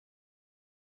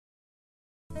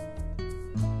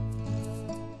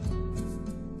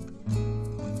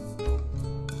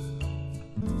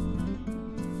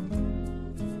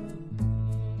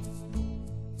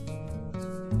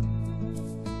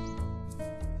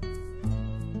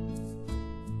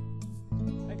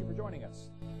joining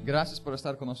us. Gracias por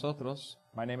estar con nosotros.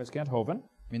 My name is Kent Hovind.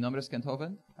 Mi nombre es Kent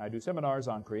Hovind. I do seminars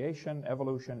on creation,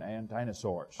 evolution, and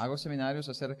dinosaurs. Hago seminarios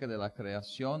acerca de la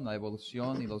creación, la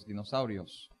evolución y los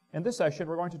dinosaurios. In this session,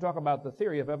 we're going to talk about the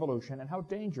theory of evolution and how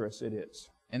dangerous it is.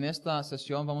 En esta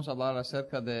sesión vamos a hablar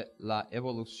acerca de la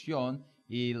evolución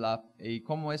y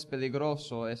cómo es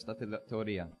peligroso esta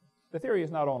teoría. The theory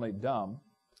is not only dumb,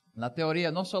 La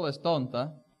teoría no solo es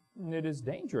tonta, it is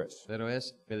dangerous. pero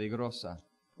es peligrosa.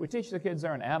 We teach the kids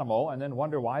they're an animal and then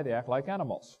wonder why they act like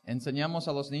animals. Enseñamos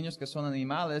a los niños que son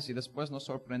animales y después nos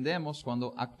sorprendemos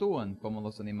cuando actúan como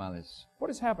los animales. What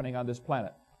is happening on this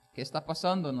planet? ¿Qué está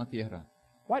pasando en la Tierra?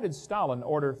 Why did Stalin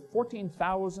order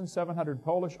 14,700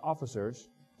 Polish officers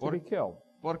to be killed?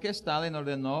 ¿Por qué Stalin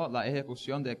ordenó la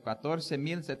ejecución de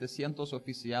 14.700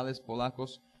 oficiales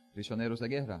polacos prisioneros de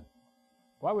guerra?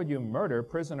 Why would you murder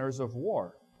prisoners of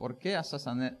war? ¿Por qué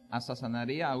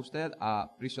asesinaría a usted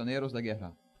a prisioneros de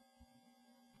guerra?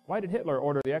 Why did Hitler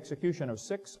order the execution of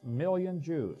 6 million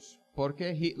Jews? ¿Por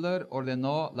qué Hitler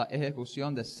ordenó la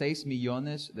ejecución de 6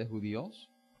 millones de judíos?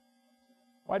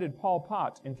 Why did Pol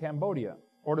Pot in Cambodia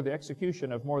order the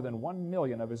execution of more than 1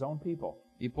 million of his own people?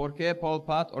 ¿Y por qué Pol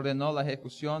Pot ordenó la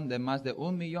ejecución de más de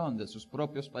 1 millón de sus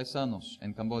propios paisanos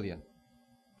en Camboya?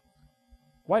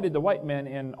 Why did the white men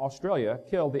in Australia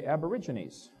kill the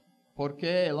Aborigines? ¿Por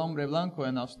qué el hombre blanco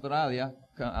en Australia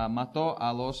mató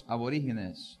a los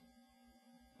aborígenes?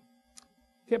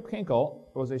 Kip Kinkle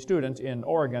was a student in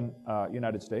Oregon,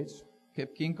 United States.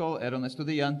 Kip Kinkle era un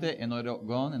estudiante en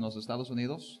Oregón, en los Estados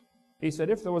Unidos. He said,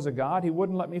 if there was a God, he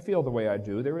wouldn't let me feel the way I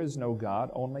do. There is no God,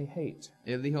 only hate.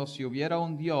 Él dijo, si hubiera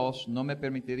un Dios, no me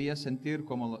permitiría sentir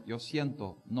como yo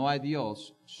siento. No hay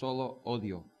Dios, solo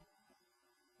odio.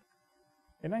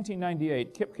 In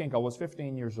 1998, Kip Kinkle was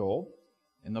 15 years old.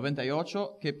 En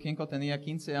 98, Kip Kinkle tenía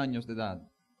 15 años de edad.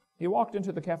 He walked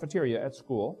into the cafeteria at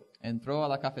school, Entró a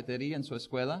la cafetería en su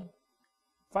escuela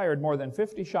fired more than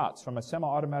 50 shots from a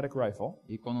semi-automatic rifle.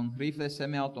 y con un rifle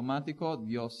semiautomático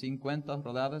dio 50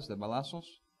 rodadas de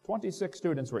balazos. 26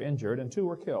 students were injured and 2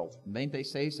 were killed.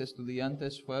 26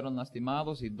 estudiantes fueron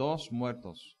lastimados y 2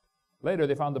 muertos. Later,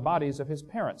 they found the bodies of his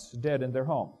parents dead in their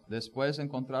home. Después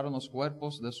encontraron los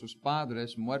cuerpos de sus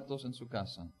padres muertos en su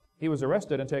casa. He was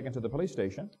arrested and taken to the police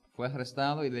station, Fue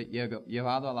arrestado y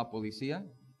llevado a la policía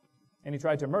and he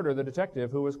tried to murder the detective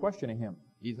who was questioning him.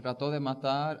 y trató de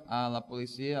matar a la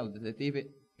policía, al detective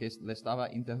que le estaba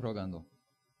interrogando.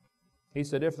 He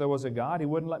said, if there was a God, he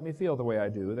wouldn't let me feel the way I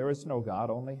do. There is no God,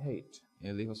 only hate.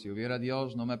 Él dijo, si hubiera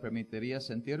Dios, no me permitiría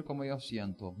sentir como yo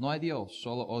siento. No hay Dios,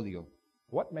 solo odio.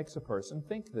 What makes a person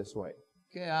think this way?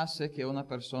 ¿Qué hace que una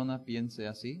persona piense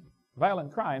así?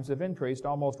 Violent crimes have increased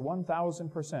almost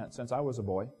 1,000% since I was a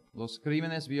boy. Los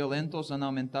crímenes violentos han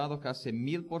aumentado casi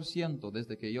 1000%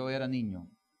 desde que yo era niño.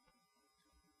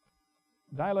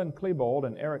 Dylan Klebold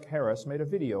and Eric Harris made a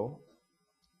video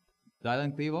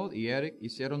Dylan Klebold y Eric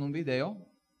hicieron un video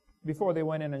before they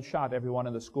went in and shot everyone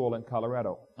in the school in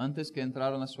Colorado. antes que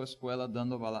entraron a su escuela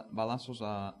dando balazos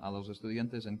a los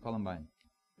estudiantes en Columbine.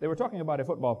 They were talking about a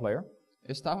football player.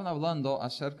 Estaban hablando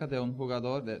acerca de un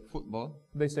jugador de fútbol,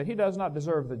 They said he does not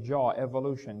deserve the jaw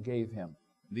evolution gave him.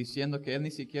 diciendo que él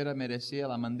ni siquiera merecía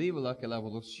la mandíbula que la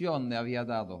evolución le había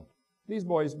dado. These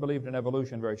boys believed in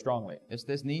evolution very strongly.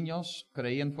 Estos niños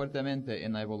creían fuertemente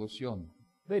en la evolución.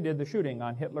 They did the shooting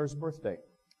on Hitler's birthday.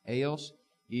 Ellos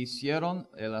hicieron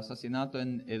el asesinato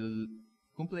en el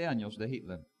cumpleaños de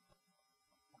Hitler.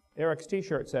 Eric's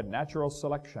t-shirt said natural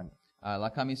selection.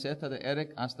 La camiseta de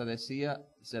Eric hasta decía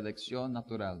selección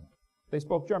natural. They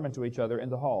spoke German to each other in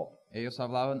the hall. Ellos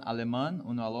hablaban alemán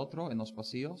uno al otro en los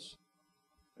pasillos.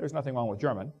 There's nothing wrong with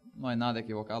German, No hay nada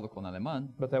equivocado con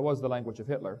alemán, but that was the language of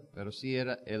Hitler. pero sí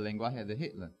era el lenguaje de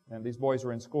Hitler. And these boys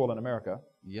were in school in America.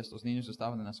 Y estos niños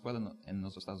estaban en la escuela en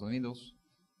los Estados Unidos.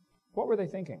 What were they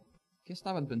thinking? ¿Qué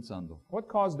estaban pensando? What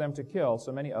caused them to kill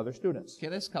so many other students? ¿Qué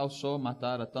les causó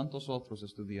matar a tantos otros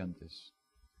estudiantes?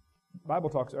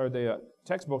 The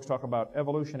textbooks talk about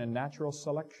evolution and natural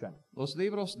selection. Los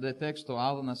libros de texto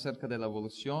hablan acerca de la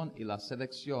evolución y la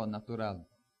selección natural.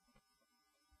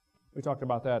 We talked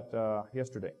about that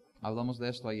yesterday. Hablamos de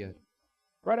esto ayer.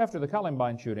 Right after the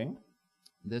Columbine shooting,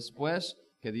 Después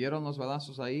que dieron los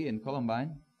balazos ahí en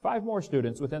Columbine, 5 more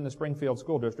students within the Springfield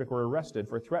School District were arrested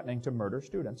for threatening to murder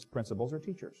students, principals, or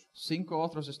teachers. 5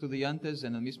 otros estudiantes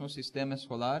en el mismo sistema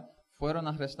escolar fueron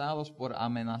arrestados por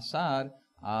amenazar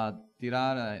a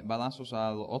tirar balazos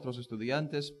a otros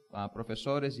estudiantes, a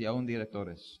profesores y aún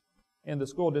directores. In the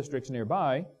school districts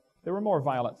nearby, there were more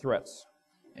violent threats.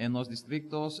 En los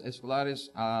distritos escolares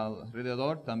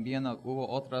alrededor también hubo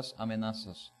otras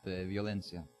amenazas de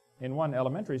violencia. In one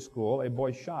elementary school, a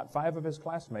boy shot 5 of his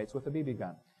classmates with a BB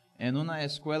gun. En una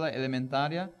escuela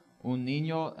elementaria, un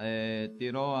niño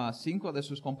tiró a 5 de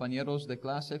sus compañeros de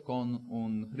clase con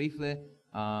un rifle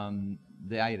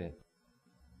de aire.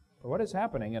 But what is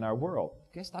happening in our world?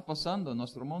 ¿Qué está pasando en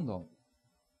nuestro mundo?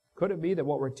 Could it be that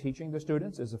what we're teaching the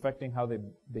students is affecting how they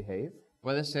behave?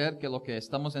 ¿Puede ser que lo que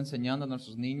estamos enseñando a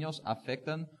nuestros niños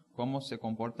afectan cómo se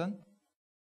comportan?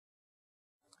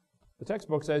 The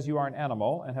textbook says you are an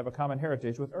animal and have a common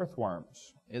heritage with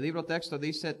earthworms. El libro texto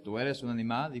dice, tú eres un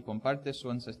animal y compartes su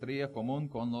ancestría común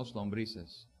con los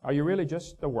lombrices. Are you really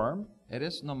just a worm?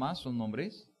 ¿Eres nomás un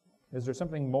lombriz? Is there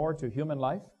something more to human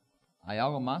life? ¿Hay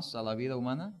algo más a la vida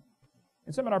humana?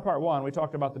 In Seminar Part 1, we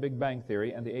talked about the Big Bang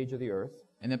Theory and the age of the Earth.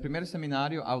 En el primer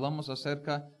seminario hablamos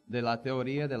acerca de la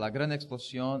teoría de la gran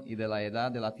explosión y de la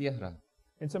edad de la Tierra.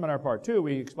 In Seminar Part 2,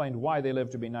 we explained why they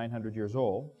lived to be 900 years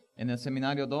old. En el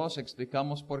seminario 2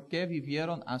 explicamos por qué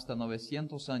vivieron hasta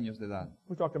 900 años de edad.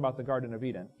 We talked about the Garden of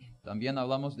Eden. También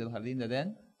hablamos del jardín de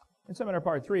Edén. In Seminar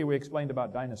Part 3, we explained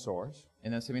about dinosaurs.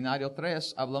 En el seminario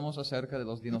 3 hablamos acerca de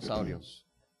los dinosaurios.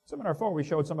 Seminar 4, we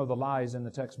showed some of the lies in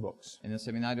the textbooks. En el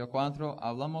seminario 4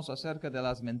 hablamos acerca de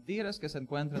las mentiras que se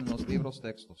encuentran en los libros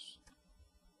textos.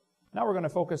 Now we're going to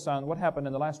focus on what happened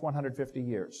in the last 150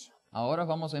 years. Ahora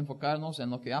vamos a enfocarnos en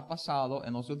lo que ha pasado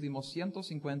en los últimos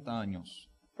 150 años.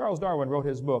 Charles Darwin wrote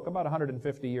his book about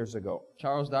 150 years ago.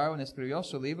 Charles Darwin escribió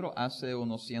su libro hace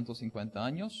unos 150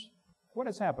 años. What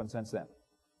has happened since then?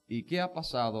 ¿Y qué ha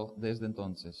pasado desde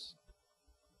entonces?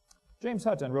 James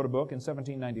Hutton wrote a book in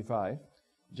 1795.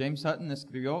 James Hutton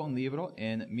escribió un libro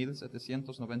en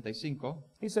 1795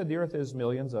 He said the earth is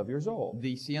millions of years old.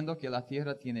 diciendo que la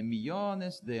Tierra tiene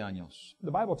millones de años.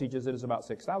 The Bible teaches it is about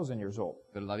 6,000 years old.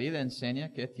 Pero la Biblia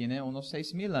enseña que tiene unos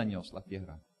 6,000 años la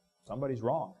Tierra. Somebody's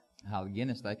wrong. Alguien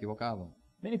está equivocado.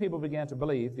 Many people began to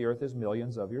believe the earth is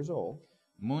millions of years old.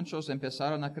 Muchos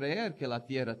empezaron a creer que la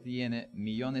Tierra tiene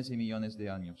millones y millones de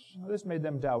años. This made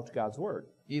them doubt God's word.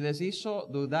 Y les hizo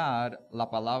dudar la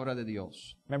palabra de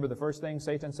Dios. Remember the first thing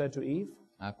Satan said to Eve?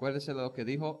 Acuérdese de lo que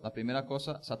dijo la primera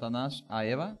cosa Satanás a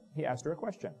Eva. He asked her a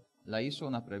question. Le hizo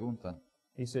una pregunta.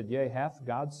 He said, Yea, hath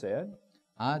God said?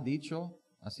 ¿Ha dicho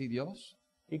así Dios?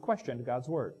 He questioned God's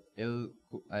word. Él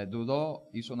dudó,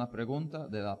 hizo una pregunta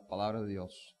de la palabra de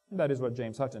Dios. That is what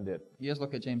James Hutton did. Y es lo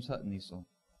que James Hutton hizo.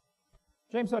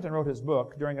 James Hutton wrote his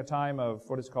book during a time of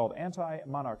what is called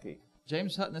anti-monarchy.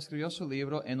 James Hutton escribió su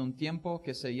libro en un tiempo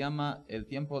que se llama el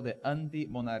tiempo de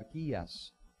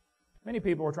antimonarquías. Many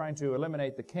people were trying to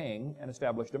eliminate the king and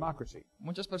establish democracy.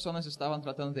 Muchas personas estaban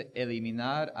tratando de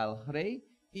eliminar al rey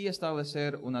y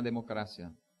establecer una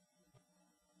democracia.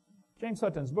 James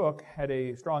Hutton's book had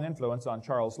a strong influence on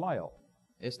Charles Lyell.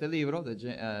 Este libro de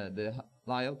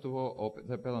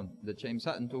James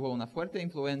Hutton tuvo una fuerte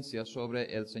influencia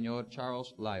sobre el señor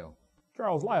Charles Lyell.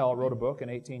 Charles Lyell wrote a book in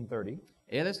 1830.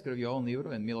 Él escribió un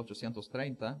libro en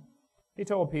 1830 He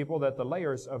told people that the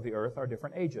layers of the earth are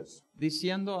different ages.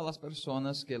 diciendo a las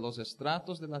personas que los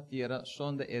estratos de la tierra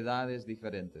son de edades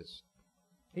diferentes.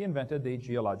 He invented the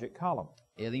geologic column.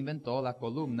 Él inventó la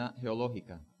columna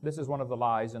geológica. This is one of the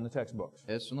lies in the textbooks.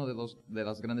 Es una de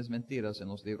las grandes mentiras en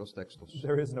los libros textos.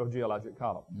 There is no geologic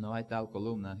column. No hay tal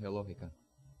columna geológica.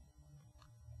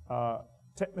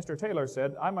 Mr. Taylor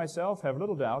said, I myself have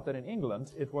little doubt that in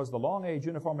England it was the long-age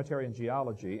uniformitarian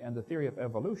geology and the theory of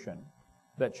evolution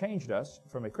that changed us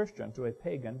from a Christian to a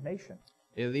pagan nation.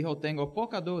 Él dijo, tengo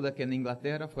poca duda que en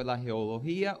Inglaterra fue la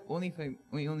geología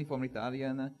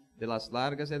uniformitariana de las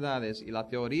largas edades y la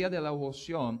teoría de la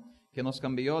evolución que nos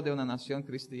cambió de una nación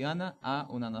cristiana a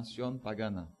una nación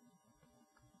pagana.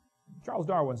 Charles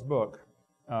Lyell's book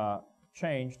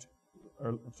changed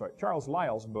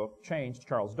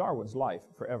Charles Darwin's life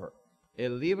forever.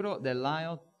 El libro de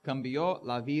Lyell cambió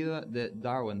la vida de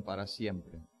Darwin para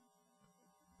siempre.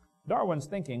 Darwin's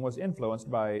thinking was influenced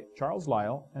by Charles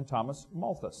Lyell and Thomas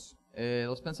Malthus.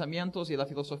 Los pensamientos y la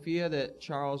filosofía de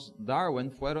Charles Darwin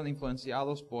fueron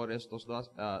influenciados por estos dos,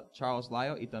 Charles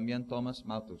Lyell y también Thomas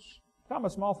Malthus.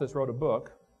 Thomas Malthus wrote a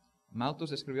book.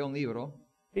 Malthus escribió un libro.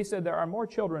 He said there are more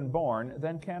children born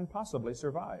than can possibly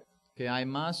survive. Que hay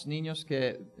más niños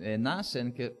que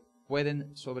nacen que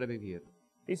pueden sobrevivir.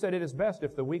 He said it is best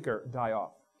if the weaker die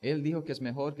off. Él dijo que es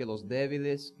mejor que los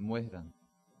débiles mueran.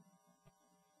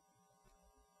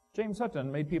 James Hutton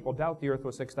made people doubt the earth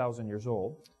was 6,000 years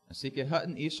old. Así que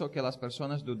Hutton hizo que las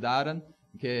personas dudaran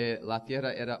que la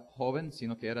tierra era joven,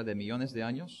 sino que era de millones de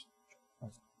años.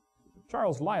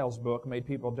 Charles Lyell's book made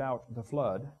people doubt the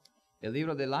flood. El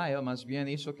libro de Lyell más bien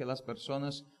hizo que las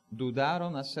personas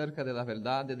dudaron acerca de la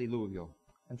verdad del diluvio.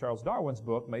 And Charles Darwin's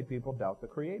book made people doubt the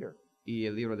Creator. Y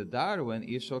el libro de Darwin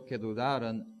hizo que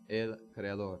dudaran el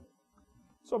Creador.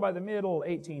 So by the middle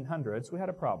 1800s, we had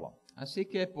a problem. Así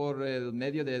que por el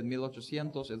medio del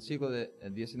 1800, el siglo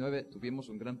XIX, tuvimos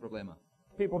un gran problema.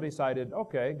 People decided,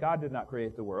 okay, God did not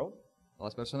create the world.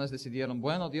 Las personas decidieron,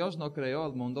 bueno, Dios no creó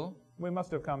el mundo. We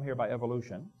must have come here by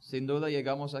evolution. Sin duda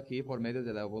llegamos aquí por medio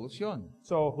de la evolución.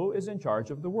 So who is in charge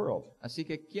of the world? Así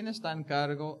que, ¿quién está en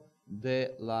cargo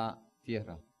de la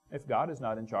tierra? If God is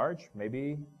not in charge,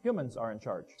 maybe humans are in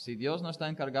charge. Si Dios no está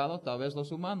encargado, tal vez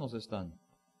los humanos están.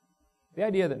 The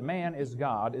idea that man is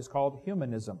God is called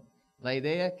humanism. La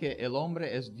idea que el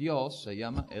hombre es Dios se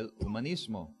llama el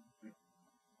humanismo.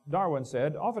 Darwin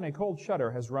said, often a cold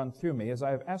shudder has run through me as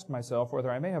I have asked myself whether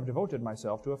I may have devoted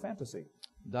myself to a fantasy.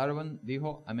 Darwin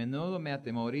dijo, a menudo me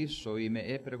atemorizo y me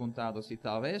he preguntado si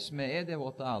tal vez me he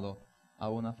devotado a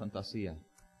una fantasía.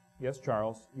 Yes,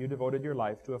 Charles, you devoted your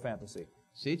life to a fantasy.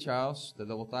 Sí, Charles, te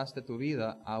devotaste tu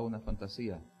vida a una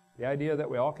fantasía. The idea that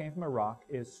we all came from a rock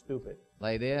is stupid. La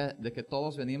idea de que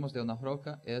todos venimos de una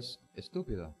roca es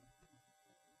estúpida.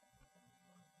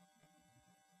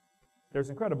 There's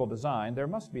incredible design. There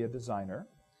must be a designer.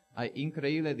 Hay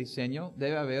increíble diseño,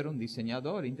 debe haber un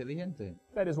diseñador inteligente.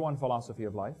 That is one philosophy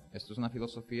of life. Esto es una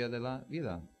filosofía de la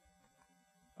vida.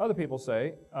 Other people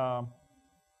say,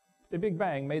 the Big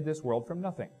Bang made this world from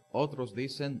nothing. Otros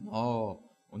dicen, no,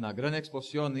 una gran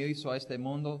explosión hizo a este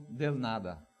mundo del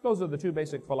nada. Those are the two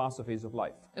basic philosophies of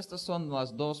life. Estas son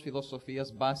las dos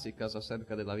filosofías básicas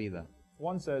acerca de la vida.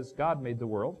 One says God made the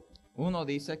world. Uno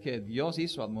dice que Dios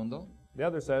hizo al mundo, The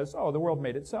other says, oh, the world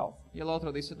made itself. y el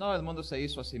otro dice, no, el mundo se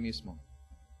hizo a sí mismo.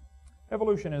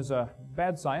 Evolution is a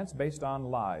bad science based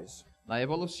on lies. La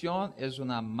evolución es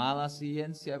una mala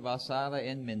ciencia basada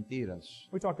en mentiras.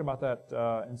 We talked about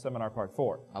that in seminar part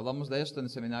 4. Hablamos de esto en el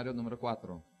seminario número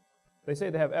 4. They say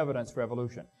they have evidence for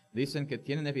evolution. Dicen que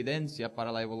tienen evidencia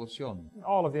para la evolución,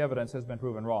 All of the evidence has been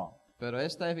proven wrong. pero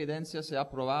esta evidencia se ha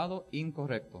probado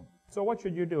incorrecto. So what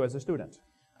should you do as a student?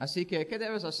 Así que, ¿qué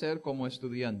debes hacer como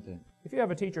estudiante? If you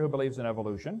have a teacher who believes in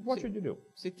evolution, what should you do?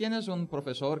 Si tienes un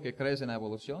profesor que crees en la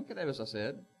evolución, ¿qué debes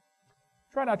hacer?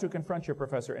 Try not to confront your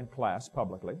professor in class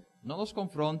publicly. No los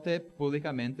confronte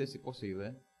públicamente si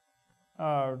posible,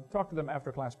 Talk to them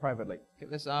after class privately. que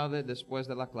les hable después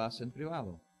de la clase en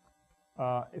privado.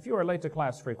 If you are late to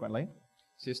class frequently,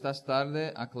 Si estás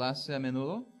tarde a clase a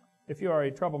menudo, if you are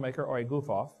a troublemaker or a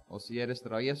goof-off, o si eres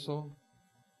travieso,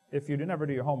 if you never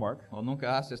do your homework, o nunca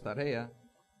haces tarea,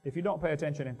 if you don't pay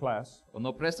attention in class, o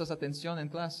no prestas atención en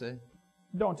clase,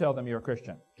 don't tell them you're a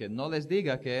Christian. que no les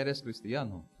diga que eres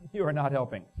cristiano. You are not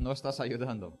helping. No estás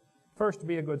ayudando. First,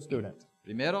 be a good student.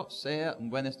 Primero, sea un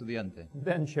buen estudiante,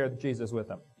 Then share Jesus with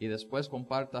them. y después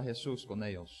comparta a Jesús con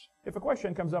ellos. If a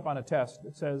question comes up on a test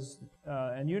that says,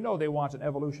 and you know they want an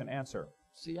evolution answer,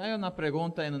 Si hay una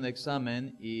pregunta en un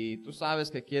examen y tú sabes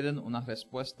que quieren una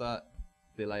respuesta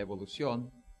de la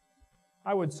evolución,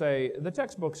 I would say, the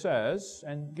textbook says,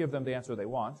 and give them the answer they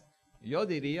want. yo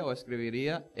diría o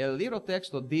escribiría, el libro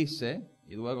texto dice,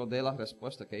 y luego de la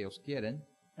respuesta que ellos quieren,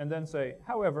 And then say,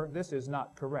 however, this is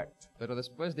not correct. pero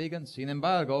después digan, sin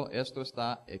embargo, esto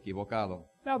está equivocado.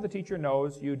 Now the teacher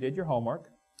knows you did your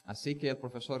homework, Así que el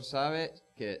profesor sabe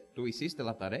que tú hiciste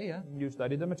la tarea, you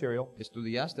studied the material,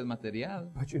 estudiaste el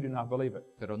material, but you do not believe it.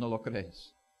 pero no lo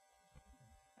crees.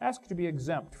 Ask to be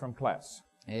exempt from class.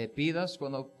 Pidas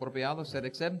con apropiado ser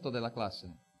exento de la clase.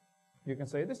 You can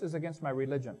say, this is against my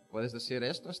religion. Puedes decir,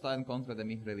 esto está en contra de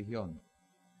mi religión.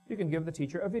 You can give the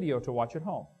teacher a video to watch at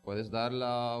home. Puedes darle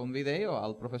un video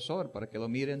al profesor para que lo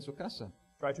mire en su casa.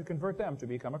 Try to convert them to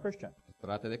become a Christian.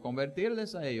 Trate de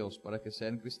convertirles a ellos para que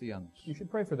sean cristianos. You should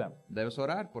pray for them. Debes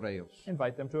orar por ellos.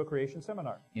 Invite them to a creation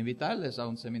seminar. Invitarles a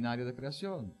un seminario de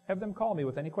creación. Have them call me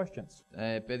with any questions.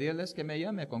 Pedirles que me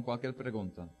llame con cualquier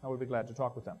pregunta. I would be glad to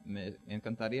talk with them. Me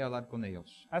encantaría hablar con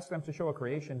ellos. Ask them to show a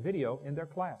creation video in their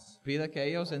class. Pida que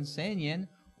ellos enseñen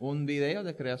un video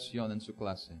de creación en su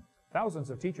clase. Thousands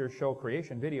of teachers show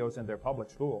creation videos in their public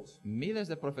schools. Miles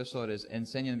de profesores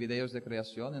enseñan videos de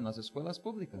creación en las escuelas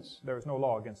públicas. There is no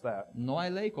law against that. No hay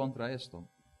ley contra esto.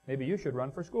 Maybe you should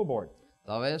run for school board,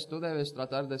 Tal vez tú debes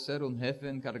tratar de ser un jefe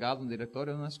encargado, un director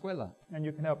en una escuela and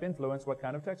you can help influence what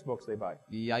kind of textbooks they buy.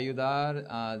 y ayudar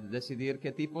a decidir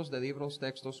qué tipos de libros,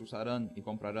 textos usarán y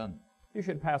comprarán. You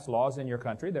should pass laws in your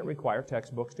country that require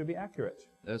textbooks to be accurate.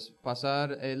 Es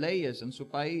pasar leyes en su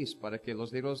país para que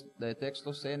los libros de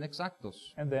texto sean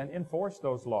exactos And then enforce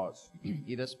those laws.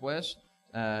 y después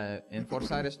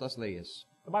enforzar estas leyes.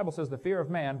 The Bible says the fear of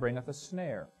man bringeth a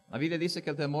snare. La Biblia dice que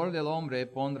el temor del hombre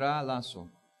pondrá lazo.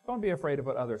 Don't be afraid of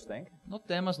what others think. No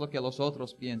temas lo que los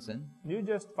otros piensen. You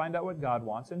just find out what God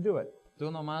wants and do it. Tú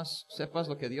nomás sepas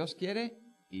lo que Dios quiere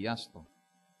y hazlo.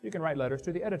 You can write letters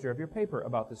to the editor of your paper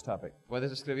about this topic.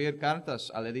 Puedes escribir cartas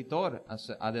al editor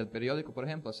del periódico, por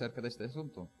ejemplo, acerca de este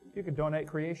asunto. You can donate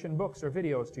creation books or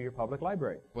videos to your public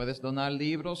library, Puedes donar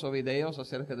libros o videos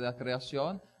acerca de la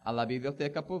creación a la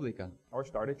biblioteca pública. or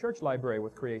start a church library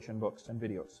with creation books and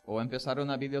videos. O empezar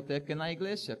una biblioteca en la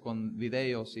iglesia con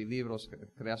videos y libros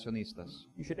creacionistas.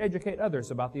 You should educate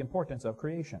others about the importance of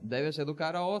creation. Debes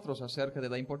educar a otros acerca de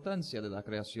la importancia de la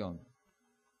creación.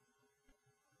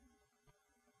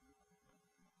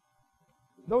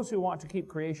 Those who want to keep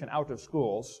creation out of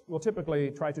schools will typically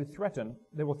threaten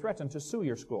to sue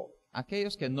your school.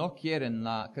 Aquellos que no quieren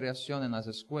la creación en las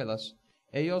escuelas,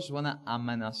 ellos van a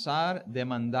amenazar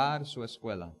demandar su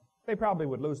escuela. They probably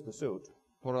would lose the suit.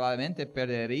 Probablemente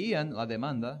perderían la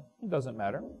demanda, It doesn't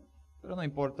matter. pero no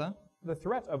importa. The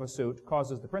threat of a suit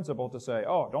causes the principal to say,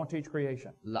 oh, don't teach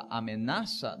creation. La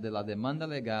amenaza de la demanda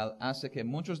legal hace que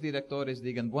muchos directores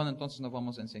digan, bueno, entonces no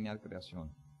vamos a enseñar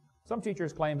creación. Some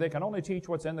teachers claim they can only teach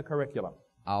what's in the curriculum.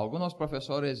 Algunos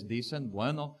profesores dicen,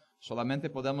 bueno, solamente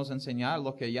podemos enseñar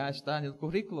lo que ya está en el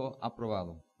currículo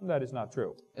aprobado. That is not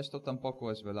true. Esto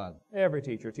tampoco es verdad. Every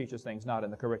teacher teaches things not in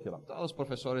the curriculum. Todos los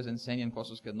profesores enseñan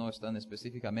cosas que no están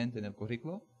específicamente en el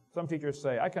currículo. Some teachers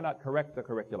say, I cannot correct the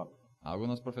curriculum.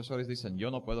 Algunos profesores dicen, yo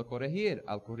no puedo corregir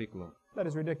al currículo. That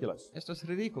is ridiculous. Esto es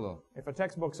ridículo. If a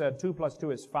textbook said 2 plus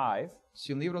 2 is 5,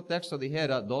 Si un libro texto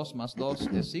dijera 2 más 2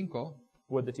 es 5,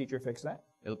 would the teacher fix that?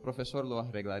 ¿el profesor lo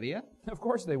arreglaría? Of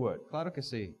course they would. Claro que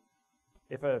sí.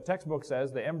 If a textbook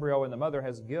says the embryo in the mother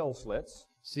has gill slits,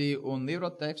 Si un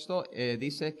libro texto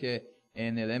dice que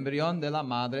en el embrión de la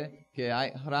madre que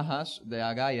hay rajas de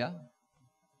agalla,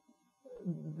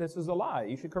 this is a lie.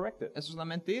 You should correct it. eso es una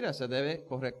mentira, se debe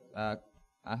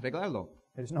arreglarlo.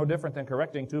 It is no different than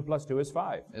correcting 2 plus 2 is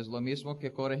 5. Es lo mismo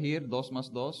que corregir 2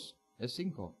 más 2 es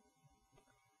 5.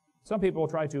 Some people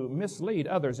try to mislead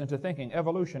others into thinking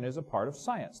evolution is a part of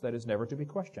science that is never to be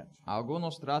questioned.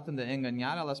 Algunos tratan de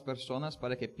engañar a las personas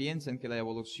para que piensen que la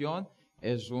evolución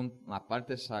es una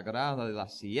parte sagrada de la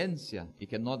ciencia y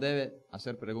que no debe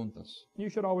hacer preguntas. You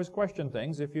should always question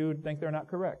things if you think they're not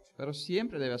correct. Pero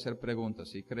siempre debe hacer preguntas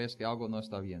si crees que algo no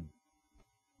está bien.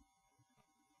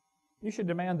 You should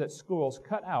demand that schools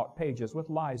cut out pages with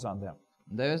lies on them.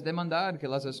 Debes demandar que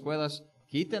las escuelas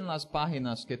quiten las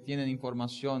páginas que tienen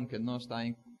información que no está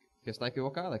que está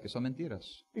equivocada, que son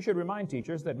mentiras. You should remind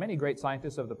teachers that many great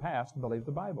scientists of the past believed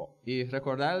the Bible. Y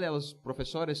recordarle a los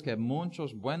profesores que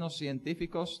muchos buenos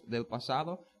científicos del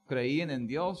pasado creían en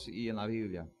Dios y en la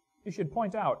Biblia. You should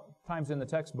point out times in the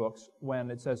textbooks when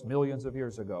it says millions of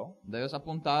years ago, Debes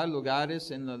apuntar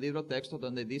lugares en el libro texto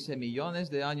donde dice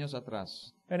millones de años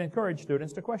atrás and encourage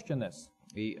students to question this.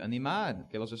 y animar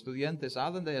que los estudiantes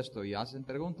hablen de esto y hacen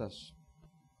preguntas.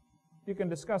 You can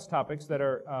discuss topics that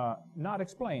are not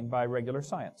explained by regular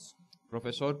science.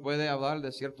 Profesor puede hablar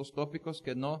de ciertos tópicos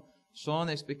que no son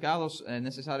explicados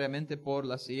necesariamente por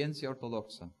la ciencia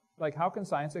ortodoxa. Like, how can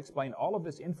science explain all of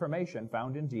this information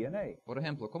found in DNA? Por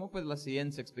ejemplo, ¿cómo puede la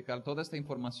ciencia explicar toda esta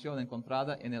información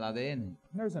encontrada en el ADN?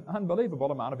 There's an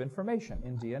unbelievable amount of information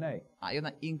in DNA. Hay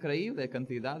una increíble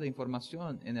cantidad de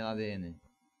información en el ADN.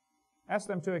 Ask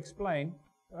them to explain,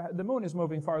 the moon is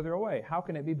moving farther away. How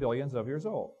can it be billions of years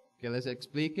old? Que les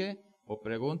explique o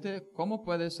pregunte cómo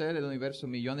puede ser el universo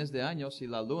millones de años si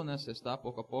la luna se está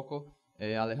poco a poco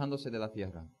alejándose de la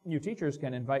Tierra. You teachers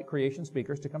can invite creation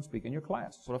speakers to come speak in your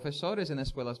class. Profesores en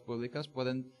escuelas públicas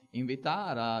pueden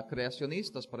invitar a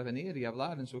creacionistas para venir y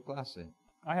hablar en su clase.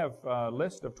 I have a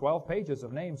list of 12 pages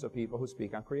of names of people who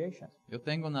speak on creation. Yo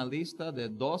tengo una lista de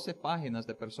 12 páginas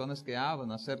de personas que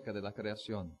hablan acerca de la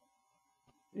creación.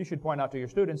 You should point out to your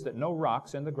students that no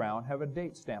rocks in the ground have a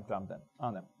date stamped on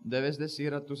them. Debes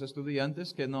decir a tus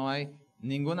estudiantes que no hay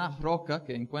ninguna roca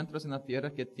que encuentres en la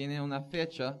tierra que tiene una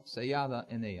fecha sellada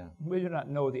en ella. We do not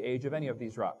know the age of any of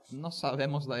these rocks. No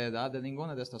sabemos la edad de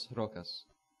ninguna de estas rocas.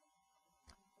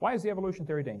 Why is the evolution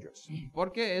theory dangerous?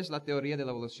 ¿Por qué es la teoría de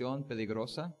la evolución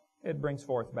peligrosa? It brings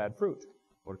forth bad fruit.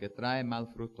 Porque trae mal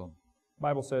fruto. The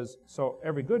Bible says, so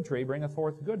every good tree bringeth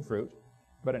forth good fruit,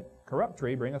 but a corrupt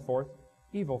tree bringeth forth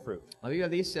evil fruit. La Biblia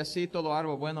dice así, todo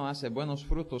árbol bueno hace buenos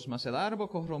frutos, mas el árbol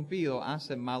corrompido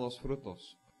hace malos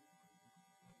frutos.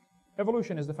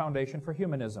 Evolution is the foundation for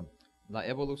humanism. La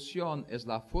evolución es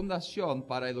la fundación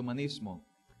para el humanismo.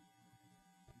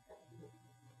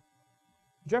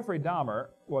 Jeffrey Dahmer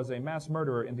was a mass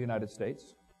murderer in the United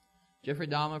States. Jeffrey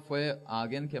Dahmer fue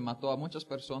alguien que mató a muchas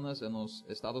personas en los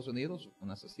Estados Unidos, un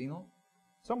asesino.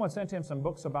 Someone sent him some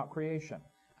books about creation.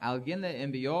 Alguien le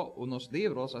envió unos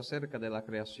libros acerca de la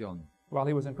creación. While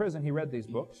he was in prison, he read these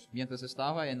books. Mientras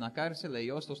estaba en la cárcel,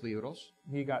 leyó estos libros,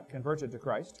 He got converted to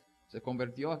Christ. se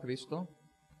convirtió a Cristo,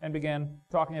 and began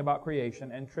talking about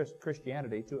creation and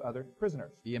Christianity to other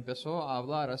prisoners. Y empezó a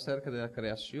hablar acerca de la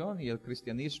creación y el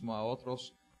cristianismo a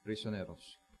otros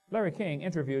prisioneros. Larry King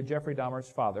interviewed Jeffrey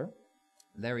Dahmer's father,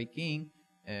 Larry King,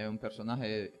 un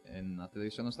personaje en la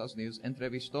televisión de Estados Unidos,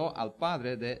 entrevistó al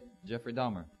padre de Jeffrey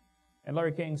Dahmer. and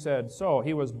Larry King said, "So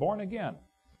he was born again."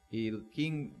 Y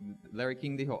Larry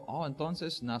King dijo, oh,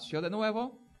 entonces nació de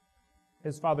nuevo.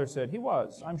 His father said, "He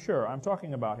was. I'm sure. I'm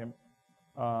talking about him.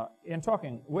 In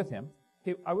talking with him,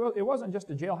 it wasn't just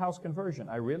a jailhouse conversion.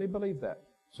 I really believe that."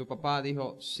 Su papá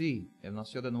dijo, sí, él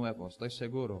nació de nuevo, estoy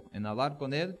seguro. En hablar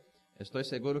con él, estoy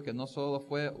seguro que no solo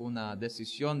fue una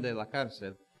decisión de la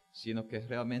cárcel, sino que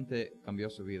realmente cambió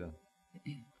su vida.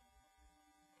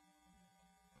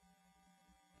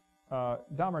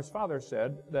 Dahmer's father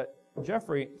said that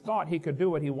Jeffrey thought he could do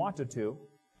what he wanted to,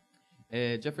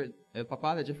 El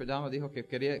papá de Jeffrey Dahmer dijo que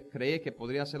creía que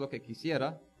podría hacer lo que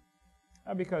quisiera,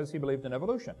 because he believed in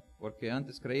evolution. porque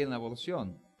antes creía en la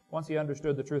evolución. Once he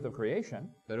understood the truth of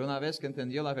creation, Pero una vez que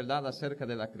entendió la verdad acerca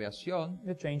de la creación,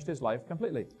 it changed his life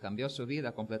completely. cambió su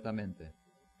vida completamente.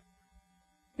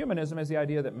 Humanism is the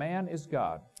idea that man is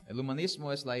God. El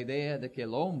humanismo es la idea de que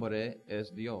el hombre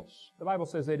es Dios. The Bible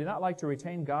says they did not like to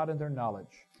retain God in their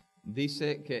knowledge.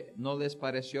 Dice que no les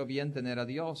pareció bien tener a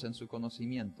Dios en su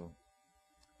conocimiento.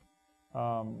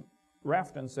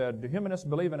 Rafton said, "Do humanists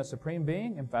believe in a supreme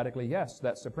being?" Emphatically, yes.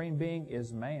 That supreme being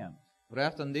is man.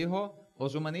 Rafton dijo,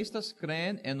 ¿los humanistas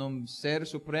creen en un ser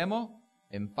supremo?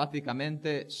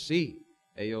 Enfáticamente, sí.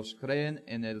 Ellos creen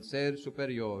en el ser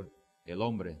superior, el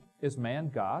hombre. Is man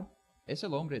God? ¿Es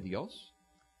el hombre Dios?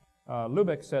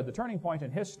 Lubeck said, "The turning point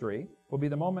in history will be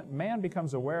the moment man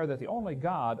becomes aware that the only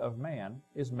God of man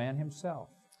is man himself."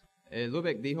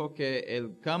 Lubeck dijo que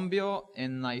el cambio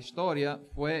en la historia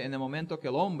fue en el momento que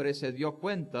el hombre se dio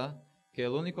cuenta que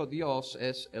el único Dios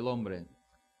es el hombre.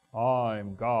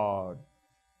 I'm God.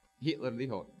 Hitler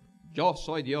dijo, yo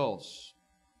soy Dios.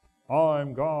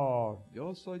 I'm God.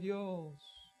 Yo soy Dios.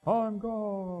 I'm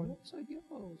God. Yo soy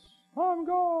Dios. I'm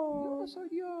God. Yo soy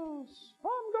Dios.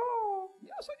 I'm God.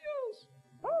 Yo soy Dios.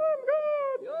 I'm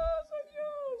God. Yo soy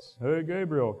Dios. Hey,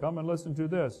 Gabriel, come and listen to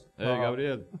this.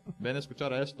 Gabriel, ven a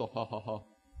escuchar esto. Ja, ja, ja.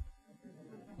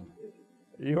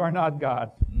 You are not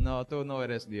God. No, tú no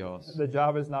eres Dios. The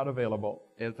job is not available.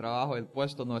 El trabajo, el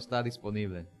puesto no está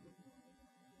disponible.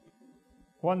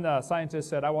 One scientist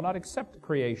said, "I will not accept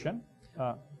creation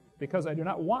because I do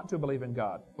not want to believe in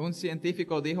God." Un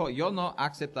científico dijo, yo no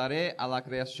aceptaré a la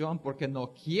creación porque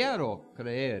no quiero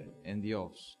creer en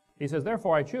Dios. He says,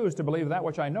 "Therefore I choose to believe that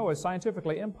which I know is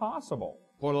scientifically impossible."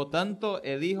 Por lo tanto,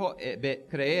 elijo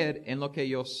creer en lo que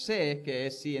yo sé que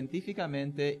es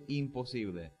científicamente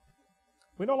imposible.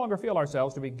 We no longer feel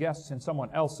ourselves to be guests in someone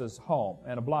else's home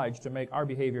and obliged to make our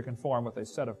behavior conform with a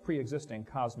set of pre-existing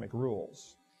cosmic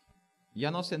rules. Ya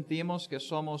no sentimos que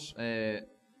somos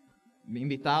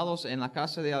invitados en la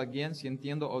casa de alguien,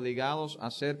 sintiendo obligados a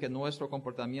hacer que nuestro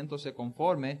comportamiento se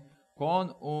conforme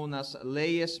con unas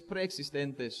leyes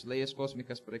preexistentes, leyes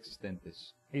cósmicas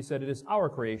preexistentes. He said, "It is our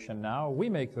creation now. We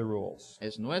make the rules.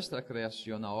 Es nuestra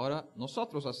creación ahora,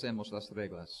 nosotros hacemos las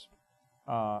reglas.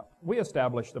 We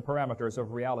establish the parameters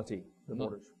of reality, the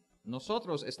borders.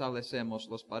 Nosotros establecemos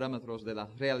los parámetros de la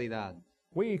realidad.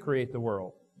 We create the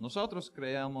world. Nosotros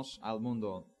creamos al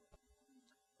mundo.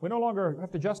 We no longer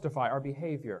have to justify our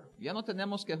behavior. Ya no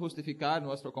tenemos que justificar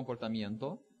nuestro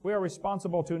comportamiento. We are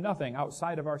responsible to nothing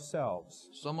outside of ourselves.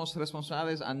 Somos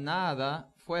responsables a nada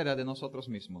fuera de nosotros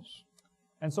mismos.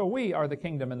 And so we are the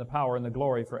kingdom and the power and the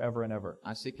glory forever and ever.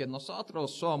 Así que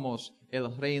nosotros somos el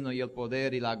reino y el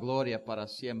poder y la gloria para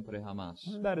siempre jamás.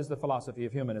 That is the philosophy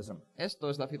of humanism. Esto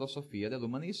es la filosofía del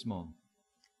humanismo.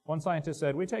 One scientist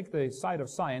said, "We take the side of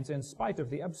science in spite of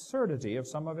the absurdity of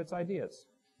some of its ideas."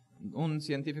 Un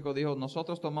científico dijo,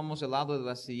 nosotros tomamos el lado de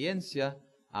la ciencia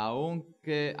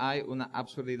aunque hay una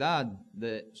absurdidad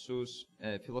de sus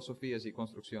filosofías y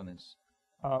construcciones.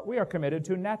 We are committed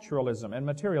to naturalism and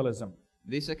materialism.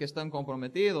 Dice que están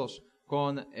comprometidos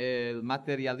con el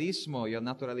materialismo y el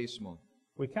naturalismo.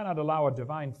 We cannot allow a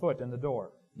divine foot in the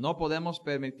door. No podemos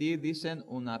permitir, dicen,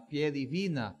 una pie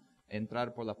divina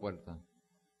entrar por la puerta.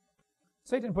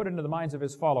 Satan put into the minds of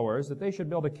his followers that they should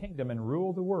build a kingdom and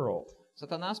rule the world.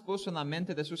 Satanás puso en la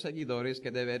mente de sus seguidores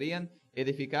que deberían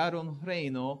edificar un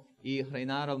reino y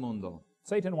reinar al mundo.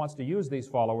 Satan wants to use these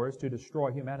followers to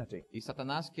destroy humanity. Y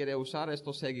Satanás quiere usar a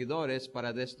estos seguidores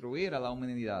para destruir a la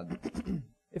humanidad.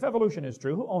 If evolution is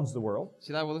true, who owns the world?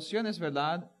 Si la evolución es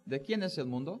verdad, ¿de quién es el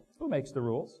mundo? Who makes the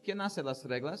rules? ¿Quién hace las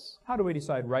reglas? How do we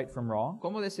decide right from wrong?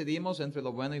 ¿Cómo decidimos entre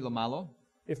lo bueno y lo malo?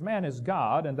 If man is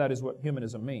God, and that is what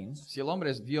humanism means, Si el hombre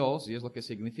es Dios, y es lo que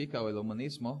significa el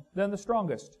humanismo, then the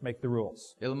strongest make the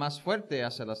rules. el más fuerte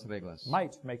hace las reglas.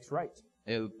 Might makes right.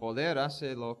 El poder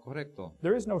hace lo correcto.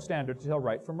 There is no standard to tell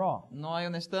right from wrong. No hay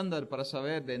un estándar para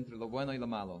saber de entre lo bueno y lo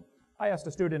malo. I asked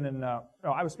a student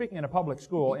I was speaking in a public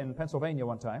school in Pennsylvania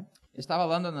one time. Estaba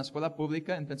hablando en la escuela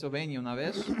pública en Pennsylvania una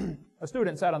vez. A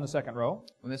student sat on the second row.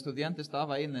 Un estudiante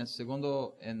estaba ahí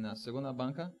en la segunda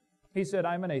banca He said,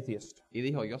 I'm an atheist. y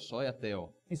dijo, yo soy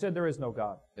ateo. He said, there is no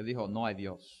God. Él dijo, no hay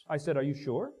Dios. I said, are you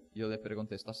sure? Yo le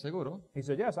pregunté, ¿estás seguro? He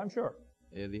said, yes, I'm sure.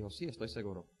 Él dijo, sí, estoy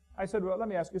seguro. I said, well, let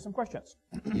me ask you some questions.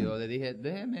 Y yo le dije,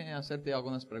 déjeme hacerte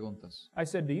algunas preguntas. I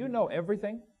said, do you know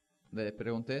everything? Le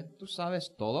pregunté, ¿tú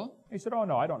sabes todo? He said, oh,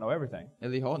 no, I don't know everything.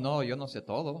 Él dijo, no, yo no sé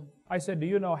todo. I said, do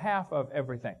you know half of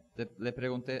everything? Le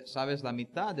pregunté, ¿sabes la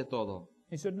mitad de todo?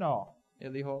 He said, no.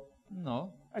 Él dijo,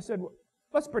 no. I said, well,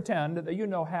 let's pretend that you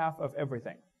know half of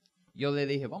everything. Yo le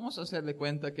dije, vamos a hacerle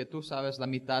cuenta que tú sabes la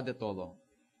mitad de todo.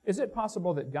 Is it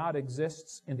possible that God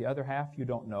exists in the other half you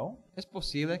don't know? ¿Es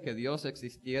posible que Dios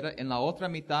existiera en la otra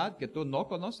mitad que tú no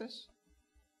conoces?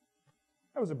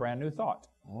 That was a brand new thought.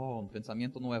 Oh, un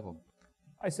pensamiento nuevo.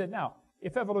 I said, now,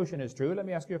 if evolution is true, let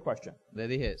me ask you a question. Le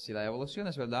dije, si la evolución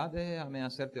es verdad, déjame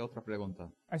hacerte otra pregunta.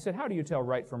 I said, how do you tell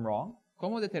right from wrong?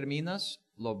 ¿Cómo determinas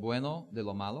lo bueno de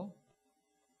lo malo?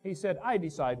 He said, I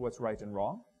decide what's right and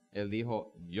wrong. Él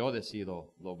dijo, yo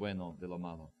decido lo bueno de lo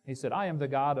malo. He said, I am the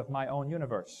God of my own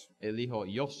universe. Él dijo,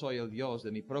 yo soy el Dios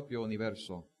de mi propio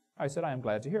universo. I said, I am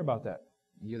glad to hear about that,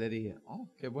 Y yo le dije, oh,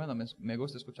 qué bueno, me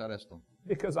gusta escuchar esto.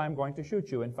 because I'm going to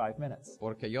shoot you in 5 minutes.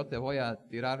 Porque yo te voy a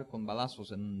tirar con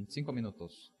balazos en 5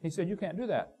 minutos. He said, you can't do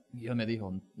that. Y él me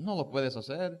dijo, no lo puedes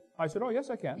hacer. I said, oh,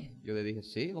 yes, I can. Yo le dije,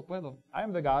 sí, lo puedo. I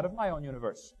am the God of my own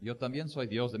universe. Yo también soy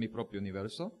Dios de mi propio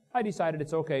universo. I decided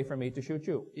it's okay for me to shoot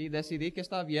you. Y decidí que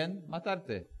está bien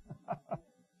matarte.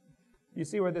 You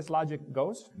see where this logic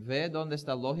goes? ¿Ve dónde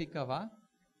esta lógica va?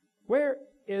 Where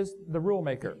is the rule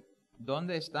maker?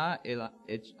 ¿Dónde está el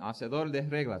hacedor de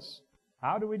reglas?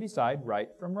 How do we decide right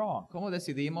from wrong? ¿Cómo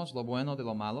decidimos lo bueno de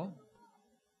lo malo?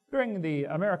 During the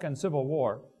American Civil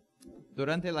War,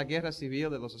 Durante la guerra civil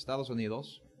de los Estados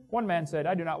Unidos, one man said,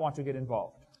 I do not want to get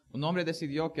involved. un hombre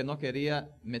decidió que no quería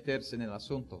meterse en el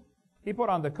asunto. He put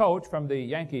on the coat from the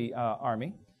Yankee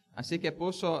army, Así que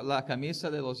puso la camisa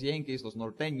de los Yankees, los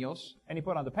norteños, and he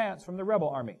put on the pants from the rebel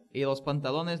army. y los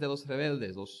pantalones de los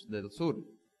rebeldes, los del sur.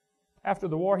 After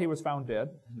the war, he was found dead.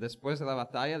 Después de la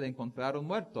batalla le encontraron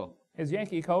muerto. His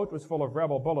Yankee coat was full of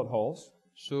rebel bullet holes,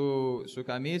 Su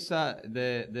camisa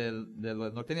de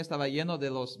los norteños estaba lleno de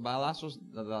los balazos,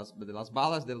 de las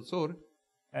balas del sur,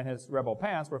 and his rebel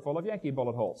pants were full of Yankee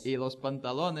bullet holes. y los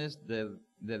pantalones del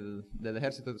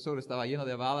ejército del sur estaba lleno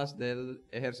de balas del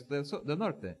ejército del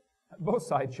norte. Both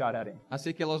sides shot at him.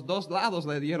 Así que los dos lados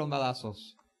le dieron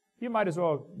balazos. You might as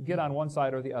well get on one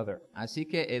side or the other. Así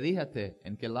que elíjate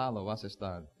en qué lado vas a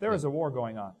estar. There is a war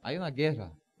going on. Hay una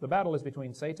guerra. The battle is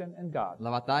between Satan and God. La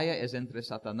batalla es entre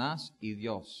Satanás y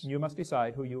Dios. You must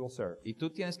decide who you will serve. Y tú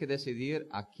tienes que decidir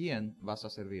a quién vas a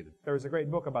servir. There is a great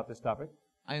book about this topic.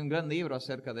 Hay un gran libro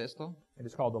acerca de esto It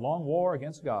is called The Long War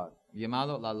Against God.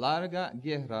 llamado La larga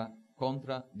guerra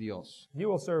contra Dios. You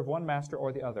will serve one master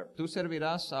or the other. Tú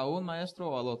servirás a un maestro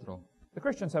o al otro. The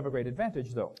Christians have a great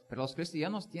advantage, though. Pero los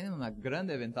cristianos tienen una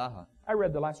grande ventaja. I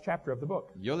read the last chapter of the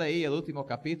book. Yo leí el último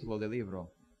capítulo del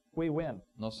libro. We win.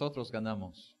 Nosotros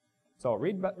ganamos. So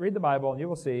read the Bible and you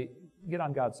will see, get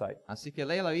on God's side. Así que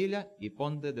lee la Biblia y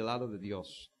ponte del lado de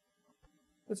Dios.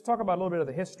 Let's talk about a little bit of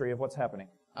the history of what's happening,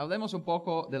 Hablemos un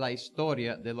poco de la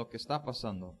historia de lo que está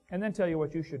pasando. and then tell you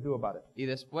what you should do about it. Y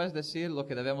después decir lo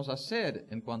que debemos hacer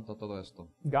en cuanto a todo esto.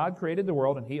 God created the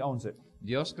world and He owns it.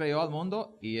 Dios creó al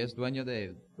mundo y es dueño de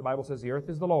él. The Bible says the earth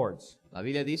is the Lord's. La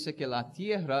Biblia dice que la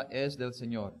tierra es del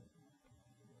Señor.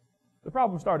 The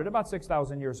problem started about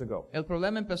 6,000 years ago. El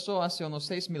problema empezó hace unos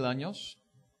 6,000 años.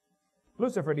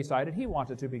 Lucifer decided he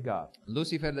wanted to be God.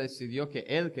 Lucifer decidió que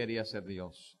él quería ser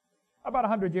Dios. About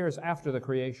 100 years after the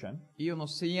creation, Y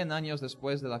unos 100 años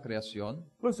después de la creación,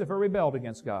 Lucifer rebelled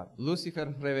against God.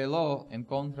 Lucifer rebeló en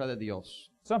contra de Dios.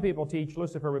 Some people teach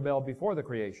Lucifer rebelled before the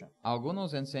creation.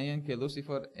 Algunos enseñan que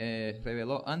Lucifer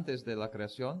rebeló antes de la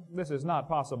creación, This is not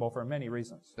possible for many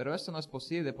reasons. pero esto no es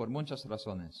posible por muchas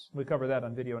razones. We cover that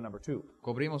on video number 2.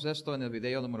 Cubrimos esto en el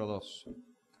video número 2.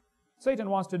 Satan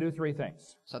wants to do 3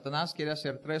 things. Satanás quiere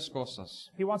hacer 3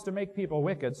 cosas. He wants to make people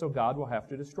wicked so God will have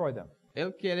to destroy them.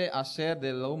 Él quiere hacer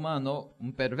de lo humano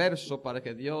un perverso para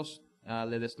que Dios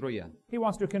le destruya. He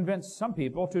wants to convince some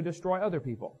people to destroy other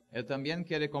people. Él también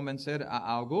quiere convencer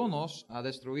a algunos a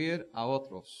destruir a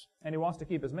otros. And he wants to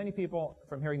keep as many people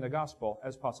from hearing the gospel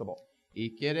as possible.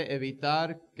 y quiere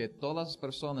evitar que todas las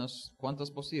personas,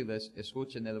 cuantas posibles,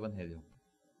 escuchen el Evangelio.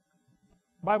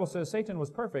 The Bible says Satan was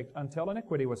perfect until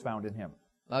iniquity was found in him.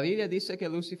 La Biblia dice que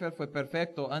Lucifer fue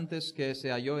perfecto antes que se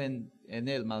halló en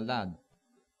él maldad.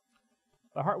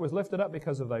 The heart was lifted up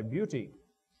because of thy beauty.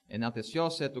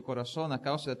 Enaltecióse tu corazón a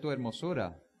causa de tu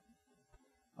hermosura.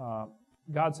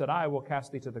 God said, I will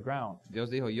cast thee to the ground. Dios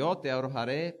dijo, yo te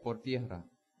arrojaré por tierra.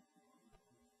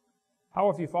 How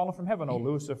have you fallen from heaven, O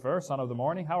Lucifer, son of the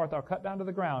morning? How art thou cut down to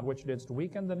the ground, which didst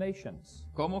weaken the nations?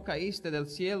 ¿Cómo caíste del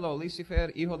cielo,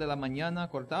 Lucifer, hijo de la mañana?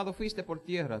 Cortado fuiste por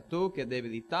tierra, tú que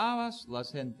debilitabas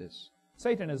las gentes.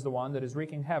 Satan is the one that is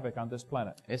wreaking havoc on this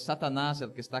planet. Es Satanás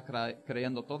el que está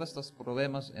creando todos estos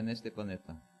problemas en este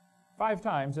planeta. 5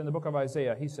 times in the book of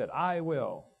Isaiah, he said, I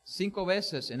will. 5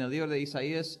 veces en el libro de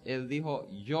Isaías, él dijo,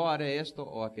 yo haré esto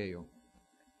o aquello.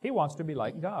 He wants to be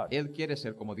like God. Él quiere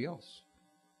ser como Dios.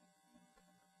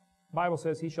 The Bible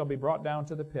says he shall be brought down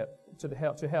to the pit, to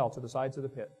hell, to the sides of the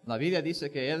pit. La Biblia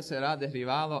dice que él será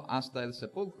derribado hasta el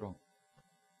sepulcro,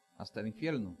 hasta el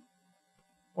infierno.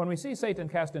 When we see Satan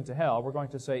cast into hell, we're going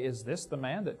to say, is this the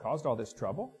man that caused all this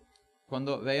trouble?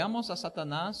 Cuando veamos a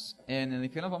Satanás en el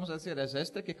infierno, vamos a decir, ¿es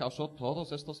este que causó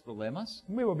todos estos problemas?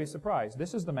 We will be surprised.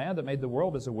 This is the man that made the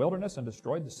world as a wilderness and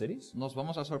destroyed the cities? Nos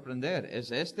vamos a sorprender.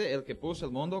 ¿Es este el que puso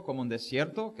el mundo como un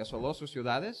desierto que asoló sus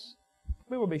ciudades?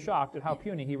 We will be shocked at how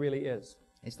puny he really is.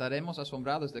 Estaremos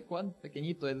asombrados de cuán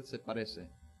pequeñito él se parece.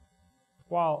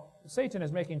 While Satan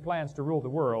is making plans to rule the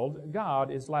world, God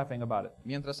is laughing about it.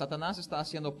 Mientras Satanás está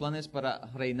haciendo planes para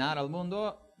reinar al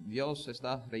mundo, Dios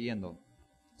está riendo.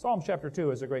 Psalm chapter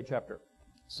 2 is a great chapter.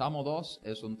 Salmo 2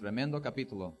 es un tremendo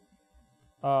capítulo.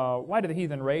 Why do the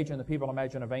heathen rage and the people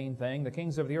imagine a vain thing? The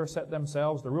kings of the earth set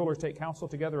themselves, the rulers take counsel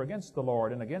together against the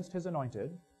Lord and against his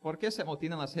anointed. ¿Por qué se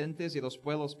amotinan las gentes y los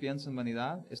pueblos piensan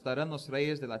vanidad? Estarán los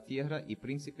reyes de la tierra y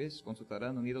príncipes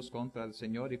consultarán unidos contra el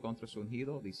Señor y contra su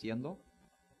ungido, diciendo,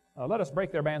 Let us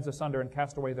break their bands asunder and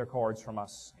cast away their cords from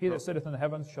us. He that sitteth in the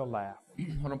heavens shall laugh.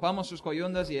 rompamos sus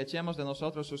coyundas y echemos de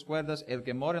nosotros sus cuerdas, el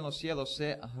que mora en los cielos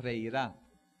se reirá.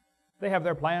 They have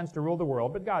their plans to rule the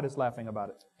world, but God is laughing about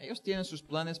it. Ellos tienen sus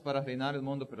planes para reinar el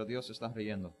mundo, pero Dios está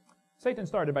riendo. Satan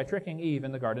started by tricking Eve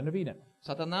in the Garden of Eden.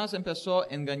 Satanás empezó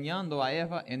engañando a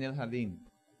Eva en el jardín.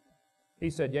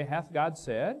 He said, Yea, hath God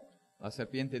said? La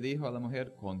serpiente dijo a la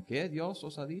mujer, ¿con qué Dios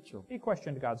os ha dicho? He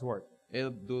questioned God's word.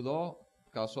 Él dudó,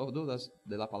 causó dudas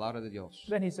de la palabra de Dios.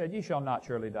 Then he said, Ye shall not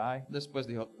surely die. Después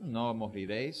dijo, no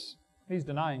moriréis. He's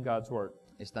denying God's word.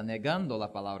 Está negando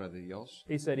la palabra de Dios.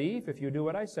 He said, Eve, if you do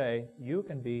what I say, you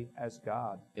can be as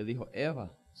God. Él dijo,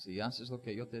 Eva, si haces lo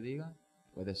que yo te diga,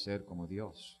 puedes ser como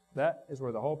Dios. That is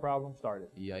where the whole problem started.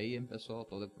 Y ahí empezó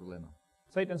todo el problema.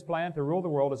 Satan's plan to rule the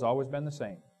world has always been the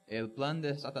same. El plan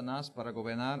de Satanás para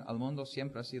gobernar al mundo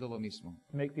siempre ha sido lo mismo.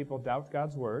 Make people doubt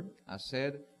God's word,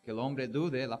 Hacer que el hombre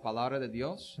dude la palabra de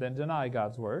Dios, then deny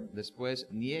God's word, después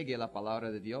niegue la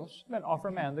palabra de Dios, then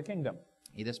offer man the kingdom.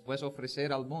 y después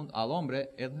ofrecer al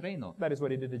hombre el reino. That is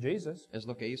what he did to Jesus. Es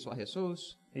lo que hizo a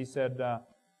Jesús. He said,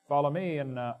 follow me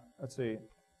and, let's see,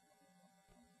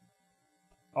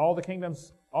 all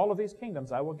of these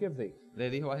kingdoms I will give thee. Le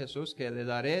dijo a Jesús que le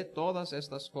daré todas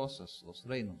estas cosas, los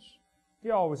reinos. He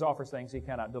always offers things he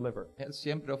cannot deliver. Él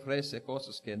siempre ofrece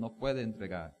cosas que no puede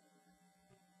entregar.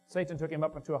 Satan took him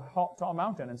up into a tall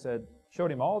mountain and showed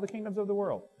him all the kingdoms of the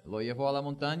world. Lo llevó a la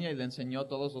montaña y le enseñó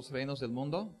todos los reinos del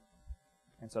mundo.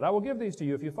 And said, I will give these to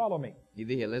you if you follow me. Y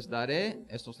dije, les daré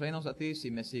estos reinos a ti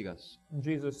si me sigas. And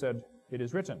Jesus said, it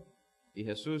is written. Y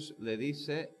Jesús le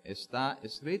dice, está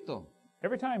escrito.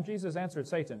 Every time Jesus answered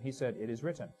Satan, he said, it is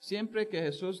written. Siempre que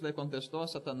Jesús le contestó a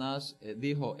Satanás,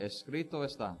 dijo, escrito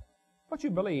está. What you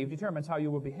believe determines how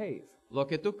you will behave. Lo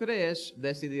que tú crees,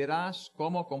 decidirás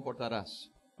cómo comportarás.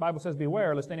 The Bible says,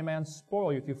 beware lest any man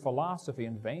spoil you through philosophy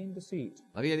and vain deceit.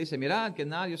 La Biblia dice, mirad que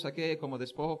nadie os saque como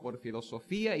despojo por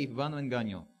filosofía y vano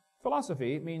engaño.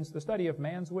 Philosophy means the study of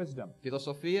man's wisdom.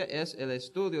 Filosofía es el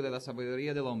estudio de la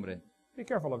sabiduría del hombre. Be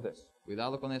careful of this.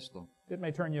 Cuidado con esto. It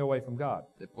may turn you away from God.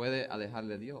 Te puede alejar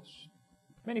de Dios.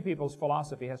 Many people's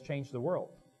philosophy has changed the world.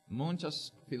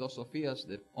 Muchas filosofías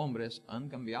de hombres han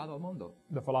cambiado el mundo.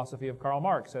 The philosophy of Karl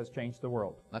Marx has changed the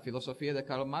world. La filosofía de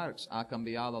Karl Marx ha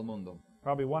cambiado el mundo.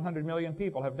 Probably 100 million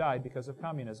people have died because of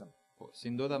communism.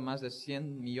 Sin duda, más de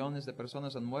 100 millones de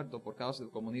personas han muerto por causa del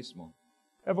comunismo.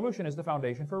 Evolution is the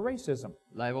foundation for racism.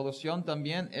 La evolución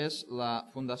también es la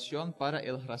fundación para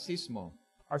el racismo.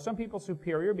 Are some people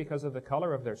superior because of the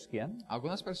color of their skin?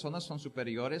 Algunas personas son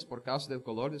superiores por causa del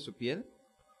color de su piel.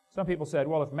 Some people said,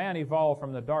 well, if man evolved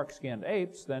from the dark-skinned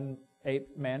apes, then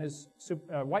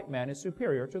white man is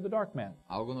superior to the dark man.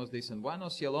 Algunos dicen, bueno,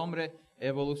 si el hombre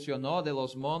evolucionó de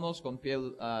los monos con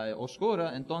piel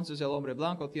oscura, entonces el hombre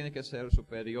blanco tiene que ser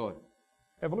superior.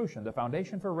 Evolution, the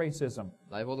foundation for racism.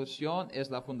 La evolución es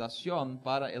la fundación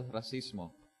para el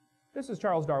racismo. This is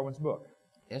Charles Darwin's book.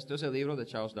 Esto es el libro de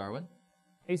Charles Darwin.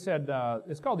 He said,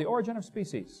 it's called The Origin of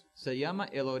Species. Se llama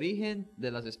El origen de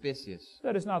las especies,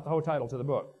 That is not the whole title to the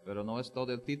book. pero no es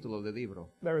todo el título del libro.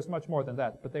 There is much more than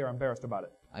that, but they are embarrassed about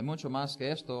it. Hay mucho más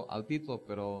que esto al título,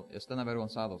 pero están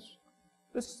avergonzados.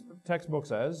 This textbook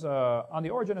says, on the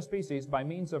origin of species by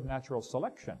means of natural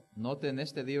selection. Note en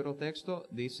este libro texto,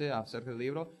 dice acerca del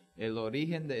libro, el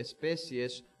origen de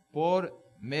especies por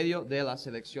medio de la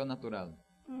selección natural.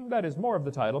 That is more of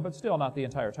the title, but still not the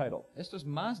entire title. Esto es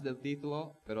más del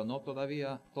título, pero no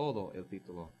todavía todo el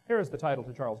título. Here is the title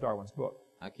to Charles Darwin's book.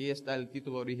 Aquí está el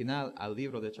título original al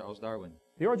libro de Charles Darwin.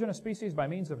 The origin of species by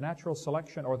means of natural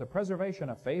selection or the preservation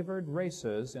of favored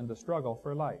races in the struggle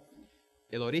for life.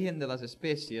 El origen de las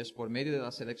especies por medio de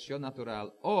la selección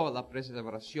natural o la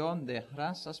preservación de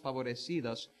razas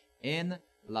favorecidas en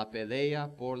la pelea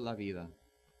por la vida.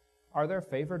 Are there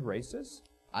favored races?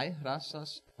 ¿Hay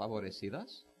razas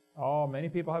favorecidas? Oh, many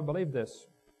people have believed this.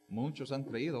 Muchos han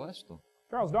creído esto.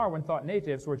 Charles Darwin thought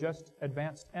natives were just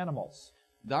advanced animals.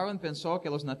 Darwin pensó que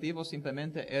los nativos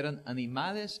simplemente eran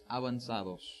animales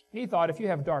avanzados. He thought if you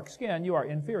have dark skin, you are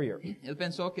inferior. Él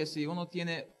pensó que si uno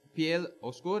tiene piel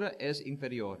oscura es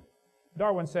inferior.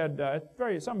 Darwin said at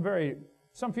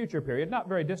some future period, not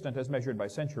very distant as measured by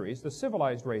centuries, the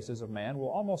civilized races of man will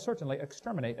almost certainly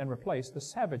exterminate and replace the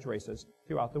savage races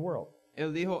throughout the world.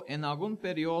 Él dijo, en algún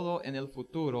periodo en el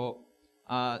futuro,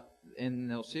 en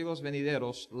los siglos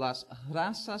venideros, las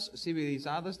razas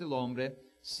civilizadas del hombre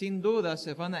sin duda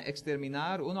se van a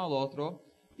exterminar uno al otro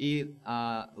y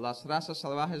las razas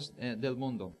salvajes del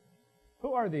mundo.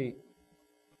 Who are the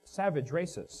savage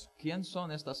races? ¿Quién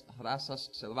son estas razas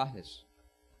salvajes?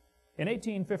 In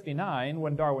 1859,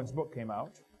 when Darwin's book came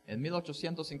out, En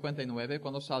 1859,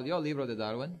 cuando salió el libro de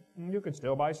Darwin, you could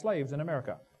still buy slaves in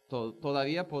America.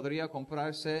 Todavía podría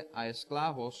comprarse a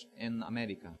esclavos en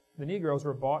América. The Negroes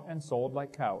were bought and sold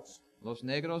like cows. Los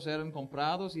negros eran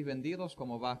comprados y vendidos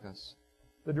como vacas.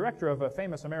 The director of a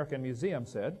famous American museum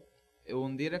said,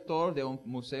 Un director de un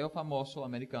museo famoso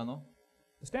americano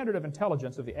the standard of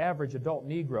intelligence of the average adult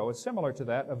Negro is similar to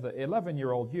that of the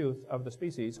 11-year-old youth of the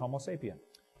species Homo sapien.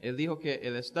 Él dijo que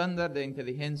el estándar de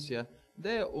inteligencia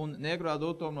de un negro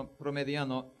adulto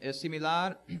promediano es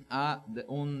similar a de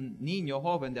un niño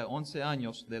joven de 11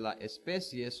 años de la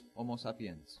especie Homo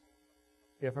sapiens.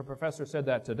 If a professor said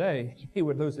that today, he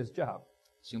would lose his job.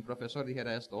 Si un profesor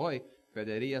dijera esto hoy,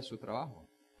 perdería su trabajo.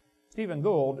 Stephen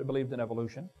Gould believed in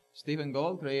evolution. Stephen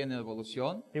Gould creía en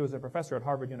evolución. He was a professor at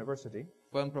Harvard University.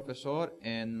 Fue un profesor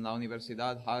en la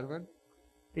Universidad Harvard.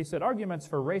 He said arguments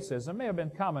for racism may have been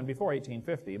common before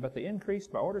 1850, but they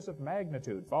increased by orders of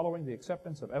magnitude following the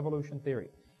acceptance of evolution theory.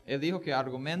 Él dijo que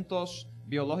argumentos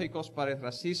biológicos para el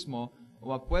racismo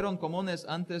fueron comunes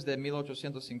antes de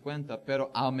 1850, pero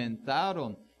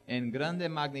aumentaron en grande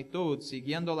magnitud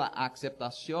siguiendo la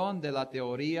aceptación de la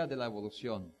teoría de la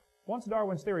evolución. Once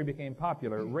Darwin's theory became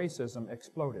popular, racism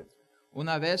exploded.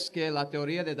 Una vez que la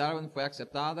teoría de Darwin fue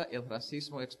aceptada, el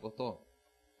racismo explotó.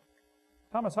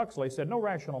 Thomas Huxley said no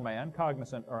rational man,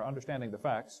 cognizant or understanding the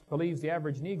facts, believes the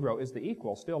average Negro is the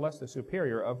equal, still less the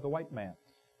superior, of the white man.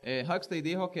 Huxley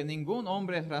dijo que ningún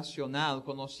hombre racional,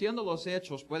 conociendo los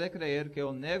hechos, puede creer que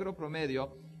un negro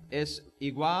promedio es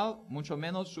igual, mucho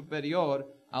menos superior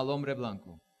al hombre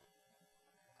blanco.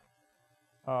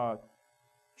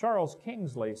 Charles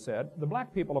Kingsley said, the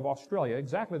black people of Australia,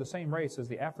 exactly the same race as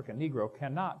the African Negro,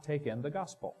 cannot take in the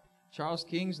gospel. Charles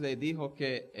Kingsley dijo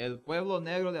que el pueblo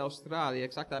negro de Australia,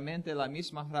 exactamente la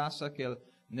misma raza que el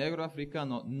negro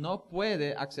africano, no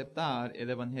puede aceptar el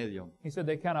evangelio. He said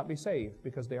they cannot be saved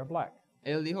because they are black.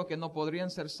 Él dijo que no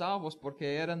podrían ser salvos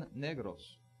porque eran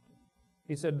negros.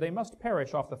 He said they must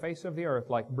perish off the face of the earth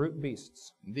like brute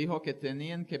beasts. Dijo que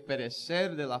tenían que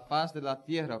perecer de la faz de la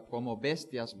tierra como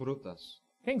bestias brutas.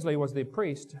 Kingsley was the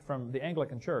priest from the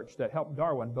Anglican Church that helped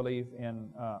Darwin believe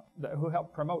in, who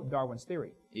helped promote Darwin's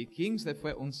theory. Y Kingsley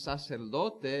fue un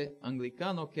sacerdote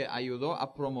anglicano que ayudó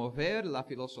a promover la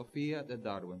filosofía de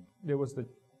Darwin. It was the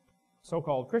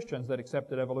so-called Christians that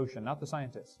accepted evolution, not the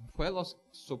scientists. Fue los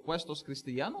supuestos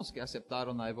cristianos que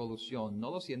aceptaron la evolución,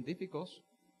 no los científicos.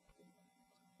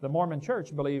 The Mormon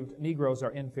Church believed Negroes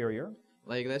are inferior.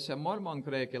 La iglesia mormón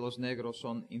cree que los negros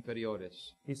son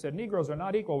inferiores. He said Negroes are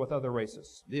not equal with other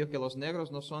races. Dijo que los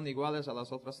negros no son iguales a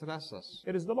las otras razas.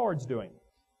 It is the Lord's doing.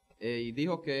 Y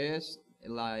dijo que es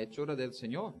la hechura del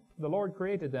Señor. The Lord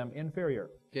created them inferior.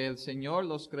 que el Señor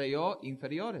los creyó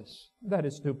inferiores. That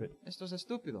is stupid, Esto es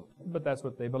estúpido, but that's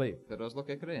what they believe. pero es lo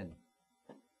que creen.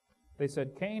 They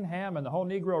said Cain, Ham, and the whole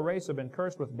Negro race have been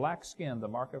cursed with black skin, the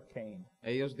mark of Cain.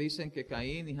 Ellos dicen que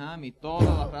Caín y Ham y toda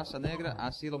la raza negra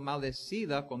ha sido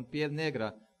maldecida con piel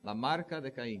negra, la marca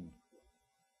de Caín.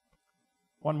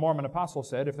 One Mormon apostle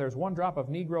said, if there's one drop of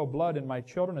Negro blood in my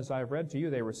children, as I have read to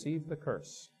you, they receive the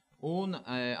curse. Un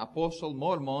apóstol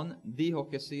mormón dijo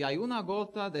que si hay una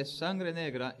gota de sangre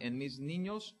negra en mis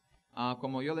niños,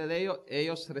 como yo le leo,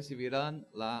 ellos recibirán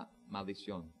la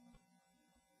maldición.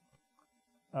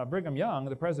 Brigham Young,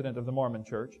 the president of the Mormon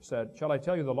Church, said, shall I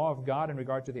tell you the law of God in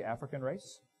regard to the African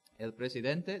race? El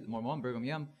presidente mormón Brigham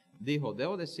Young dijo,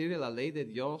 ¿debo decirle la ley de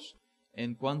Dios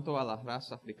en cuanto a la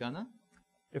raza africana?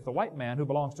 If the white man who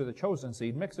belongs to the chosen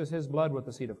seed mixes his blood with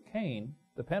the seed of Cain,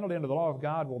 the penalty under the law of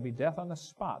God will be death on the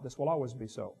spot. This will always be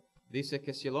so. Dice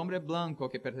que si el hombre blanco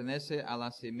que pertenece a la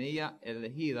semilla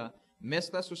elegida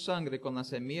mezcla su sangre con la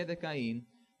semilla de Caín,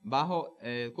 bajo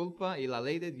culpa y la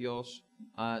ley de Dios,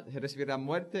 recibirá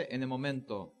muerte en el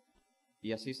momento.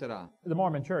 Y así será. The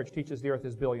Mormon Church teaches the earth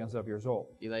is billions of years old.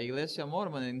 Y la iglesia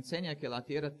mormona enseña que la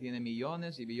tierra tiene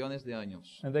millones y billones de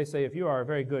años. And they say if you are a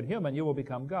very good human, you will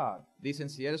become God. Dicen,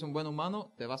 si eres un buen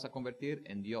humano, te vas a convertir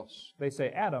en Dios. They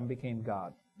say Adam became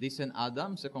God. Dicen,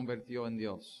 Adán se convirtió en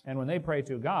Dios. And when they pray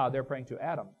to God, they're praying to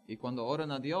Adam. Y cuando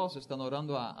oran a Dios, están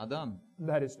orando a Adán.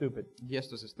 That is stupid, Y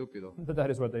esto es estúpido, but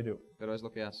that is what they do. pero es lo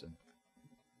que hacen.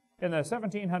 In the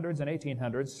 1700s and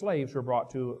 1800s, slaves were brought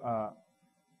to,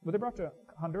 were they brought to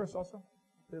Honduras also?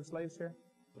 There's slaves here?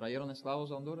 ¿Trajeron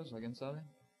esclavos a Honduras? ¿Alguien sabe?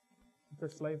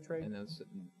 There's slave trade? En el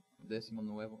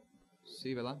 19.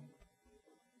 Sí, ¿verdad?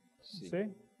 Sí. See?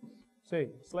 See,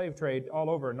 slave trade all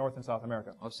over North and South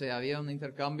America. O sea, había un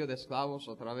intercambio de esclavos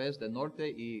a través de Norte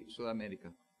y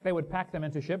Sudamérica. They would pack them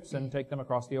into ships and take them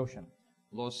across the ocean.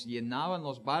 Los llenaban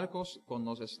los barcos con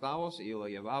los esclavos y lo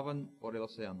llevaban por el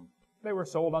océano. They were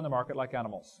sold on the market like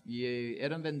animals. Y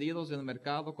eran vendidos en el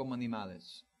mercado como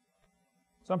animales.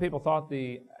 Some people thought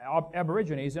the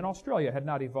Aborigines in Australia had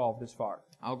not evolved this far.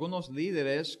 Algunos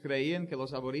líderes creían que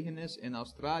los aborígenes en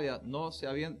Australia no se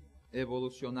habían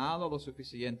evolucionado lo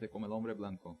suficiente como el hombre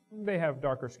blanco. They have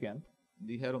darker skin,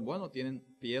 Dijeron, bueno, tienen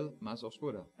piel más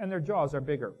oscura and their jaws are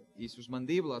bigger. y sus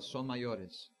mandíbulas son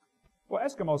mayores. Well,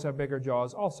 Eskimos have bigger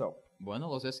jaws also. Bueno,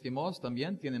 los esquimós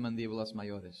también tienen mandíbulas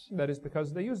mayores. That is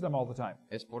because they use them all the time.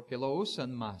 Es porque lo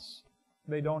usan más.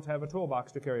 They don't have a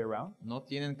toolbox to carry around, No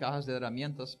tienen cajas de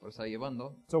herramientas para estar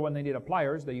llevando. so when they need a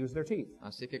pliers, they use their teeth.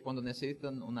 Así que cuando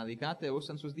necesitan un alicate,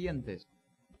 usan sus dientes.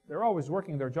 They're always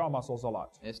working their jaw muscles a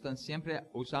lot. Están siempre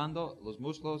usando los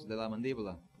músculos de la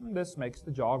mandíbula. This makes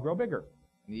the jaw grow bigger.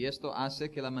 Y esto hace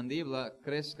que la mandíbula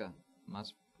crezca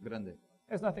más grande.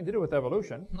 It has nothing to do with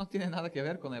evolution. No tiene nada que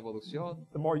ver con la evolución.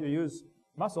 The more you use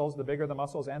muscles, the bigger the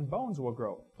muscles and bones will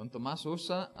grow. Cuanto más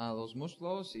usa a los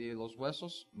músculos y los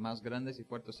huesos, más grandes y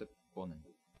fuertes se ponen.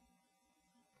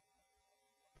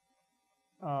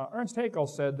 Ernst Haeckel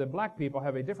said that black people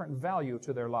have a different value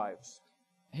to their lives.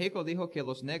 Haeckel dijo que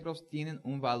los negros tienen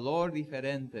un valor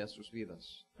diferente a sus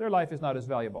vidas. Their life is not as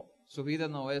valuable. Su vida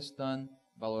no es tan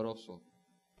valoroso.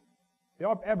 The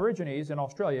Aborigines in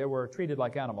Australia were treated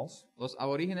like animals. Los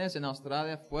aborígenes en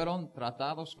Australia fueron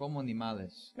tratados como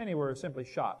animales. Many were simply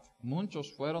shot.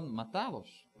 Muchos fueron matados.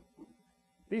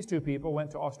 These two people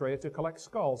went to Australia to collect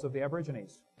skulls of the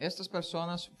Aborigines. Estas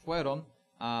personas fueron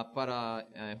para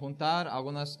juntar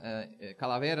algunas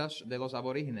calaveras de los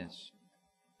aborígenes.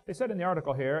 They said in the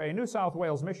article here, a New South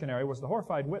Wales missionary was the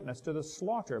horrified witness to the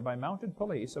slaughter by mounted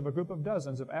police of a group of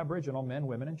dozens of Aboriginal men,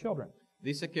 women, and children.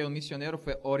 Dice que un misionero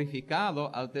fue horrificado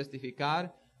al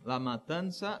testificar la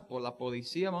matanza por la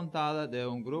policía montada de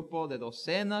un grupo de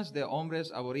docenas de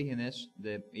hombres aborígenes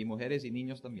y mujeres y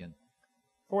niños también.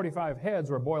 45 heads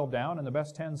were boiled down and the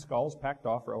best 10 skulls packed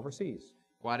off for overseas.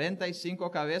 45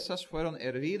 cabezas fueron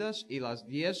hervidas y las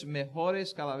 10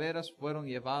 mejores calaveras fueron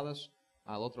llevadas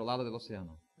al otro lado del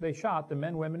océano. They shot the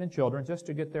men, women, and children just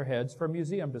to get their heads for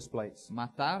museum displays.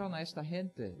 Mataron a esta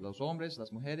gente, los hombres,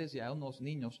 las mujeres y aún los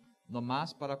niños,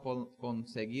 nomás para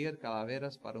conseguir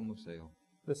calaveras para un museo.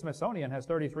 The Smithsonian has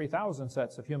 33,000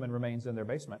 sets of human remains in their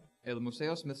basement. El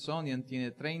Museo Smithsonian tiene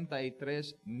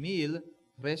 33,000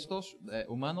 restos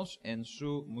humanos en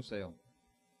su museo.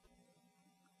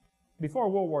 Before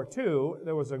World War II,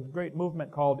 there was a great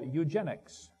movement called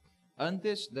eugenics.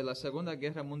 Antes de la Segunda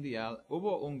Guerra Mundial,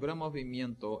 hubo un gran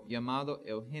movimiento llamado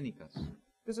eugénicas.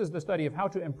 This is the study of how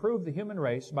to improve the human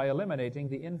race by eliminating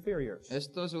the inferiors.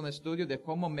 Esto es un estudio de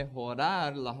cómo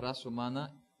mejorar la raza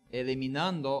humana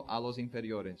eliminando a los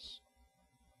inferiores.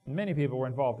 Many people were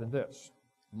involved in this.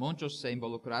 Muchos se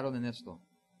involucraron en esto.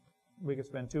 We could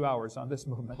spend 2 hours on this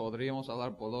movement. Podríamos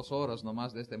hablar por 2 horas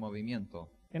nomás de este movimiento.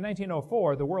 In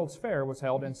 1904, the World's Fair was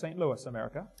held in St. Louis,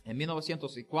 America. En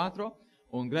 1904,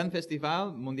 un gran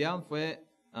festival mundial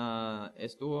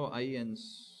estuvo ahí en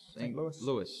St.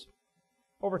 Louis.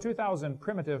 Over 2,000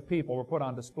 primitive people were put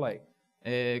on display.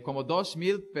 Como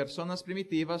 2,000 personas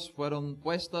primitivas fueron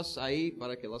puestas ahí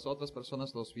para que las otras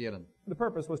personas los vieran. The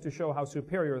purpose was to show how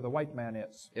superior the white man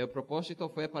is. El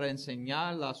propósito fue para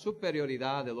enseñar la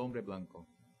superioridad del hombre blanco.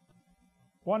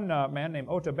 One man named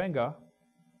Ota Benga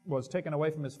was taken away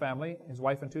from his family, his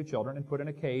wife and 2 children, and put in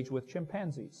a cage with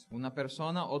chimpanzees. Una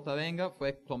persona, Otavenga,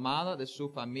 fue tomada de su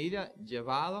familia,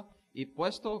 llevada y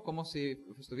puesto como si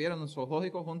estuviera en un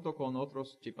zoológico junto con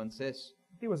otros chimpancés.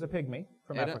 He was a pygmy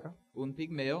from Africa. Un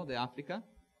pigmeo de África.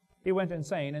 He went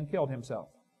insane and killed himself.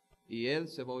 Y él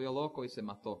se volvió loco y se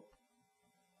mató.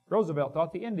 Roosevelt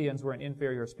thought the Indians were an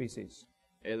inferior species.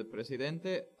 El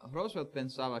presidente Roosevelt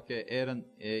pensaba que eran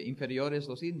inferiores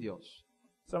los indios.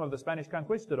 Some of the Spanish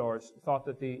conquistadors thought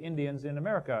that the Indians in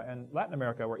America and Latin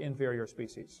America were inferior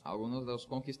species. Algunos de los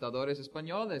conquistadores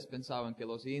españoles pensaban que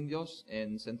los indios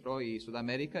en Centro y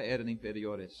Sudamérica eran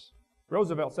inferiores.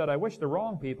 Roosevelt said, "I wish the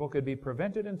wrong people could be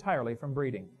prevented entirely from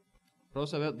breeding."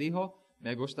 Roosevelt dijo,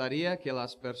 me gustaría que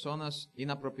las personas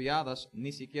inapropiadas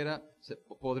ni siquiera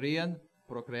podrían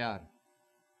procrear.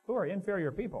 Who are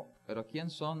inferior people? Pero ¿quién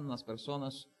son las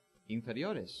personas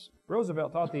inferiores?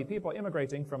 Roosevelt thought the people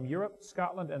immigrating from Europe,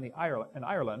 Scotland, and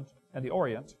Ireland and the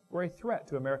Orient were a threat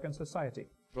to American society.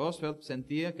 Roosevelt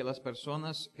sentía que las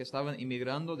personas que estaban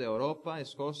inmigrando de Europa,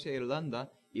 Escocia,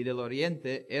 Irlanda y del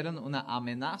Oriente eran una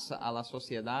amenaza a la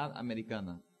sociedad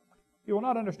americana. You will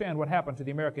not understand what happened to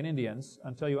the American Indians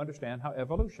until you understand how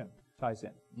evolution ties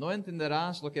in. No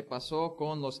entenderás lo que pasó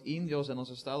con los indios en los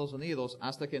Estados Unidos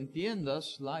hasta que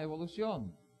entiendas la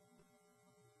evolución.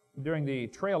 During the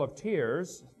Trail of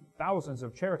Tears, thousands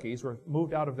of Cherokees were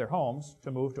moved out of their homes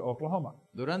to move to Oklahoma.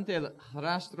 Durante el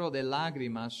rastro de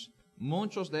lágrimas,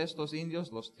 muchos de estos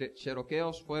indios, los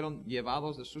cherokeos, fueron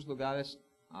llevados de sus lugares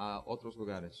a otros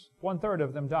lugares. 1/3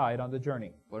 of them died on the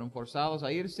journey. Fueron forzados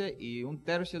a irse y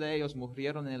 1/3 de ellos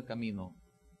murieron en el camino.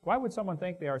 Why would someone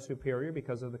think they are superior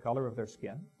because of the color of their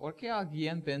skin? ¿Por qué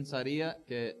alguien pensaría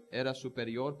que era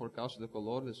superior por causa del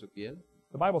color de su piel?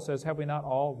 The Bible says, "Have we not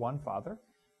all one Father?"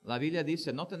 La Biblia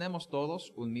dice, ¿no tenemos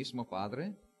todos un mismo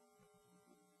Padre?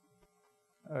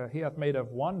 He hath made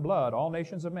of one blood all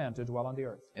nations of men to dwell on the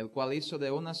earth. El cual hizo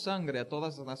de una sangre a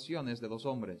todas las naciones de los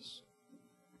hombres.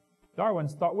 Darwin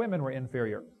thought women were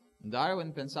inferior.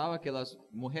 Darwin pensaba que las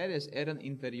mujeres eran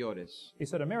inferiores. He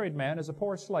said a married man is a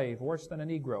poor slave, worse than a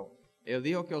Negro. Él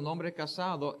dijo que un hombre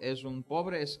casado es un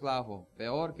pobre esclavo,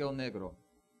 peor que un negro.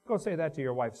 Go say that to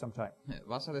your wife sometime.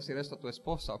 Vas a decir esto a tu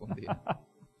esposa algún día.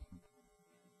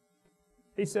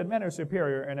 He said men are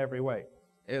superior in every way.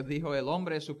 Él dijo, el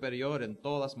hombre es superior en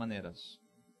todas maneras.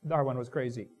 Darwin was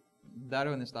crazy.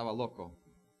 Darwin estaba loco.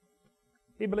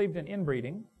 He believed in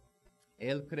inbreeding.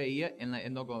 Él creía en la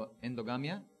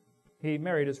endogamia. He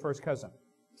married his first cousin.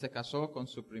 Se casó con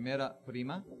su primera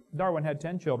prima. Darwin had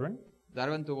 10 children.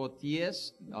 Darwin tuvo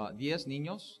 10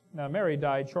 niños. Now Mary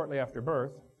died shortly after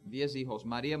birth. 10 hijos.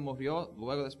 María murió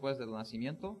luego después del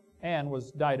nacimiento. Anne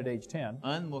died at age 10.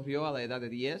 Anne murió a la edad de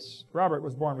 10. Robert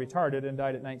was born retarded and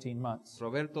died at 19 months.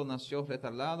 Roberto nació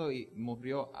retardado y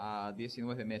murió a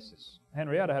 19 meses.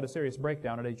 Henrietta had a serious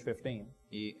breakdown at age 15.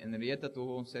 Y Henrietta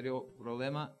tuvo un serio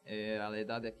problema a la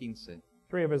edad de 15.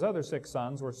 3 of his other 6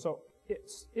 sons were so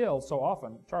ill so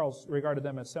often, Charles regarded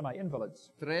them as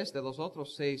semi-invalids. 3 de los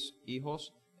otros 6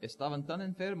 hijos estaban tan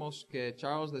enfermos que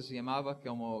Charles les llamaba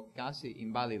como casi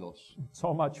inválidos.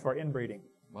 So much for inbreeding.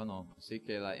 Bueno, así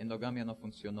que la endogamia no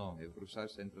funcionó, el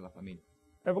cruzarse entre la familia.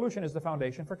 Evolution is the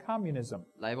foundation for communism.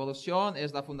 La evolución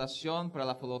es la fundación para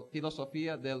la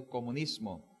filosofía del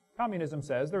comunismo. Communism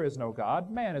says there is no God,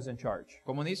 man is in charge.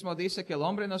 Comunismo dice que el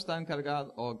hombre no está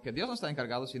encargado, o que Dios no está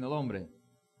encargado, sino el hombre.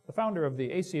 The founder of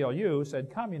the ACLU said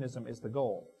communism is the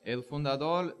goal. El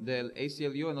fundador del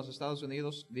ACLU en los Estados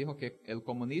Unidos dijo que el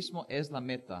comunismo es la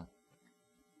meta.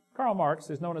 Karl Marx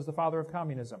is known as the father of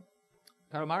communism.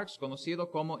 Karl Marx, conocido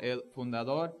como el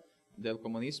fundador del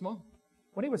comunismo.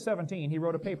 When he was 17, he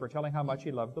wrote a paper telling how much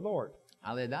he loved the Lord.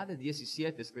 A la edad de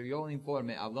 17 escribió un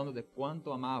informe hablando de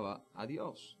cuánto amaba a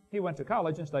Dios. He went to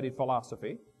college and studied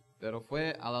philosophy. Pero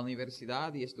fue a la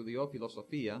universidad y estudió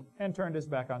filosofía. And turned his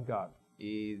back on God.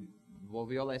 Y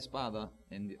volvió la espada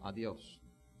a Dios.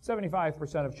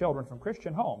 75% of children from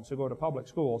Christian homes who go to public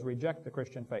schools reject the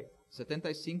Christian faith.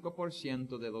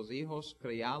 75% de los hijos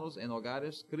criados en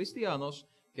hogares cristianos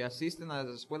que asisten a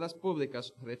las escuelas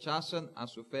públicas rechazan a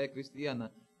su fe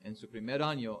cristiana en su primer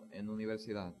año en la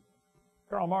universidad.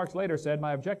 Karl Marx later said,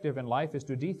 "My objective in life is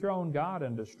to dethrone God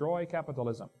and destroy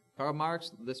capitalism." Karl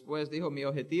Marx después dijo, mi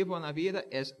objetivo en la vida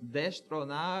es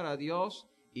destronar a Dios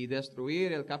y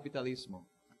destruir el capitalismo.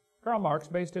 Karl Marx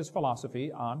based his philosophy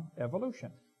on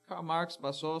evolution. Karl Marx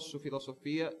basó su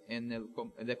filosofía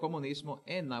de comunismo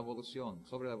en la evolución,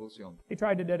 sobre la evolución. He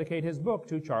tried to dedicate his book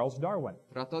to Charles Darwin.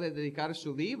 Trató de dedicar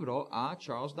su libro a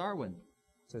Charles Darwin.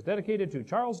 It says, dedicated to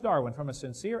Charles Darwin from a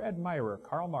sincere admirer,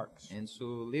 Karl Marx. En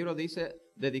su libro dice,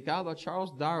 dedicado a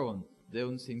Charles Darwin, de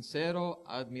un sincero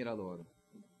admirador.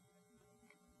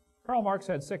 Karl Marx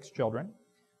had 6 children.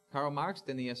 Karl Marx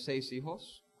tenía 6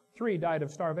 hijos. 3 died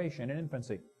of starvation in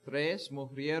infancy. 3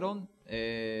 murieron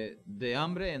de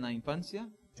hambre en la infancia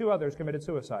 2 others committed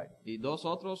suicide. y 2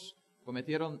 otros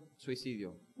cometieron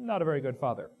suicidio. Not a very good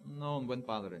father. No un buen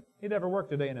padre. He never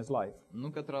worked a day in his life.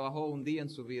 Nunca trabajó un día en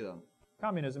su vida.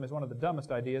 Communism is one of the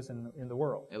dumbest ideas in the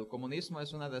world. El comunismo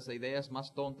es una de las ideas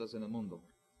más tontas en el mundo.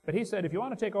 But he said, if you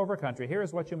want to take over a country, here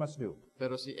is what you must do.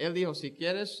 Pero él dijo, si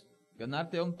quieres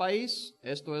ganarte un país,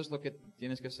 esto es lo que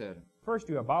tienes que hacer. First,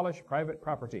 you abolish private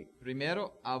property.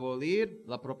 Primero, abolir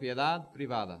la propiedad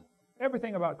privada.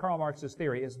 Everything about Karl Marx's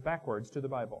theory is backwards to the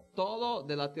Bible. Todo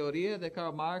de la teoría de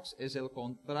Karl Marx es el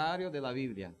contrario de la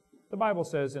Biblia. The Bible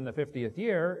says in the 50th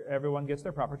year, everyone gets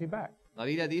their property back. La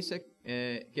Biblia dice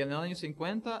que en el año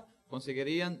 50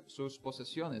 conseguirían sus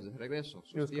posesiones de regreso,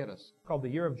 It was sus tierras. called the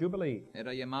year of Jubilee.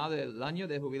 Era llamado el año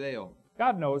de jubileo.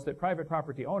 God knows that private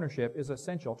property ownership is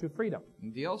essential to freedom.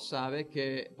 Dios sabe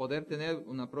que poder tener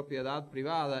una propiedad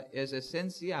privada es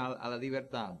esencial a la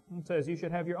libertad. It says you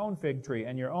should have your own fig tree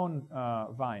and your own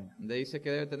vine. Dice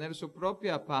que debe tener su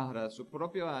propia parra, su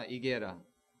propia higuera.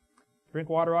 Drink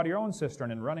water out of your own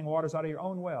cistern and running waters out of your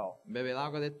own well. Bebe el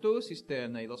agua de tu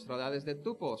cisterna y los raudales de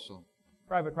tu pozo.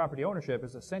 Private property ownership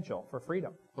is essential for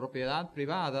freedom. Propiedad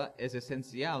privada es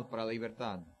esencial para la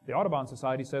libertad. The Audubon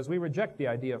Society says we reject the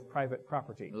idea of private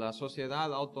property. La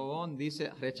sociedad Audubon dice,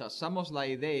 rechazamos la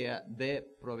idea de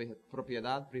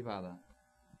propiedad privada.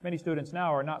 Many students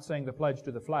now are not saying the pledge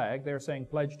to the flag, they're saying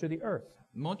pledge to the earth.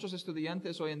 Muchos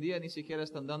estudiantes hoy en día ni siquiera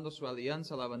están dando su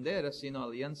alianza a la bandera, sino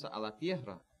alianza a la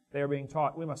tierra. They are being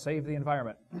taught we must save the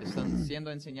environment, Están siendo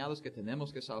enseñados que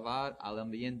tenemos que salvar al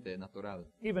ambiente natural,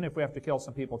 even if we have to kill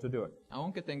some people to do it.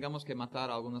 aunque tengamos que matar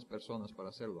a algunas personas para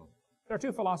hacerlo. There are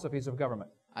 2 philosophies of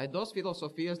government. Hay 2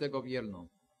 filosofías de gobierno,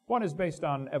 One is based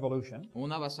on evolution,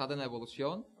 una basada en la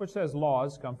evolución, which says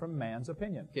laws come from man's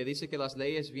opinion. que dice que las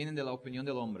leyes vienen de la opinión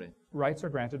del hombre, Rights are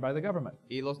granted by the government.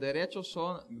 y los derechos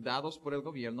son dados por el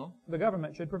gobierno. The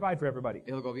government should provide for everybody.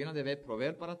 El gobierno debe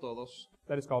proveer para todos.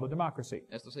 That is called a democracy.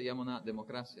 Esto se llama una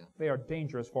democracia. They are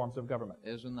dangerous forms of government.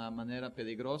 Es una manera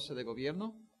peligrosa de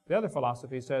gobierno. The other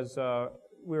philosophy says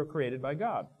we were created by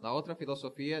God. La otra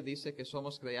filosofía dice que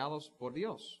somos creados por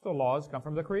Dios. So laws come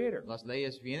from the Creator. Las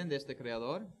leyes vienen de este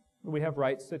creador. We have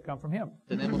rights that come from Him.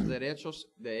 Tenemos derechos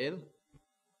de él,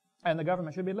 And the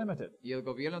government should be limited. y el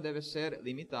gobierno debe ser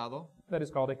limitado. That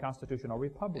is called a constitutional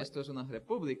republic. Esto es una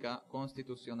república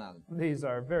constitucional. These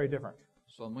are very different.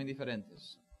 Son muy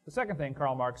diferentes. The second thing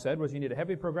Karl Marx said was you need a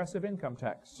heavy progressive income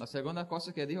tax. La segunda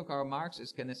cosa que dijo Karl Marx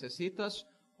es que necesitas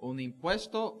un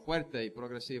impuesto fuerte y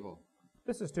progresivo.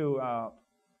 This is to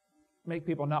make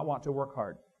people not want to work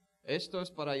hard. Esto es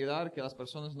para ayudar que las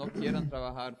personas no quieran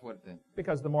trabajar fuerte.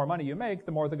 Because the more money you make,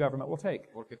 the more the government will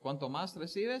take. Porque cuanto más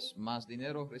recibes, más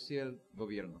dinero recibe el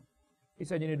gobierno. He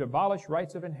said you need to abolish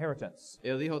rights of inheritance.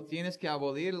 Él dijo, tienes que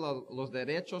abolir los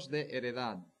derechos de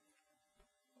heredad.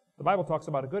 The Bible talks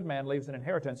about a good man leaves an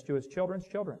inheritance to his children's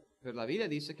children. Pero la Biblia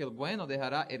dice que el bueno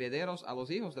dejará herederos a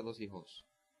los hijos de los hijos.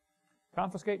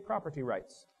 Confiscate property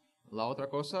rights. La otra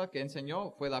cosa que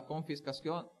enseñó fue la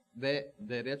confiscación de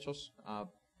derechos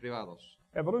privados.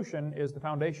 Evolution is the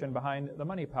foundation behind the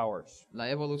money powers. La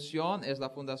evolución es la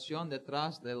fundación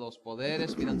detrás de los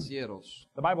poderes financieros.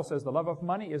 The Bible says the love of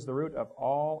money is the root of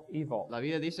all evil. La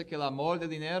Biblia dice que el amor del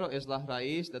dinero es la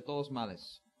raíz de todos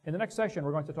males. In the next session,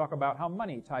 we're going to talk about how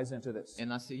money ties into this En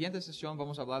la siguiente sesión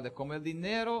vamos a hablar de cómo el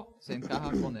dinero se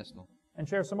encaja con esto and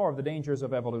share some more of the dangers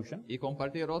of evolution y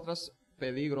compartir otros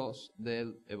peligros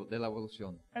de la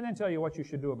evolución. and then tell you what you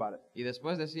should do about it. Y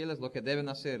después decirles lo que deben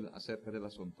hacer acerca del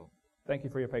asunto. Thank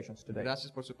you for your patience today.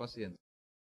 Gracias por su paciencia.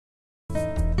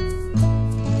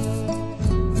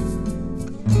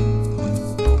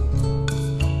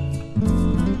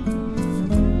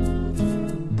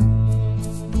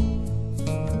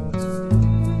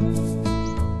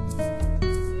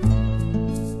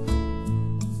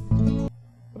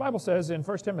 The Bible says in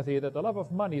 1 Timothy that the love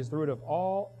of money is the root of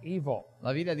all evil.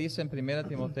 La Biblia dice en 1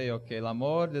 Timoteo que el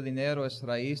amor del dinero es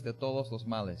raíz de todos los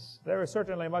males. There is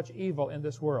certainly much evil in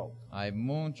this world. Hay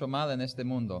mucho mal en este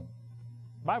mundo.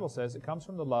 The Bible says it comes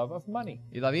from the love of money.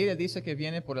 Y la Biblia dice que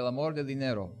viene por el amor del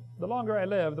dinero. The longer I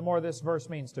live, the more this verse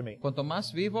means to me. Cuanto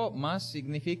más vivo, más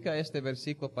significa este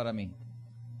versículo para mí.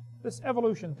 This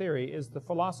evolution theory is the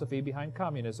philosophy behind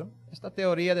communism. Esta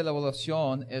teoría de la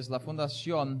evolución es la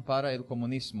fundación para el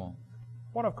comunismo.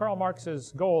 One of Karl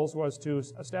Marx's goals was to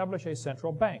establish a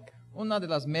central bank. Una de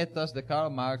las metas de Karl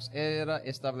Marx era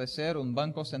establecer un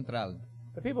banco central.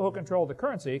 The people who control the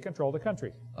currency control the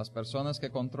country. Las personas que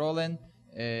controlen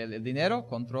el dinero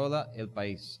controla el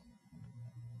país.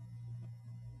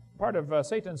 Part of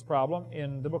Satan's problem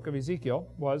in the book of Ezekiel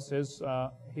was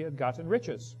he had gotten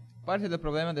riches. Parte del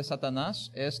problema de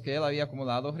Satanás es que él había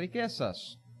acumulado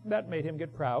riquezas That made him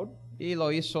get proud, y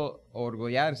lo hizo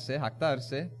orgullarse,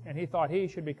 jactarse, and he thought he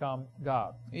should become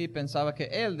God. y pensaba que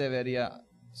él debería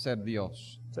ser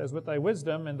Dios. It says, with thy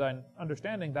wisdom and thine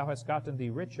understanding thou hast gotten thee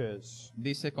riches.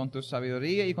 Dice, con tu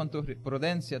sabiduría y con tu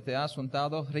prudencia te has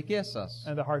juntado riquezas,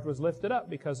 And the heart was lifted up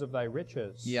because of thy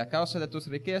riches. y a causa de tus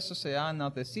riquezas se ha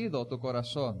enaltecido tu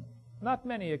corazón. Not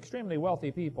many extremely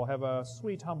wealthy people have a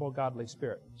sweet, humble, godly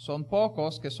spirit. Son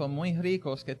pocos que son muy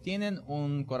ricos que tienen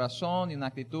un corazón y una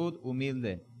actitud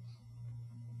humilde.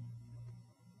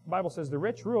 The Bible says, the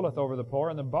rich ruleth over the poor,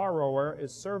 and the borrower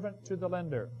is servant to the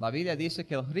lender. La Biblia dice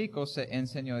que el rico se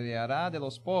enseñoreará de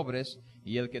los pobres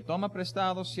y el que toma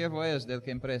prestado siervo es del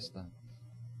que empresta.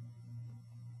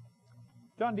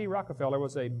 John D. Rockefeller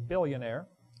was a billionaire.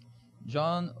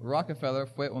 John Rockefeller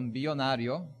fue un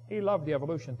billonario, He loved the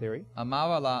evolution theory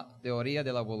amaba la teoría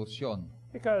de la evolución,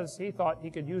 because he thought he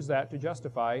could use that to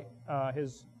justify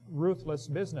his ruthless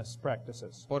business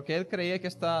practices. porque él creía que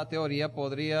esta teoría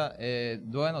podría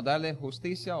darle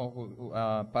justicia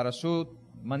para su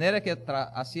manera que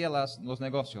hacía los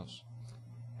negocios.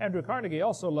 Andrew Carnegie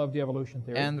also loved the evolution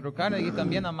theory. Andrew Carnegie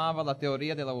también amaba la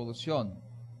teoría de la evolución.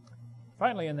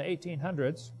 Finally, in the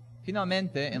 1800s,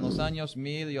 Finalmente, en los años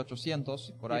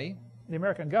 1800, por ahí, the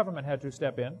American government had to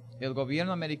step in el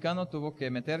gobierno americano tuvo que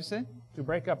meterse to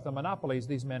break up the monopolies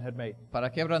these men had made.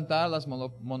 para quebrantar las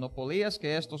monopolías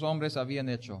que estos hombres habían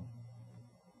hecho.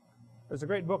 There's a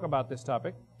great book about this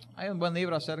topic, Hay un buen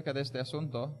libro acerca de este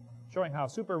asunto, showing how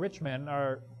super rich men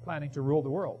are planning to rule the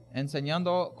world.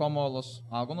 enseñando cómo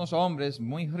algunos hombres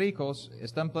muy ricos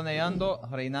están planeando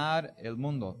reinar el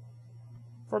mundo.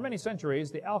 For many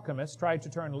centuries, the alchemists tried to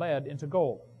turn lead into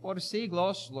gold. Por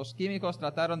siglos, los químicos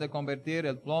trataron de convertir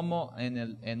el plomo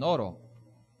en oro.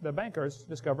 The bankers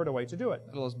discovered a way to do it.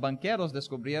 Los banqueros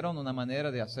descubrieron una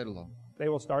manera de hacerlo. They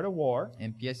will start a war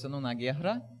Empiezan una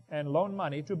guerra and loan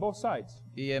money to both sides.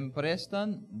 y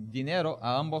emprestan dinero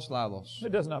a ambos lados.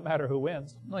 It does not matter who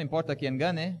wins. No importa quién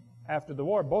gane. After the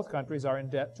war, both countries are in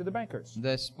debt to the bankers.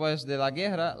 Después de la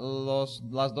guerra,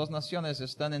 las dos naciones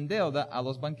están en deuda a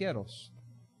los banqueros.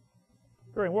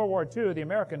 During World War II, the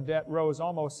American debt rose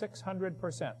almost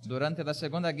 600%. Durante la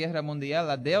Segunda Guerra Mundial,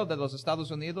 la deuda de los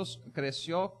Estados Unidos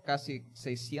creció casi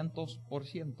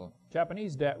 600%.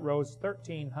 Japanese debt rose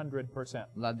 1,300%.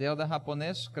 La deuda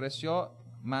japonesa creció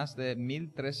más de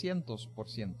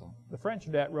 1,300%. The French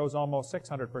debt rose almost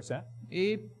 600%.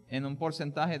 Y en un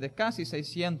porcentaje de casi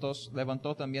 600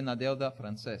 levantó también la deuda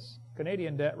francesa.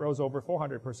 Canadian debt rose over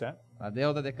 400%. La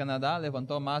deuda de Canadá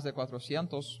levantó más de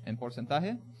 400 en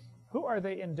porcentaje. Who are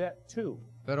they in debt to?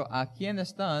 Pero ¿a quién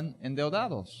están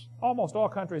endeudados? Almost all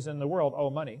countries in the world owe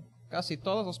money. Casi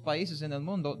todos los países en el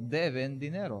mundo deben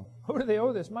dinero. Who do they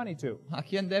owe this money to? ¿A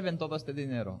quién deben todo este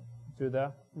dinero? To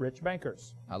the rich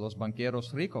bankers. A los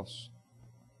banqueros ricos.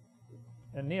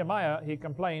 In Nehemiah, he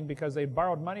complained because they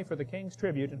borrowed money for the king's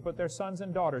tribute and put their sons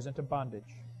and daughters into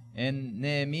bondage. En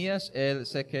Nehemías él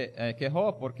se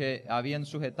quejó porque habían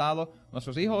sujetado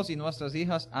nuestros hijos y nuestras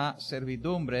hijas a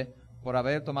servidumbre por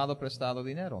haber tomado prestado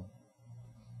dinero.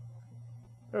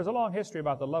 There's a long history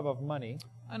about the love of money.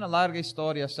 Hay una larga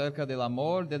historia acerca del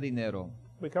amor del dinero.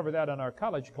 We covered that in our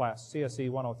college class, CSE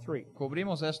 103.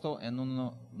 Cubrimos esto en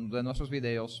uno de nuestros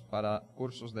videos para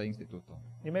cursos de instituto.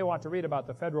 You may want to read about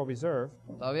the Federal Reserve.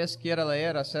 Tal vez quiera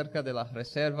leer acerca de la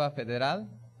Reserva Federal.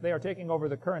 They are taking over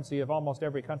the currency of almost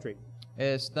every country.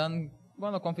 Están,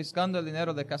 confiscando el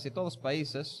dinero de casi todos los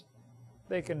países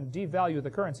They can devalue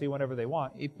the currency whenever they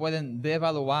want y pueden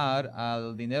devaluar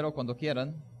al dinero cuando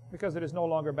quieran because it is no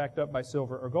longer backed up by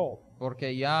silver or gold.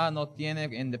 porque ya no tiene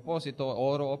en depósito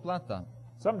oro o plata.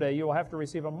 Someday you will have to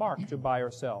receive a mark to buy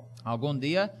or sell. Algún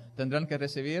día tendrán que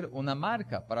recibir una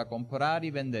marca para comprar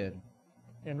y vender.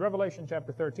 In Revelation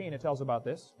chapter 13, it tells about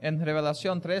this. En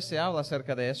Revelación 13 habla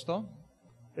acerca de esto.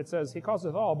 It says, He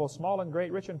causeth all, both small and great,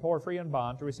 rich and poor, free and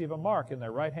bond, to receive a mark in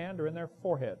their right hand or in their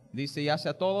forehead. Dice, y hace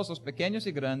a todos los pequeños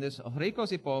y grandes,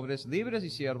 ricos y pobres, libres y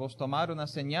siervos, tomar una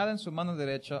señal en su mano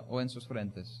derecha o en sus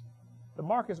frentes. The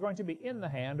mark is going to be in the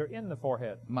hand or in the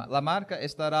forehead. La marca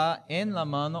estará en la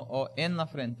mano o en la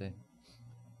frente.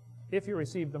 If you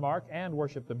receive the mark and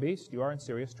worship the beast, you are in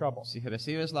serious trouble. Si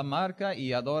recibes la marca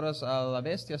y adoras a la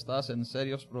bestia, estás en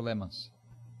serios problemas.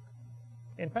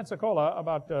 In Pensacola,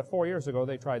 about 4 years ago,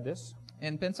 they tried this.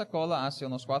 En Pensacola, hace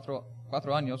unos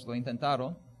cuatro años, lo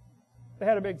intentaron. They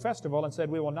had a big festival and said,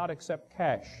 we will not accept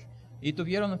cash. Y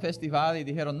tuvieron un festival y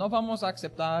dijeron, no vamos a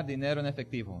aceptar dinero en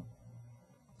efectivo.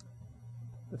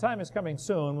 The time is coming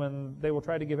soon when they will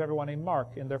try to give everyone a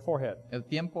mark in their forehead. El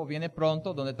tiempo viene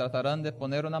pronto donde tratarán de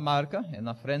poner una marca en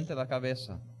la frente de la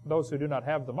cabeza. Those who do not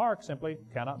have the mark simply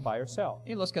cannot buy or sell.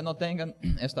 Y los que no tengan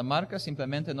esta marca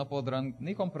simplemente no podrán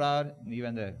ni comprar ni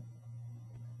vender.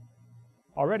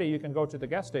 Already you can go to the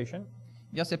gas station.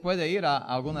 Ya se puede ir a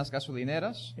algunas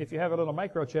gasolineras If you have a little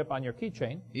microchip on your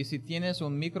keychain, y si tienes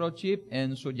un microchip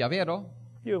en su llavero,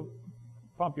 you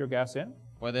pump your gas in,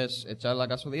 puedes echar la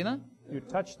gasolina, you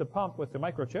touch the pump with the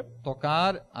microchip,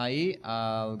 tocar ahí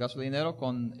al gasolinero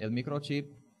con el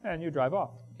microchip and you drive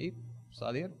off. y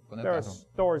salir con el There are carro.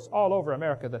 stores all over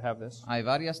America that have this. Hay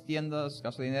varias tiendas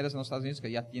gasolineras en los Estados Unidos que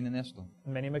ya tienen esto.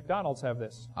 Many McDonald's have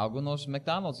this. Algunos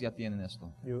McDonald's ya tienen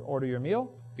esto. You order your meal,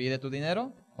 Pide tu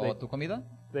dinero o Sí. tu comida,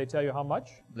 they tell you how much,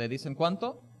 le dicen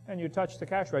cuánto and you touch the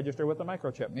cash register with the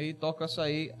microchip. y tocas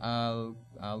ahí al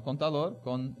contador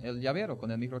con el llavero,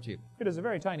 con el microchip. It is a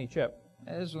very tiny chip.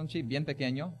 Es un chip bien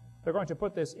pequeño They're going to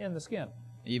put this in the skin.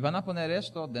 y van a poner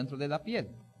esto dentro de la piel.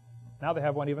 Now they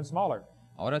have one even smaller.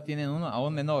 Ahora tienen uno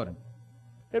aún menor.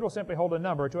 It will simply hold a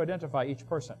number to identify each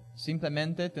person.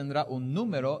 Simplemente tendrá un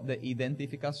número de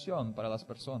identificación para las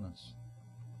personas.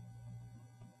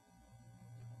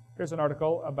 Here's an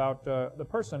article about the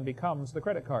person becomes the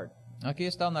credit card. Aquí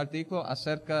está un artículo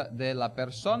acerca de la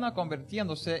persona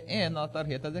convirtiéndose en la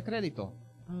tarjeta de crédito.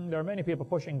 There are many people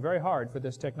pushing very hard for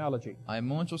this technology. Hay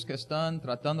muchos que están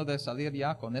tratando de salir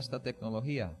ya con esta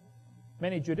tecnología.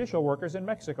 Many judicial workers in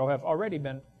Mexico have already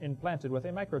been implanted with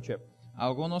a microchip.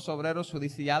 Algunos obreros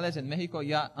judiciales en México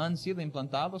ya han sido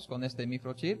implantados con este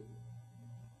microchip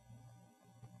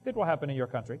It will happen in your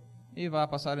country. y va a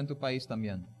pasar en tu país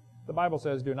también. The Bible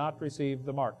says, do not receive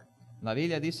the mark. La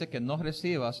Biblia dice que no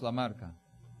recibas la marca.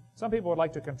 Some people would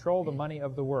like to control the money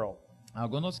of the world.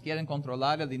 Algunos quieren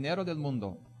controlar el dinero del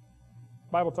mundo.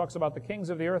 The Bible talks about the kings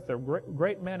of the earth, the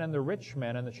great men and the rich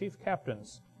men and the chief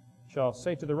captains shall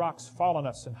say to the rocks, fall on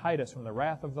us and hide us from the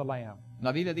wrath of the Lamb.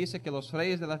 La Biblia dice que los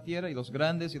reyes de la tierra y los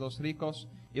grandes y los ricos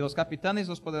y los capitanes y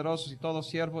los poderosos y todo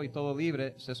siervo y todo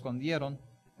libre se escondieron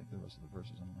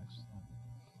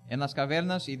en las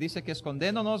cavernas y dice que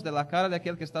escondéndonos de la cara de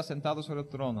aquel que está sentado sobre el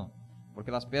trono,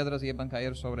 porque las piedras iban a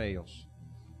caer sobre ellos.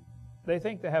 They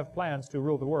think they have plans to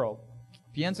rule the world.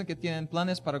 Piensan que tienen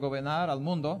planes para gobernar al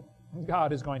mundo,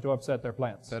 God is going to upset their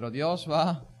plans. pero Dios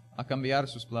va a cambiar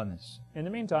sus planes. In the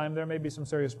meantime, there may be some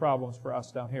serious problems for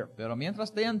us down here. Pero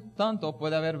mientras tanto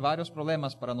puede haber varios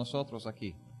problemas para nosotros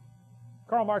aquí.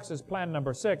 Karl Marx's plan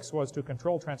number 6 was to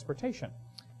control transportation.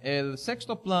 El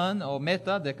sexto plan o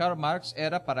meta de Karl Marx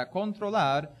era para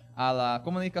controlar a la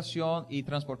comunicación y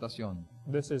transportación.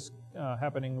 This is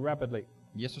happening rapidly.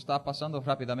 Y eso está pasando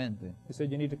rápidamente. He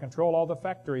said you need to control all the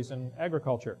factories in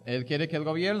agriculture. Él quiere que el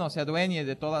gobierno se adueñe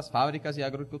de todas las fábricas y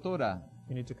agricultura.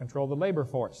 You need to control the labor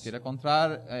force. Quiere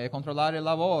controlar el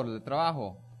labor, el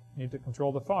trabajo. You need to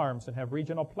control the farms and have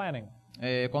regional planning.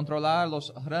 Controlar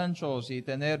los ranchos y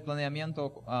tener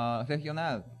planeamiento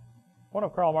regional. One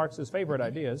of Karl Marx's favorite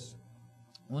ideas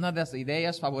Una de las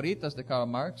ideas favoritas de Karl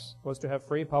Marx was to have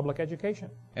free public education.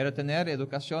 era tener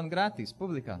educación gratis,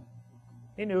 pública.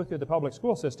 He knew through the public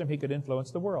school system he could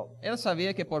influence the world. Él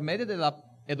sabía que por medio de la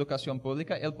educación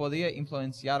pública él podía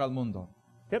influenciar al mundo.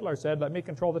 Hitler said, let me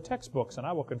control the textbooks and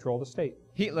I will control the state.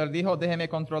 Hitler dijo, déjeme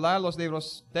controlar los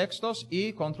libros textos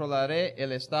y controlaré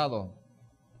el Estado.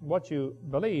 What you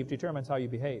believe determines how you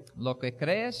behave. Lo que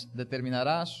crees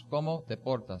determinarás cómo te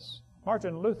portas.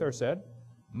 Martin Luther said,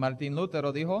 Martín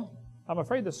Lutero dijo, I'm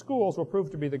afraid the schools will prove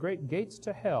to be the great gates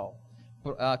to hell.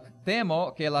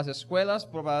 Temo que las escuelas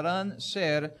probarán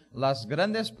ser las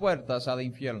grandes puertas al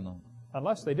infierno,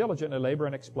 unless they diligently labor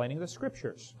in explaining the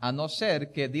scriptures. a no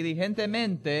ser que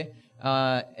diligentemente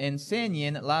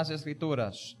enseñen las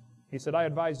escrituras. He said, I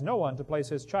advise no one to place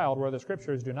his child where the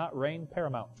scriptures do not reign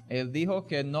paramount. Él dijo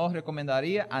que no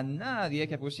recomendaría a nadie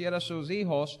que pusiera a sus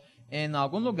hijos en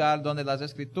algún lugar donde las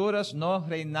escrituras no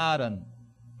reinaran.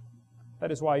 That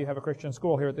is why you have a Christian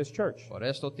school here at this church. Por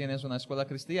esto tienes una escuela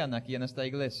cristiana aquí en esta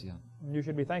iglesia. You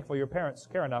should be thankful your parents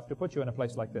care enough to put you in a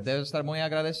place like this. Debes estar muy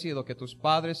agradecido que tus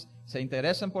padres se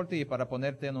interesen por ti para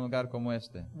ponerte en un lugar como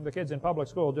este. The kids in public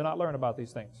school do not learn about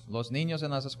these things. Los niños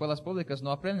en las escuelas públicas no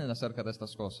aprenden acerca de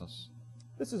estas cosas.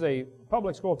 This is a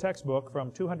public school textbook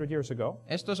from 200 years ago.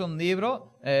 Esto es un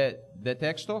libro de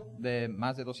texto de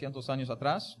más de 200 años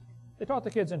atrás. They taught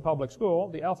the kids in public school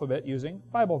the alphabet using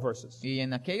Bible verses. Y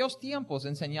en aquellos tiempos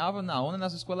enseñaban aún en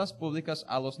las escuelas públicas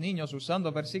a los niños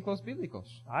usando versículos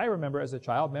bíblicos. I remember as a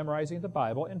child memorizing the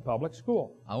Bible in public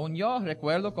school. Aún yo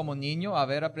recuerdo como niño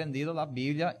haber aprendido la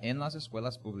Biblia en las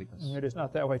escuelas públicas. It is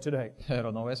not that way today.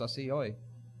 Pero no es así hoy.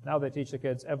 Now they teach the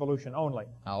kids evolution only.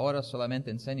 Ahora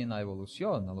solamente enseñan la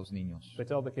evolución a los niños. They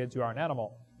tell the kids you are an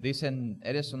animal. Dicen,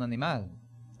 eres un animal.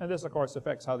 And this, of course,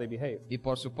 affects how they behave. Y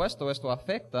por supuesto esto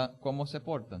afecta cómo se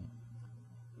portan.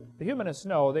 The humanists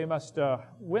know they must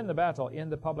win the battle in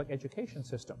the public education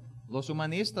system. Los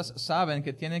humanistas saben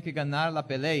que tienen que ganar la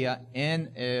pelea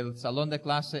en el salón de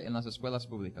clase en las escuelas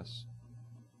públicas.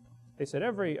 They said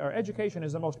education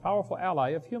is the most powerful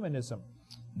ally of humanism.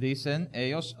 Dicen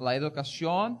ellos, la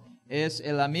educación es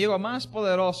el amigo más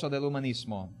poderoso del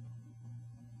humanismo.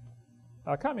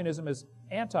 Communism is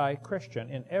anti-Christian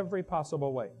in every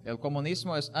possible way. El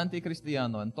comunismo es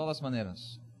anticristiano en todas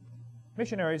maneras.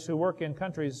 Missionaries who work in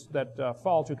countries that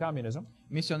fall to communism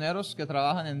Misioneros que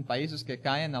trabajan en países que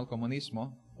caen al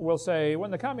comunismo will say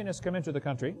when the communists come into the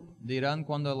country, dirán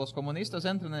cuando los comunistas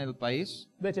entran en el país,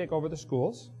 they take over the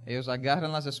schools. ellos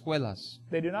agarran las escuelas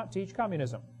They do not teach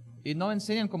communism. y no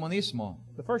enseñan comunismo.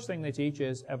 The first thing they teach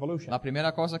is evolution. La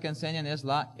primera cosa que enseñan es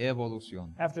la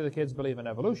evolución. After the kids believe in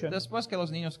evolution, Después que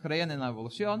los niños creen en la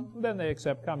evolución, then they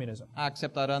accept communism.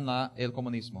 aceptarán el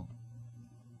comunismo.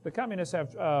 The communists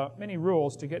have many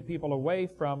rules to get people away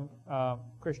from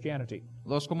Christianity.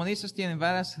 Los comunistas tienen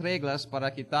varias reglas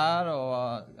para quitar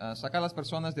o sacar a las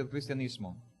personas del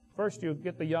cristianismo. First, you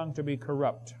get the young to be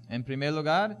corrupt, En primer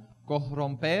lugar,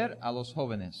 corromper a los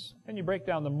jóvenes. and you break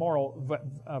down the moral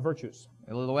virtues,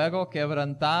 Luego,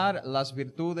 quebrantar las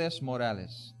virtudes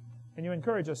morales. and you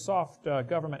encourage a soft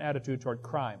government attitude toward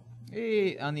crime.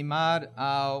 Y animar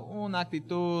a una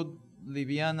actitud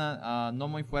liviana, no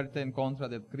muy fuerte en contra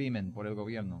del crimen por el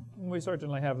gobierno. We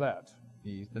certainly have that.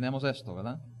 Y tenemos esto,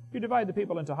 ¿verdad? You divide the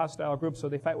people into hostile groups so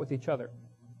they fight with each other.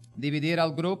 Dividir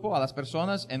al grupo, a las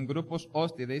personas, en grupos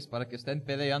hostiles para que estén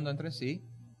peleando entre sí.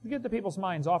 You get the people's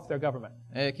minds off their government.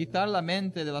 Quitar la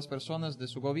mente de las personas de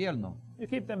su gobierno. You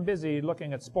keep them busy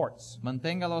looking at sports.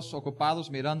 Manténgalos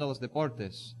ocupados mirando los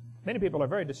deportes. Many people are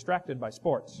very distracted by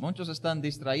sports. Muchos están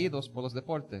distraídos por los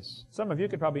deportes. Some of you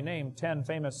could probably name 10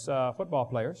 famous football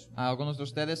players, Algunos de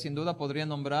ustedes sin duda podrían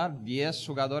nombrar 10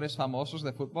 jugadores famosos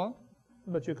de fútbol,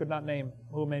 but you could not name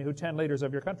who 10 leaders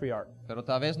of your country are. pero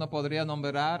tal vez no podría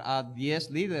nombrar a 10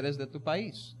 líderes de tu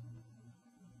país.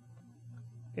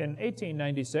 In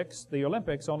 1896, the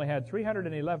Olympics only had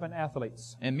 311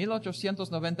 athletes. En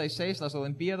 1896 las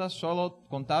Olimpiadas solo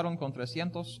contaron con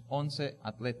 311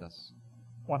 atletas.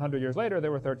 100 years later,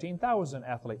 there were 13,000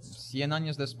 athletes. 100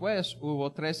 años después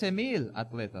hubo 13,000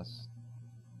 atletas.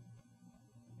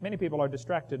 Many people are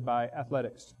distracted by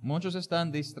athletics. Muchos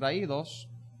están distraídos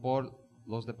por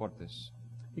los deportes.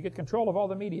 You get control of all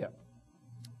the media.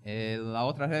 La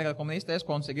otra regla comunista es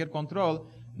conseguir control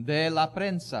de la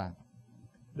prensa.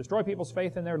 Destroy people's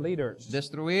faith in their leaders.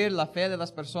 Destruir la fe de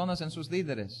las personas en sus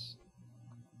líderes.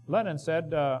 Stalin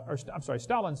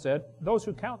said, those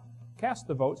who cast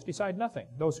the votes decide nothing.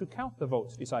 Those who count the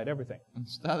votes decide everything.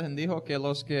 Stalin dijo que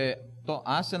los que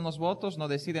hacen los votos no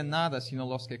deciden nada, sino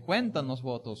los que cuentan los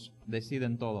votos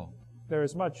deciden todo. There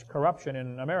is much corruption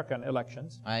in American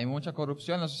elections. Hay mucha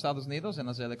corrupción en los Estados Unidos en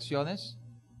las elecciones.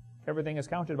 Everything is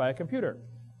counted by a computer.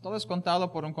 Todo es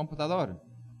contado por un computador.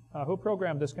 Who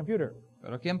programmed this computer?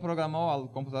 Pero ¿quién programó al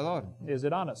computador? Is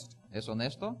it honest? ¿Es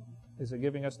honesto? Is it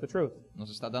giving us the truth? ¿Nos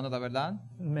está dando la verdad?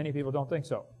 Many people don't think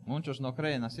so. Muchos no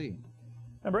creen así.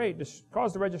 Number 8,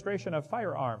 cause the registration of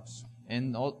firearms.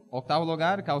 En octavo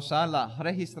lugar, causar la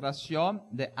registración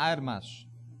de armas.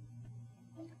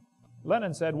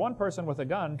 Lenin said one person with a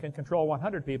gun can control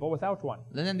 100 people without one.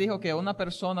 Lenin dijo que una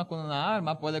persona con una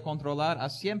arma puede controlar a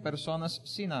 100 personas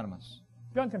sin armas.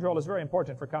 Gun control is very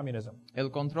important for communism.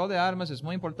 El control de armas es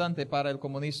muy importante para el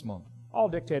comunismo. All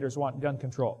dictators want gun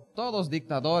control. Todos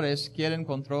dictadores quieren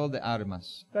control de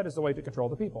armas. That is the way to control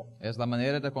the people. Es la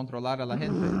manera de controlar a la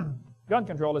gente. Gun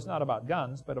control is not about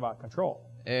guns, but about control.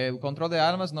 El control de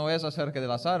armas no es acerca de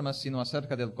las armas, sino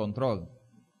acerca del control.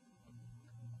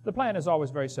 The plan is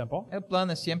always very simple. El plan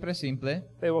es siempre simple.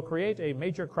 They will create a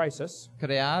major crisis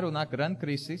Crear una gran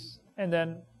crisis and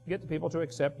then get the people to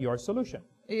accept your solution.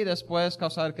 y después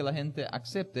causar que la gente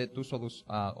acepte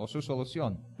o su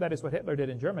solución. That is what Hitler did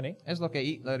in Germany. Es lo que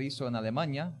Hitler hizo en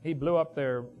Alemania. He blew up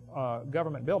their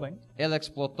government building, Él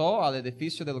explotó al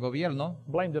edificio del gobierno,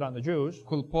 blamed it on the Jews,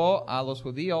 culpó a los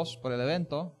judíos por el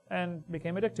evento and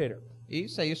became a dictator. y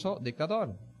se hizo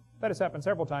dictador. That has happened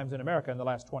several times in America in the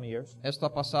last 20 years. Esto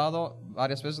ha pasado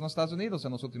varias veces en los Estados Unidos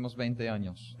en los últimos 20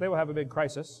 años. They will have a big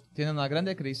crisis, Tienen una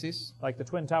grande crisis, like the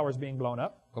Twin Towers being blown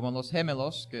up, como los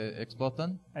gemelos que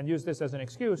explotan, and use this as an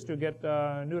excuse to get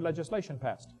new legislation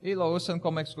passed. y lo usan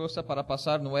como excusa para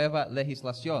pasar nueva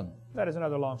legislación. That is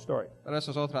another long story. Pero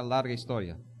eso es otra larga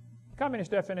historia. The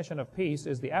communist definition of peace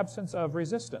is the absence of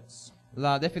resistance.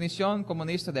 La definición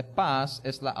comunista de paz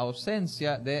es la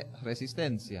ausencia de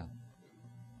resistencia.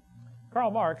 Karl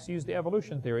Marx used the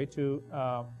evolution theory to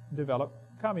develop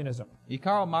communism. Y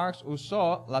Karl Marx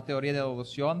usó la teoría de la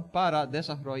evolución para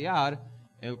desarrollar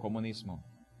el comunismo.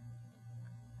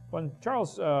 When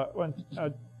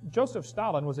Joseph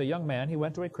Stalin was a young man, he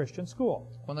went to a Christian school.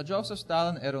 Cuando Joseph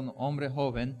Stalin era un hombre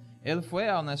joven, él fue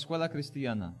a una escuela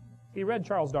cristiana. He read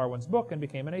Charles Darwin's book and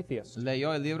became an atheist.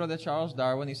 Leyó el libro de Charles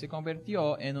Darwin y se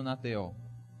convirtió en un ateo.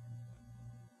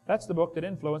 That's the book that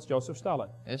influenced Joseph Stalin.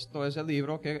 Esto es el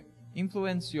libro que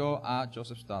influenció a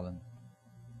Joseph Stalin.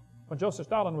 When Joseph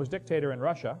Stalin was dictator in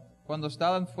Russia, Cuando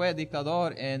Stalin fue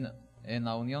dictador en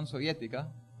la Unión Soviética,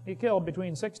 he killed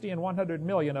between 60 and 100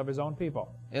 million of his own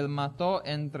people. él mató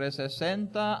entre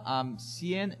 60 a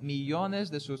 100 millones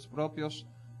de sus propios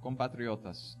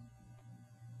compatriotas.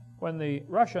 When the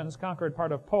Russians conquered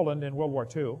part of Poland in World War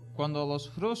II, Cuando los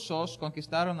rusos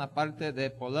conquistaron la parte de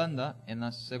Polonia en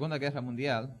la Segunda Guerra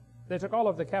Mundial, they took all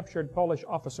of the captured Polish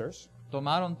officers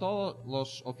tomaron todos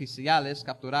los oficiales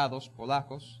capturados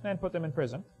polacos and put them in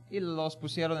prison. y los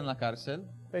pusieron en la cárcel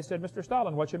They said, Mr.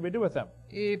 Stalin, what should we do with them?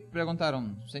 y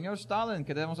preguntaron, Señor Stalin,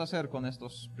 ¿qué debemos hacer con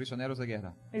estos prisioneros de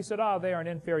guerra? He said, they are an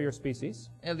inferior species,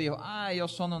 Él dijo,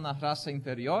 ellos son una raza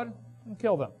inferior, and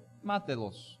kill them.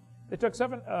 mátelos. They took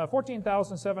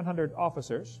 14,700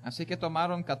 officers. Así que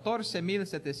tomaron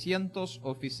 14.700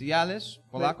 oficiales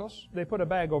polacos They put a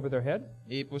bag over their head.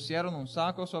 y pusieron un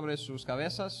saco sobre sus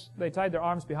cabezas, They tied their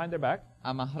arms behind their back,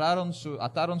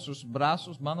 ataron sus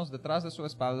brazos, manos detrás de su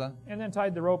espalda and then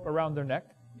tied the rope around their neck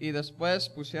y después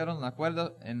pusieron la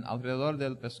cuerda alrededor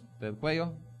del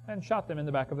cuello and shot them in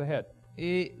the back of the head.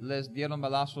 y les dieron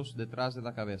balazos detrás de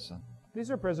la cabeza. These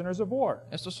are prisoners of war.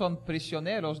 Estos son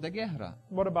prisioneros de guerra.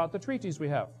 What about the treaties we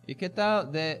have? ¿Y qué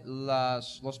tal de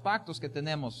los pactos que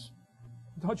tenemos?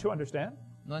 Don't you understand?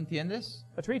 ¿No entiendes?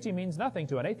 A treaty means nothing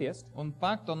to an atheist. Un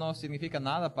pacto no significa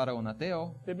nada para un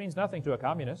ateo, It means nothing to a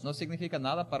communist. no significa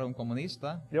nada para un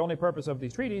comunista. The only purpose of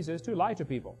these treaties is to lie to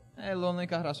people. La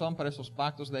única razón para esos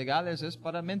pactos legales es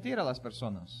para mentir a las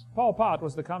personas. Pol Pot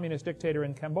was the communist dictator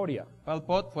in Cambodia. Pol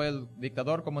Pot fue el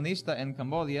dictador comunista en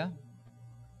Camboya.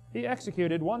 He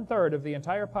executed 1/3 of the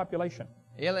entire population.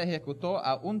 Él ejecutó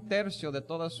a 1/3 de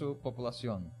toda su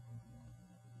población.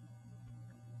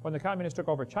 When the communists took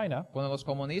over China, Cuando los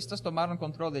comunistas tomaron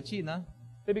control de China,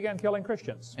 they began killing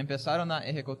Christians, empezaron a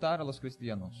ejecutar a los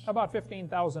cristianos. about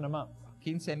 15,000 a month.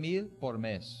 15,000 por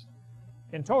mes.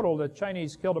 In total, the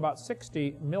Chinese killed about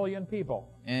 60 million people.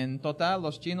 En total,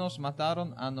 los chinos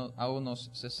mataron a unos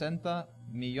 60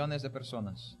 millones de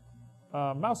personas.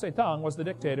 Mao Zedong was the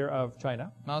dictator of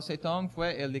China. Mao Zedong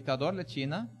fue el dictador de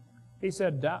China He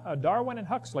said Darwin and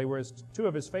Huxley were two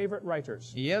of his favorite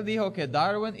writers. y él dijo que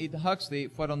Darwin y Huxley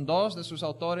fueron dos de sus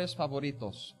autores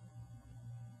favoritos.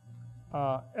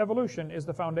 Evolution is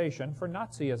the foundation for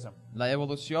Nazism. La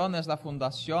evolución es la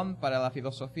fundación para la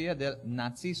filosofía del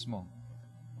nazismo.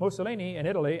 Mussolini in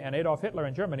Italy and Adolf Hitler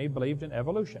in Germany believed in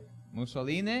evolution.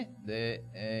 Mussolini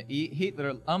y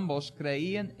Hitler ambos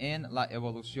creían en la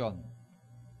evolución.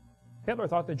 Hitler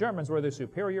thought the Germans were the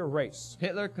superior race.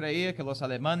 Hitler creía que los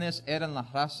alemanes eran la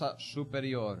raza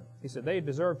superior, He said they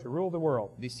deserved to rule the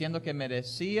world. diciendo que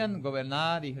merecían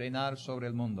gobernar y reinar sobre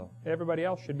el mundo, Everybody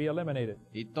else should be eliminated.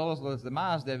 y todos los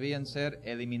demás debían ser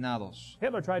eliminados.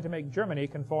 Hitler tried to make Germany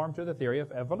conform to the theory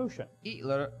of evolution.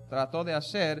 Hitler trató de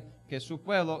hacer que su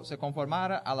pueblo se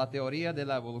conformara a la teoría de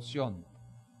la evolución.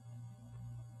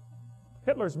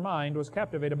 Hitler's mind was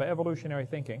captivated by evolutionary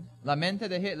thinking, La mente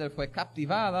de Hitler fue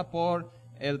captivada por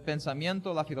el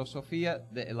pensamiento, la filosofía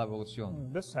de la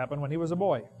evolución. This happened when he was a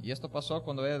boy. Y esto pasó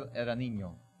cuando él era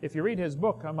niño. If you read his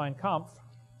book, Mein Kampf,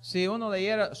 Si uno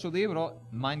leyera su libro,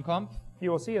 Mein Kampf,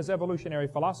 you will see his evolutionary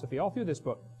philosophy all through this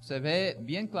book. se ve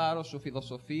bien claro su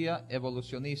filosofía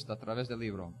evolucionista a través del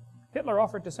libro. Hitler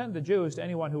offered to send the Jews to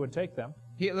anyone who would take them.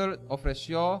 Hitler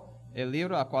ofreció el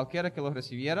libro a cualquiera que lo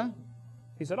recibiera,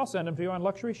 He said, I'll send them to you on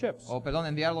luxury ships.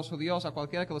 enviar a los judíos a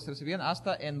cualquiera que los recibieran,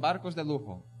 hasta en barcos de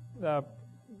lujo. The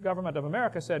government of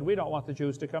America said, we don't want the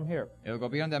Jews to come here. El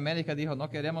gobierno de América dijo, no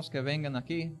queremos que vengan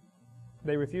aquí,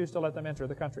 They refused to let them enter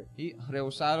the country. y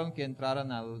rehusaron que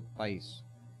entraran al país.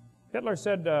 Hitler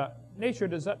said nature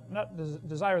does not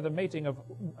desire the mating of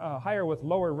higher with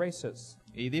lower races.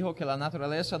 Y dijo que la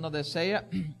naturaleza no desea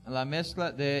la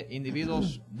mezcla de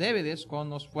individuos débiles con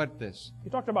los fuertes. He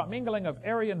talked about mingling of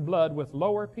Aryan blood with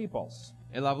lower peoples.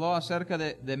 Él habló acerca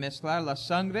de mezclar la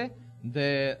sangre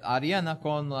de ariana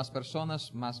con las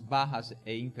personas más bajas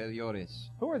e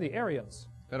inferiores. Who are the Aryans?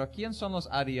 Pero ¿quién son los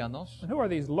arianos? And who are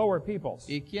these lower peoples?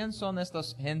 ¿Y quién son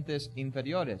estas gentes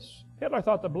inferiores? Hitler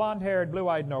thought the blonde-haired,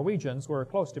 blue-eyed Norwegians were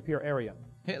close to pure Aryan.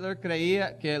 Hitler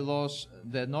creía que los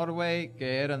de Norway,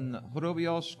 que eran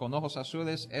rubios con ojos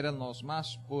azules, eran los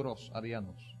más puros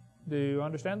arianos. Do you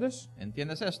understand this?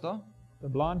 ¿Entiendes esto? The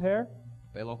blonde hair,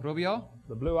 Pelo rubio,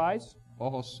 the blue eyes,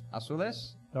 ojos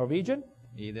azules Norwegian.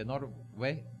 y de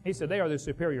Norway. He said they are the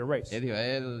superior race. Él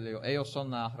dijo, ellos son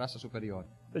la raza superior.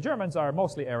 The Germans are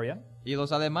mostly Aryan. Y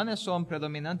los alemanes son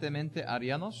predominantemente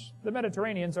arianos. The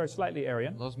Mediterraneans are slightly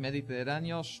Aryan. Los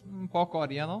mediterráneos un poco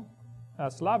ariano.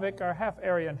 Slavic are half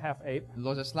Aryan, half ape.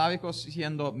 Los eslávicos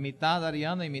siendo mitad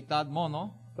ariano y mitad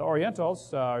mono. The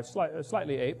Orientals are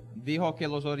slightly ape. Dijo que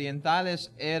los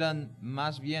orientales eran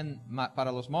más bien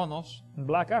para los monos. And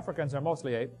black Africans are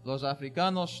mostly ape. Los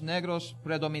africanos negros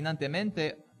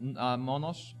predominantemente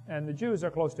monos. And the Jews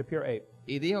are close to pure ape.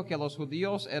 Y dijo que los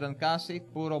judíos eran casi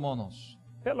puro monos.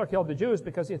 Hitler killed the Jews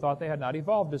because he thought they had not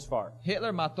evolved as far.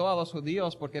 Hitler mató a los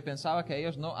judíos porque pensaba que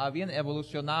ellos no habían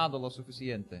evolucionado lo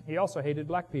suficiente. He also hated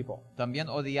black people. También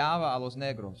odiaba a los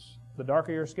negros. The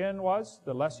darker your skin was,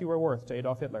 the less you were worth to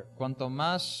Adolf Hitler. Cuanto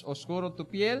más oscuro tu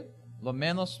piel, lo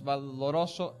menos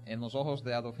valoroso en los ojos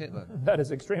de Adolf Hitler. That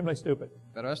is extremely stupid.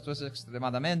 Pero esto es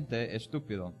extremadamente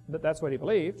estúpido. But that's what he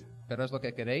believed, Pero es lo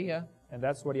que creía and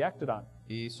that's what he acted on.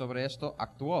 y sobre esto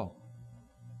actuó.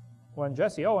 When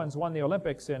Jesse Owens won the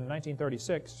Olympics in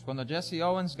 1936, Cuando Jesse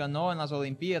Owens ganó en las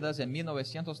Olimpiadas en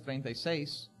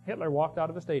 1936, Hitler walked out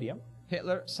of the stadium.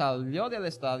 Hitler salió del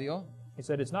estadio. He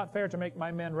said, "It's not fair to make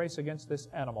my men race against this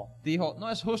animal." Dijo, no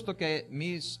es justo que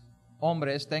mis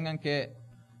hombres tengan que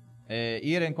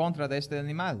ir en contra de este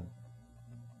animal.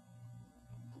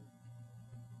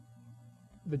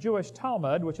 The Jewish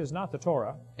Talmud, which is not the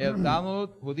Torah, El Talmud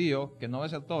judío, que no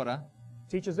es el Torah,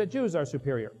 teaches that Jews are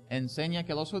superior enseña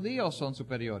que los judíos son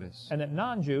superiores and that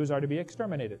non-Jews are to be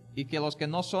exterminated. y que los que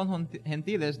no son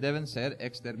gentiles deben ser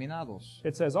exterminados.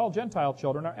 It says all Gentile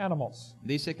children are animals.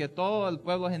 Dice que todo el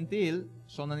pueblo gentil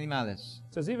son animales.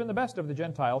 It says even the best of the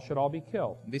Gentiles should all be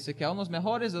killed. Dice que aun los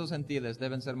mejores de los gentiles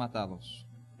deben ser matados.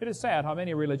 It is sad how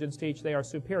many religions teach they are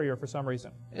superior for some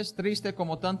reason. Es triste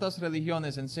como tantas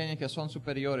religiones enseñan que son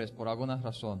superiores por alguna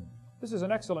razón. This is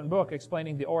an excellent book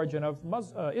explaining the origin of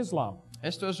Islam.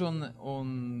 Esto es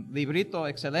un librito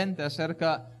excelente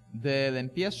acerca del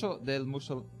empiezo del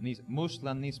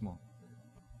musulmanismo.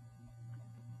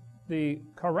 The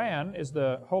Quran is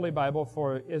the Holy Bible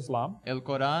for Islam. El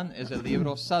Corán es el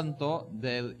libro santo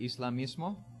del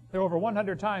islamismo. There are over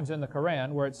 100 times in the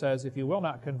Quran where it says if you will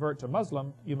not convert to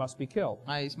Muslim, you must be killed.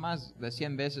 Hay más de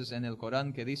 100 veces en el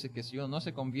Corán que dice que si uno no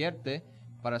se convierte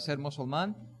para ser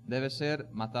musulmán, debe ser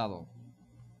matado.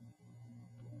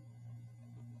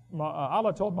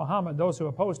 Allah told Muhammad those who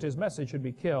opposed his message should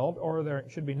be killed, or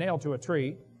should be nailed to a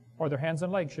tree, or their hands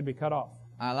and legs should be cut off.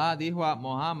 Alá dijo a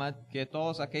Muhammad que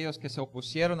todos aquellos que se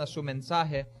opusieron a su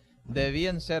mensaje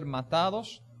debían ser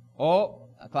matados o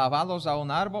clavados a un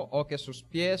árbol, o que sus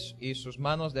pies y sus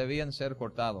manos debían ser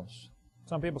cortados.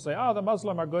 Some people say, oh, the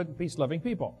Muslim are good, peace-loving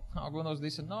people. Algunos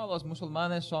dicen, no, los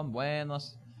musulmanes son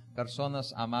buenas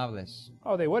personas amables.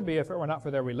 Oh, they would be if it were not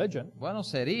for their religion. Bueno,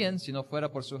 serían si no fuera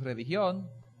por su religión.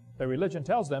 Their religion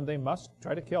tells them they must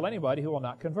try to kill anybody who will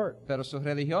not convert. Pero sus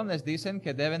religiones dicen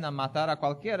que deben matar a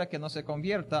cualquiera que no se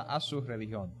convierta a su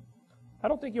religión. I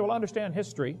don't think you will understand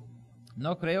history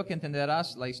No creo que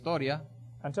entenderás la historia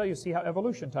until you see how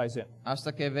evolution ties in.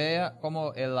 hasta que vea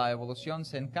cómo la evolución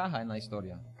se encaja en la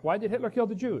historia. Why did Hitler kill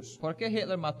the Jews? ¿Por qué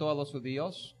Hitler mató a los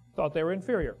judíos? Thought they were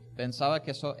inferior. Pensaba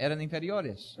que eran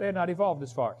inferiores. They had not evolved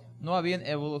as far. No habían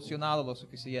evolucionado lo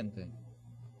suficiente.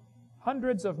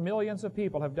 Hundreds of millions of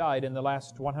people have died in the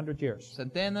last 100 years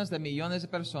Centenas de millones de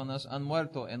personas han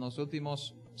muerto en los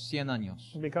últimos 100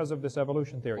 años because of this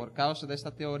evolution theory. por causa de esta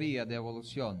teoría de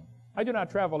evolución. I do not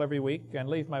travel every week and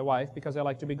leave my wife because I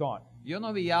like to be gone. Yo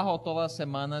no viajo todas las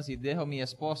semanas y dejo a mi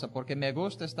esposa porque me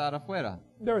gusta estar afuera.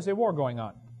 There is a war going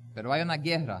on. Pero hay una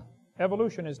guerra.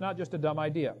 Evolution is not just a dumb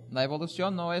idea. La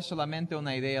evolución no es solamente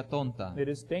una idea tonta. It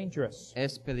is dangerous.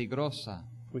 Es peligrosa.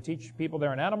 We teach people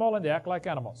they're an animal and they act like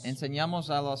animals. Enseñamos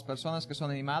a las personas que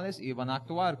son animales y van a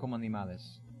actuar como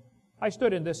animales. I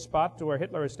stood in this spot to where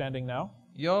Hitler is standing now.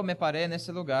 Yo me paré en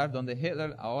ese lugar donde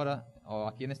Hitler ahora o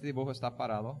aquí en este dibujo está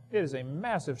parado, It is a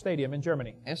massive stadium in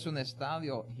Germany. es un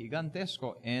estadio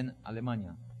gigantesco en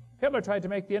Alemania. Hitler tried to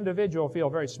make the individual feel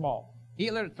very small.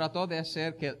 Hitler trató de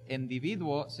hacer que el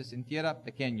individuo se sintiera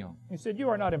pequeño, He said, you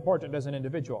are not important as an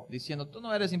individual, diciendo, tú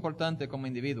no eres importante como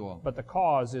individuo, but the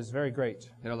cause is very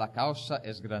great. pero la causa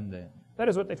es grande. That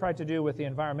is what they tried to do with the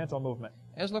environmental movement.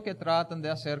 Es lo que tratan de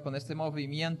hacer con este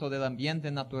movimiento del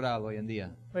ambiente natural hoy en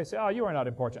día. They say, oh, you are not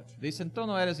important, Dicen, tú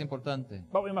no eres importante,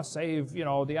 but we must save,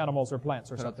 the animals or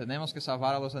plants or pero something. tenemos que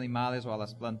salvar a los animales o a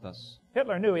las plantas.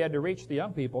 Hitler knew he had to reach the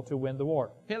young people to win the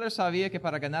war. Hitler sabía que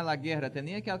para ganar la guerra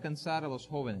tenía que alcanzar a los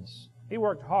jóvenes. He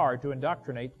worked hard to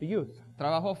indoctrinate the youth.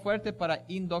 Trabajó fuerte para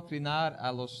indoctrinar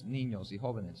a los niños y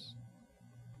jóvenes.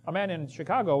 A man in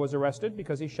Chicago was arrested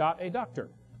because he shot a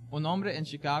doctor. Un hombre en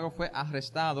Chicago fue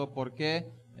arrestado porque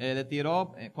le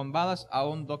tiró con balas a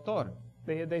un doctor.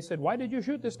 They said, why did you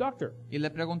shoot this doctor? Y le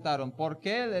preguntaron, ¿por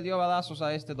qué le dio balazos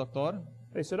a este doctor?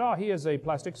 They said, oh, he is a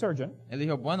plastic surgeon, Él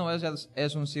dijo, bueno,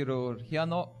 es un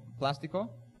cirujano plástico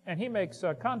and he makes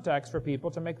contacts for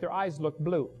people to make their eyes look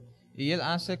blue. y él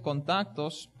hace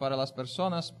contactos para las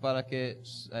personas, para que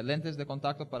lentes de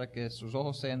contacto para que sus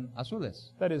ojos sean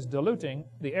azules. That is diluting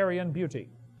the Aryan beauty.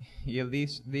 Y él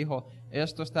dijo,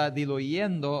 esto está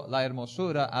diluyendo la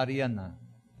hermosura ariana.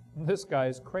 This guy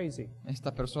is crazy.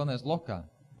 Esta persona es loca.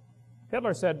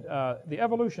 Hitler said the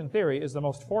evolution theory is the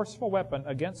most forceful weapon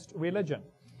against religion.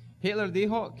 Hitler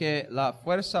dijo que la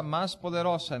fuerza más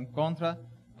poderosa en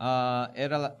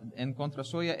contra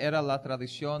suya era la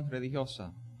tradición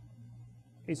religiosa.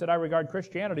 He said, I regard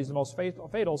Christianity as the most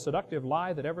fatal, seductive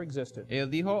lie that ever existed. Él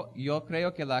dijo, yo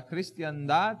creo que la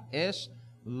cristiandad es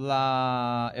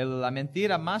la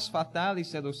mentira más fatal y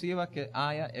seductiva que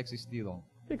haya existido.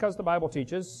 Because the Bible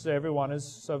teaches everyone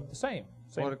is of the same.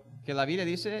 Porque la Biblia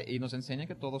dice y nos enseña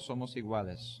que todos somos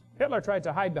iguales. Hitler tried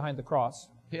to hide behind the cross.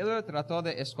 Hitler trató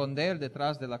de esconder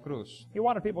detrás de la cruz. He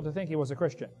wanted people to think he was a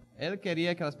Christian. Él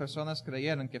quería que las personas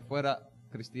creyeran que fuera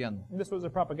cristiano. And this was a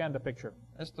propaganda picture.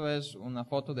 Esto es una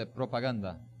foto de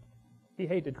propaganda. He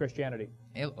hated Christianity.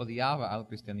 Él odiaba al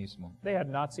cristianismo. They had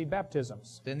Nazi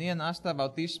baptisms, Tenían hasta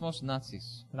bautismos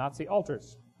nazis, Nazi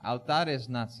altars. altares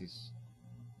nazis.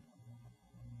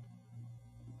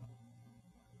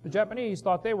 The Japanese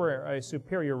thought they were a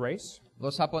superior race.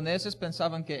 Los japoneses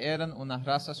pensaban que eran una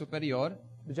raza superior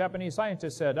The Japanese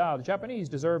scientists said, the Japanese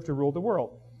deserve to rule the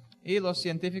world. y los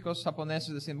científicos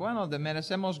japoneses decían, bueno,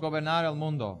 merecemos gobernar el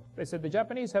mundo. They said the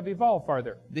Japanese have evolved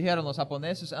farther Dijeron, los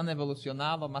japoneses han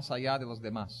evolucionado más allá de los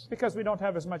demás, because we don't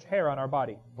have as much hair on our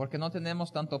body, porque no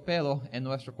tenemos tanto pelo en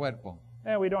nuestro cuerpo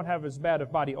and we don't have as bad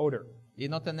of body odor. y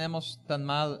no tenemos tan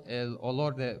mal el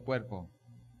olor de cuerpo.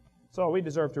 So we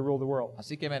deserve to rule the world.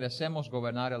 Así que merecemos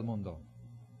gobernar el mundo.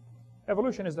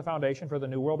 Evolution is the foundation for the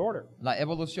New World Order. La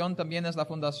evolución también es la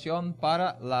fundación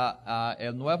para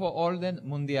el nuevo orden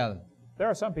mundial. There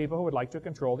are some people who would like to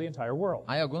control the entire world.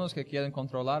 Hay algunos que quieren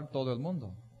controlar todo el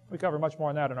mundo. We cover much more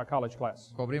on that in our college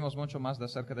class. Cubrimos mucho más de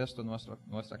acerca de esto en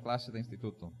nuestra clase de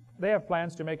instituto. They have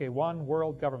plans to make a one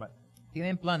world government.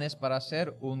 Tienen planes para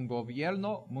hacer un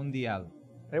gobierno mundial.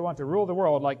 They want to rule the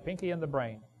world like Pinky and the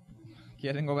Brain.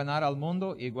 Quieren gobernar al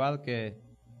mundo igual que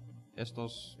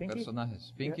estos Pinky?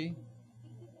 personajes. Pinky,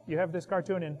 You have this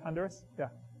cartoon in Honduras? Yeah.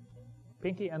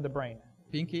 Pinky and the Brain.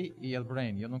 Pinky y el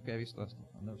Brain. Yo nunca he visto esto.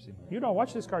 I've never seen it. You don't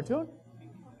watch this cartoon?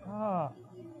 Ah.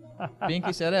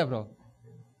 Pinky Cerebro.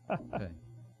 Okay.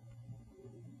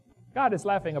 God is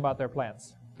laughing about their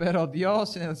plans. Pero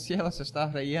Dios en el cielo se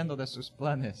está riendo de sus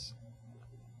planes.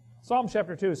 Psalm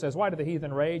chapter 2 says, Why do the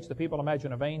heathen rage? The people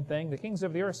imagine a vain thing. The kings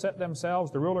of the earth set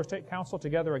themselves. The rulers take counsel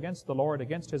together against the Lord,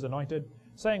 against his anointed,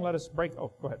 saying, Let us break...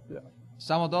 Oh, go ahead.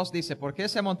 Salmo 2 dice, ¿por qué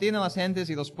se amontinan las gentes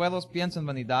y los pueblos piensan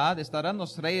vanidad? Estarán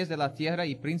los reyes de la tierra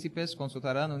y príncipes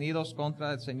consultarán unidos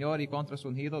contra el Señor y contra su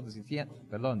ungido,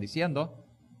 diciendo,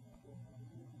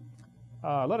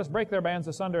 Let us break their bands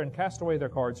asunder and cast away their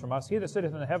cords from us. He that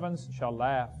sitteth in the heavens shall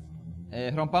laugh.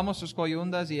 rompamos sus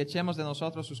coyundas y echemos de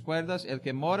nosotros sus cuerdas. El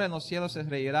que mora en los cielos se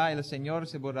reirá y el Señor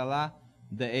se burlará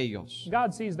de ellos.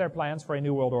 God sees their plans for a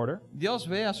new world order. Dios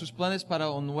ve a sus planes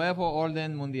para un nuevo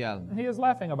orden mundial And he is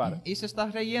laughing about it. y se está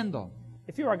riendo.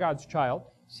 If you are God's child,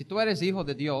 Si tú eres hijo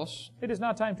de Dios, it is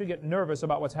not time to get nervous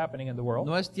about what's happening in the world.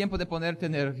 no es tiempo de ponerte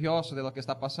nervioso de lo que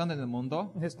está pasando en el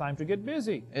mundo. It's time to get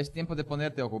busy. Es tiempo de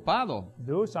ponerte ocupado.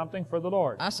 Do something for the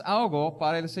Lord. Haz algo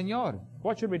para el Señor.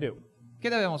 What should we do? ¿Qué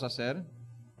debemos hacer?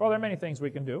 Well, there are many things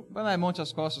we can do. Bueno, hay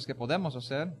muchas cosas que podemos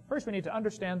hacer. First, we need to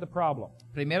understand the problem.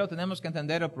 Primero tenemos que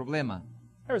entender el problema.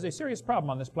 There is a serious problem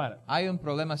on this planet. Hay un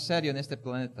problema serio en este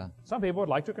planeta. Some people would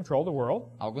like to control the world.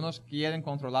 Algunos quieren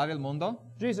controlar el mundo.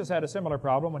 Jesus had a similar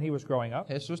problem when he was growing up.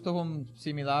 Jesús tuvo un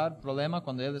similar problema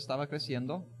cuando él estaba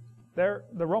creciendo.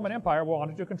 The Roman Empire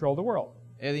wanted to control the world.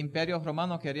 El imperio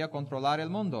romano quería controlar el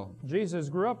mundo. Jesus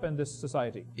grew up in this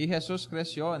society. Y Jesús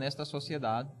creció en esta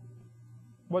sociedad.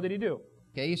 What did he do?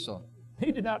 ¿Qué hizo?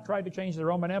 He did not try to change the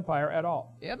Roman Empire at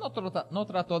all. Él no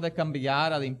trató de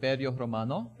cambiar al imperio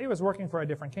romano. He was working for a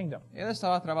different kingdom. Él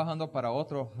estaba trabajando para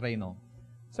otro reino.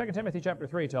 2 Timothy chapter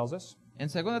 3 tells us, En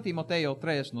 2 Timoteo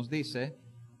 3 nos dice,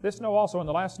 "This know also in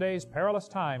the last days perilous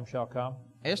times shall come."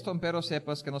 esto empero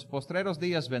sepas que en los postreros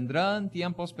días vendrán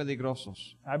tiempos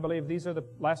peligrosos. I believe these are the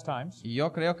last times. Y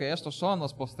yo creo que estos son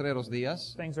los postreros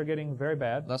días. Things are getting very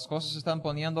bad, Las cosas se están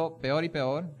poniendo peor y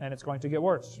peor and it's going to get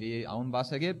worse. y aún va a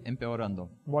seguir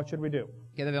empeorando. What should we do?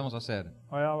 ¿Qué debemos hacer?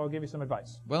 Well, I'll give you some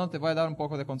advice. Bueno, te voy a dar un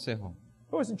poco de consejo.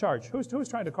 Who is in charge? Who's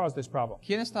trying to cause this problem?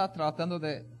 ¿Quién está tratando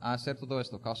de hacer todo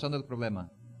esto, causando el problema?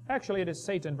 Actually, it is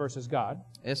Satan versus God,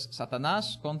 Es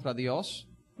Satanás contra Dios,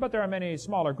 but there are many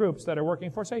smaller groups that are working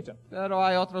for Satan. pero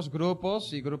hay otros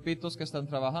grupos y grupitos que están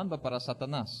trabajando para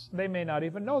Satanás. They may not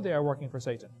even know they are working for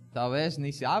Satan. Tal vez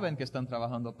ni saben que están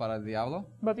trabajando para el diablo,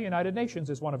 But the United Nations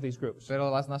is one of these groups.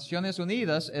 pero las Naciones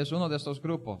Unidas es uno de estos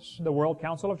grupos. The World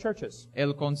Council of Churches.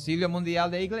 El Concilio Mundial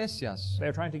de Iglesias. They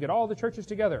are trying to get all the churches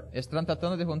together Están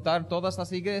tratando de juntar todas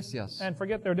las iglesias and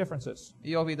forget their differences.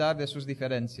 y olvidar de sus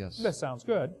diferencias. This sounds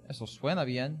good, Eso suena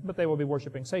bien, but they will be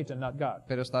worshiping Satan, not God.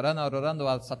 pero estarán adorando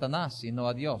al Satanás y no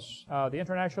a Dios. The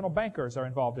international bankers are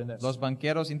involved in this. Los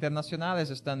banqueros internacionales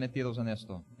están metidos en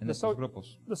esto, en The, estos so-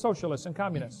 grupos. the socialists and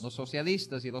communists. Los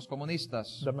socialistas y los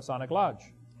comunistas, The Masonic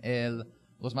Lodge.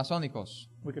 los masónicos.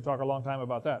 We could talk a long time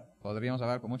about that. Podríamos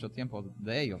hablar con mucho tiempo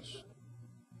de ellos.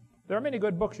 There are many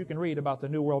good books you can read about the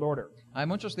New World Order. Hay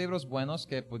muchos libros buenos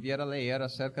que pudiera leer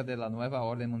acerca de la nueva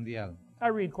orden mundial. I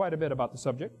read quite a bit about the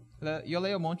subject. Yo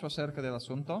leo mucho acerca del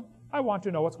asunto. I want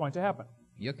to know what's going to happen.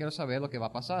 Yo quiero saber lo que va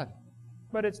a pasar.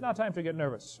 But it's not time to get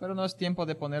nervous. Pero no es tiempo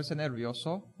de ponerse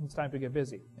nervioso, It's time to get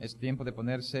busy. es tiempo de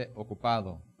ponerse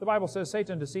ocupado. The Bible says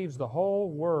Satan deceives the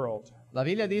whole world. La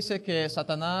Biblia dice que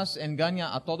Satanás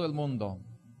engaña a todo el mundo.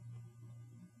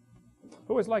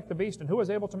 Who is like the beast and who is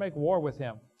able to make war with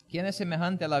him? ¿Quién es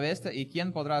semejante a la bestia y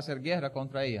quién podrá hacer guerra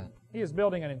contra ella? He is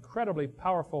building an incredibly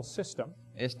powerful system,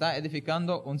 Está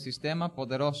edificando un sistema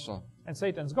poderoso. and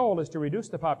Satan's goal is to reduce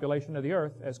the population of the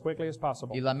earth as quickly as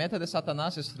possible. Y la meta de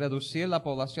Satanás es reducir la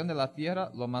población de la tierra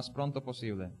lo más pronto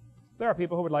posible. There are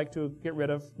people who would like to get rid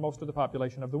of most of the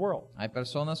population of the world. Hay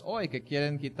personas hoy que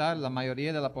quieren quitar la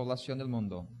mayoría de la población del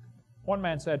mundo. One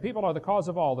man said, "People are the cause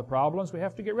of all the problems. We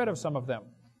have to get rid of some of them."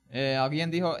 Alguien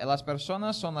dijo, las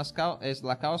personas son es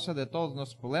la causa de todos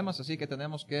los problemas, así que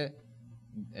tenemos que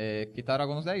quitar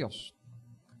algunos de ellos.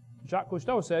 Jacques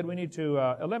Cousteau said we need to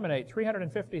eliminate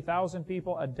 350,000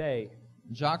 people a day.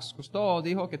 Jacques Cousteau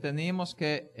dijo que teníamos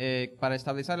que, para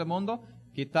estabilizar el mundo,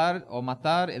 quitar o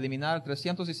matar, eliminar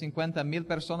 350,000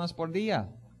 personas por día.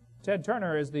 Ted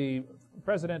Turner is the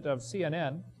president of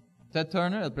CNN. Ted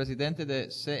Turner, el presidente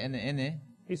de CNN,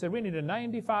 He said we need a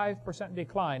 95%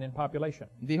 decline in population.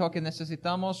 dijo que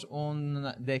necesitamos un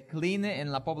decline en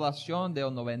la población de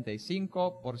un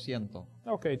 95%.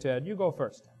 Okay, Ted, you go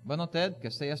first. Bueno, Ted, que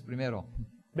seas primero.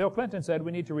 Bill Clinton said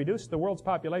we need to reduce the world's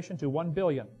population to 1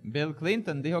 billion. Bill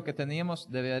Clinton dijo que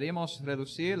deberíamos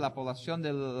reducir la población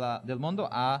del mundo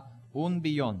a 1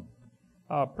 billón.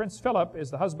 Prince Philip is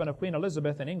the husband of Queen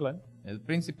Elizabeth in England. El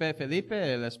príncipe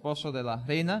Felipe, el esposo de la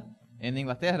reina en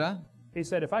Inglaterra, He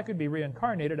said, if I could be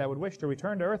reincarnated, I would wish to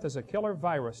return to Earth as a killer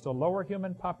virus to lower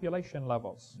human population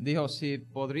levels. dijo, si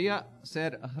podría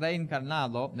ser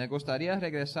reencarnado, me gustaría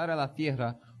regresar a la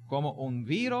tierra como un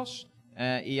virus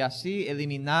y así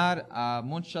eliminar a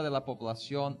mucha de la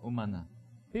población humana.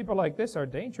 People like this are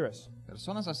dangerous.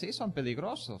 Personas así son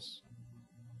peligrosos.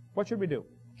 What should we do?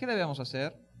 ¿Qué debemos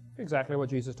hacer? Exactly what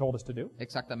Jesus told us to do.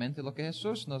 Exactamente lo que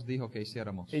Jesús nos dijo que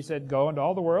hiciéramos. He said, go into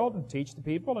all the world and teach the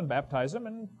people and baptize them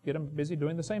and get them busy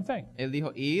doing the same thing. Él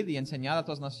dijo, id y enseñad a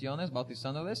todas las naciones,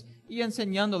 bautizándoles y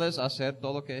enseñándoles a hacer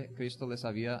todo lo que Cristo les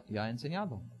había ya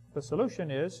enseñado. The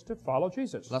solution is to follow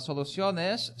Jesus. La solución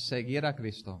es seguir a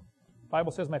Cristo. The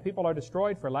Bible says, my people are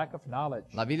destroyed for lack of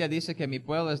knowledge. La Biblia dice que mi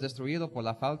pueblo es destruido por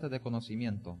la falta de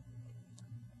conocimiento.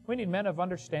 We need men of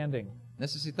understanding.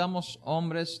 Necesitamos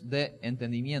hombres de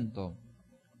entendimiento.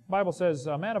 The Bible says,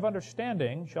 a man of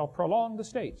understanding shall prolong the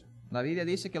state. La Biblia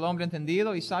dice que el hombre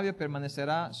entendido y sabio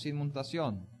permanecerá sin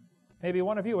mutación. Maybe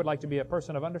one of you would like to be a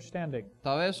person of understanding.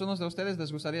 Tal vez unos de ustedes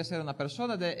les gustaría ser una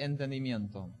persona de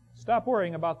entendimiento. Stop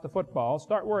worrying about the football.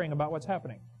 Start worrying about what's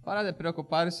happening. Para de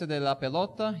preocuparse de la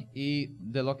pelota y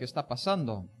de lo que está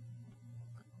pasando.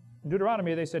 In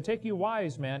Deuteronomy, they said, take you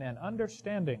wise men and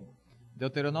understanding.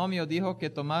 Deuteronomio dijo que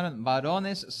tomaron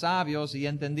varones sabios y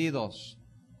entendidos.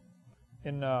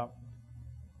 In 1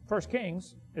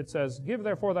 Kings, it says, give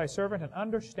therefore thy servant an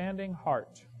understanding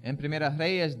heart. En Primera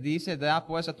Reyes dice, da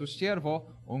pues a tu siervo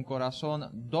un corazón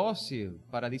dócil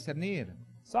para discernir.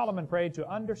 Solomon prayed to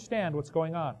understand what's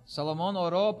going on Salomón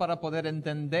oró para poder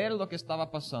entender lo que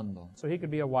estaba pasando, so he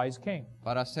could be a wise king.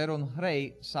 para ser un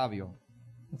rey sabio.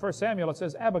 In 1 Samuel, it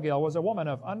says, Abigail was a woman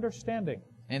of understanding.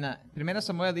 En 1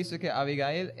 Samuel dice que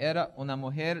Abigail era una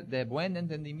mujer de buen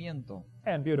entendimiento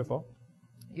And beautiful.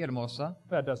 y hermosa.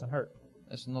 That doesn't hurt.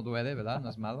 Eso no duele, ¿verdad? No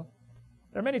es malo.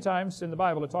 There are many times in the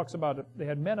Bible it talks about they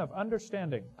had men of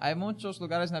understanding. Hay muchos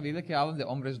lugares en la Biblia que hablan de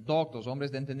hombres doctos,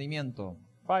 hombres de entendimiento.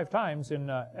 5 times in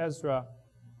Ezra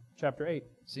chapter 8.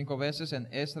 5 veces en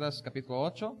Esdras capítulo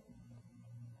 8.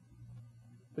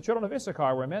 The children of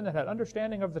Issachar were men that had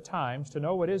understanding of the times to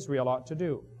know what Israel ought to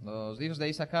do. Los hijos de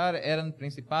Isaacar eran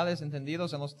principales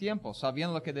entendidos en los tiempos,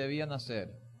 sabían lo que debían hacer.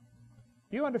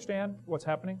 Do you understand what's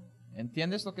happening?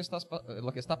 ¿Entiendes lo que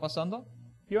está pasando?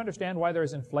 Do you understand why there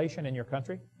is inflation in your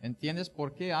country? ¿Entiendes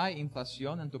por qué hay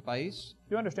inflación en tu país?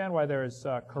 Do you understand why there is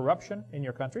corruption in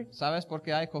your country? ¿Sabes por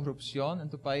qué hay corrupción en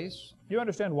tu país? Do you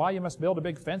understand why you must build a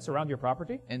big fence around your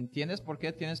property? ¿Entiendes por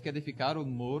qué tienes que edificar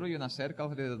un muro y una cerca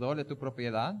alrededor de tu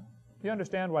propiedad? Do you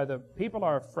understand why the people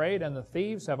are afraid and the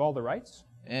thieves have all the rights?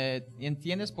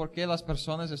 ¿Entiendes por qué las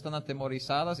personas están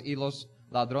atemorizadas y los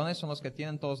ladrones son los que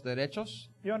tienen todos los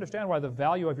derechos? Do you understand why the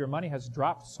value of your money has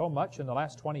dropped so much in the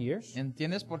last 20 years?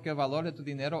 ¿Entiendes por qué el valor de tu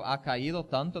dinero ha caído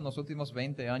tanto en los últimos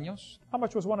 20 años? How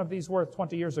much was one of these worth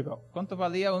 20 years ago? ¿Cuánto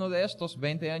valía uno de estos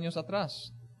 20 años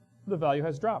atrás? The value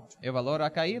has dropped. El valor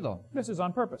ha caído. This is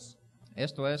on purpose.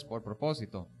 Esto es por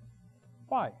propósito.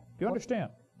 Why? Do you understand?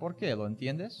 ¿Por qué? ¿Lo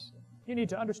entiendes? You need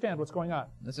to understand what's going on.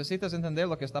 Necesitas entender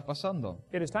lo que está pasando.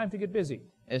 It is time to get busy.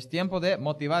 Es tiempo de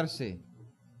motivarse.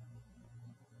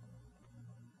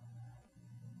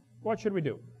 What should we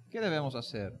do? ¿Qué debemos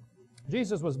hacer?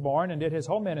 Jesus was born and did his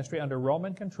whole ministry under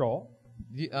Roman control.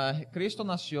 Cristo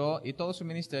nació y todo su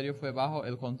ministerio fue bajo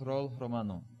el control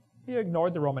romano. He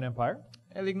ignored the Roman Empire.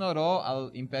 Él ignoró al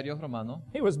imperio romano.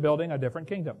 He was building a different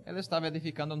kingdom. Él estaba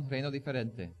edificando un reino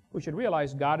diferente. We should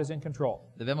realize God is in control.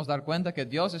 Debemos dar cuenta que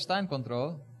Dios está en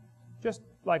control. Just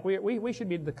like we should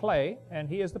be the clay and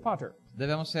he is the potter.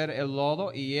 Debemos ser el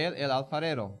lodo y él el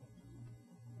alfarero.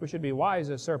 We should be wise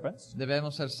as serpents.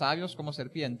 Debemos ser sabios como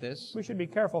serpientes. We should be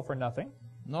careful for nothing.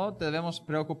 No debemos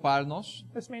preocuparnos.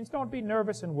 This means don't be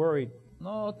nervous and worried.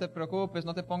 No te preocupes,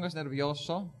 no te pongas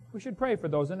nervioso. We should pray for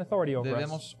those in authority over us.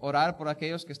 Debemos orar por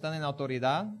aquellos que están en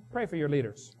autoridad. Pray for your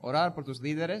leaders. Orar por tus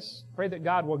líderes. Pray that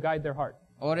God will guide their heart.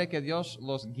 Ore que Dios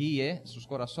los guíe, sus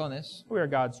corazones. We are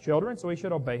God's children, so we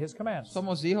should obey his commands.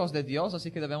 Somos hijos de Dios,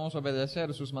 así que debemos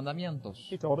obedecer sus mandamientos.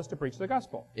 He told us to preach the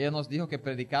gospel. Él nos dijo que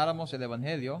predicáramos el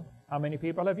Evangelio. How many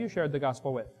people have you shared the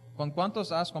gospel with? ¿Con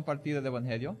cuántos has compartido el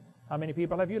Evangelio? How many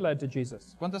people have you led to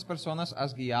Jesus? ¿Cuántas personas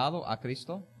has guiado a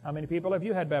Cristo? How many people have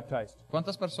you had baptized?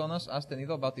 ¿Cuántas personas has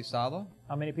tenido bautizado?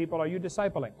 How many people are you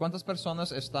discipling? ¿Cuántas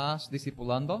personas estás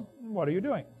discipulando? What are you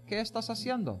doing? ¿Qué estás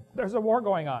haciendo? There's a war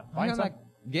going on. Hay Find, una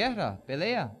guerra,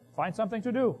 pelea. find something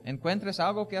to do. Encuentres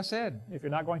algo que hacer. If you're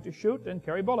not going to shoot, then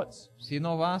carry bullets. Si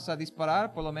no vas a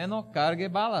disparar, por lo menos cargue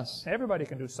balas. Everybody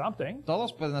can do something.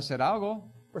 Todos pueden hacer algo.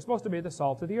 We're supposed to be the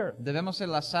salt of the earth. Debemos ser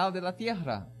la sal de la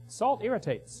tierra. Salt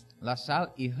irritates. La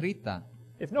sal irrita.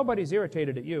 If nobody's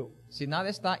irritated at you, Si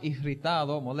nadie está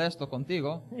irritado, molesto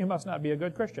contigo, you must not be a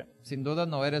good Christian. sin duda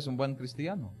no eres un buen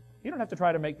cristiano. You don't have to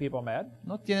try to make people mad.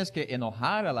 No tienes que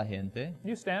enojar a la gente,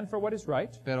 You stand for what is right.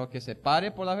 pero que se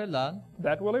pare por la verdad,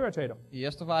 That will irritate them. y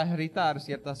esto va a irritar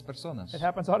ciertas personas. It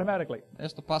happens automatically.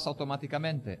 Esto pasa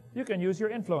automáticamente. You can use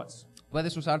your influence.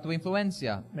 Puedes usar tu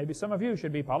influencia. Maybe some of you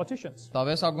should be politicians. Tal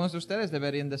vez algunos de ustedes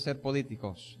deberían de ser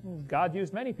políticos. God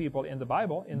used many people in the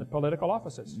Bible in the political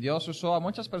offices. Dios usó a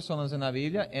muchas personas en la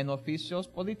Biblia en oficios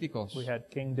políticos. We had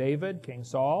King David, King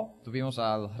Saul. Tuvimos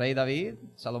al rey David,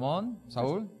 Salomón,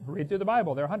 Saúl. Read through the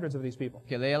Bible. There are hundreds of these people.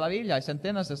 Que lee la Biblia, hay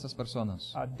centenas de estas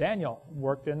personas. Daniel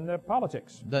worked in the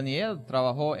politics. Daniel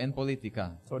trabajó en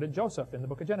política. So did Joseph in the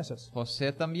book of Genesis.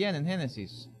 José también en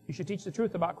Génesis. You should teach the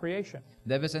truth about creation.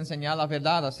 Debes enseñar la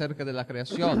verdad acerca de la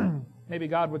creación. Maybe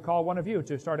God would call one of you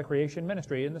to start a creation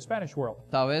ministry in the Spanish world.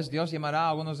 Tal vez Dios llamará a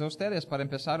algunos de ustedes para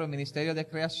empezar un ministerio de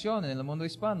creación en el mundo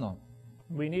hispano.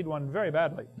 We need one very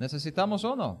badly. Necesitamos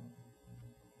uno.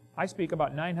 I speak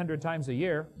about 900 times a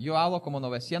year. Yo hablo como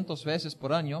 900 veces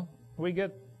por año. We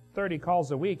get 30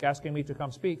 calls a week asking me to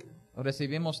come speak.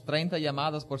 Recibimos 30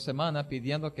 llamadas por semana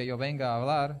pidiendo que yo venga a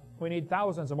hablar. We need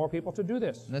thousands of more people to do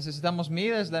this. Necesitamos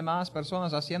miles de más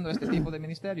personas haciendo este tipo de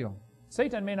ministerio.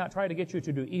 Satan may not try to get you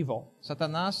to do evil.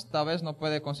 Satanás tal vez no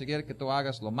puede conseguir que tú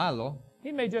hagas lo malo,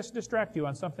 He may just distract you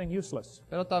on something useless.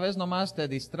 pero tal vez nomás te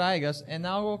distraigas en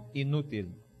algo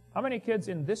inútil. How many kids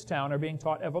in this town are being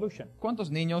taught evolution?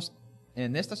 ¿Cuántos niños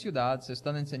en esta ciudad se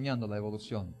están enseñando la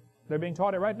evolución? They're being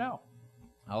taught it right now.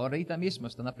 Ahorita mismo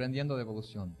están aprendiendo de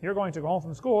evolución. You're going to go home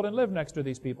from school and live next to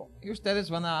these people. Y ustedes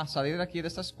van a salir aquí de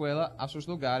esta escuela a sus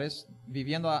lugares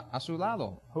viviendo a su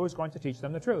lado. Who's going to teach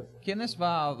them the truth? ¿Quién les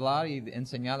va a hablar y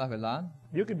enseñar la verdad?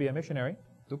 You could be a missionary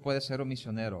Tú puedes ser un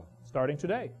misionero. starting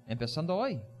today. Empezando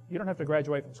hoy. You don't have to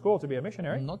graduate from school to be a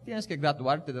missionary. No tienes que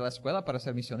graduarte de la escuela para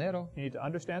ser misionero. You need to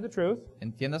understand the truth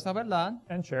Entiendas la verdad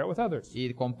and share it with others.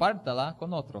 y compártala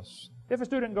con otros. If a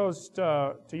student goes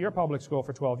to your public school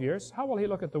for 12 years, how will he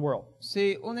look at the world?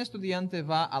 Si un estudiante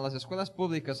va a las escuelas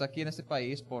públicas aquí en este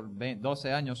país por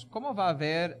 12 años, ¿cómo va a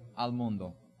ver al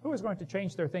mundo? Who is going to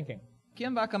change their thinking?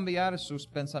 ¿Quién va a cambiar sus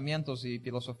pensamientos y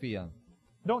filosofía?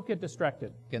 Don't get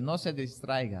distracted. Que no se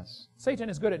distraigas. Satan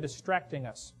is good at distracting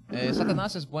us.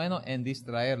 Satanás es bueno en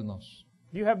distraernos.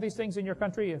 Do you have these things in your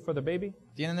country for the baby?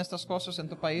 ¿Tienen estas cosas en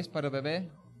tu país para el bebé?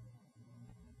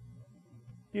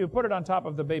 You put it on top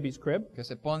of the baby's crib, Que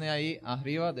se pone ahí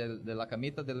arriba de la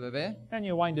camita del bebé and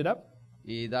you wind it up,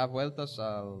 y da vueltas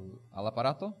al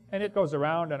aparato and it goes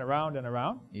around and around and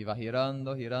around, y va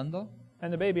girando, girando.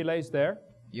 and the baby lays there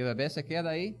Y el bebé se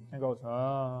queda ahí. and goes,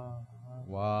 ah.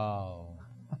 ¡Wow!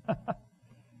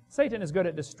 Satan is good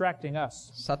at distracting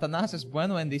us. Satanás es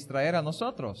bueno en distraer a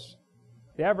nosotros.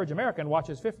 The average American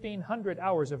watches 1,500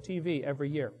 hours of TV every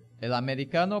year. El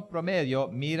americano promedio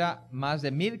mira más de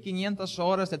 1,500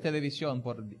 horas de televisión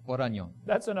por año.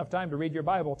 That's enough time to read your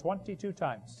Bible 22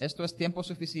 times. Esto es tiempo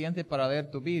suficiente para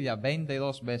leer tu Biblia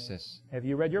 22 veces. Have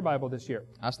you read your Bible this year?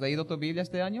 ¿Has leído tu Biblia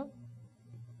este año?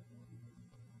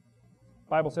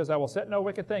 Bible says, I will set no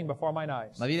wicked thing before mine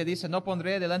eyes. La Biblia dice, no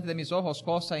pondré delante de mis ojos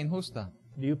cosa injusta.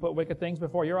 Do you put wicked things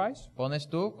before your eyes? ¿Pones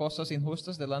tú cosas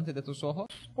injustas delante de tus ojos?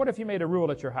 What if you made a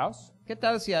rule at your house? ¿Qué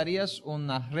tal si harías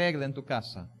una regla en tu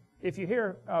casa? If you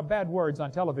hear bad words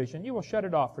on television, you will shut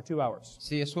it off for 2 hours.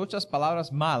 Si escuchas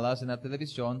palabras malas en la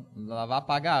televisión, la va a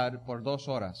apagar por 2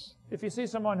 horas. If you see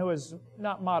someone who is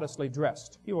not modestly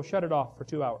dressed, you will shut it off for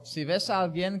 2 hours. Si ves a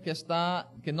alguien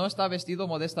que no está vestido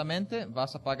modestamente,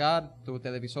 vas a apagar tu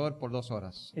televisor por 2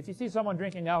 horas. If you see someone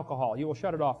drinking alcohol, you will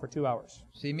shut it off for 2 hours.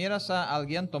 Si miras a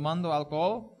alguien tomando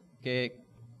alcohol, que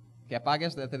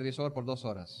apagues el televisor por 2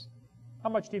 horas. How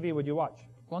much TV would you watch?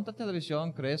 ¿Cuánta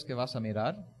televisión crees que vas a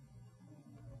mirar?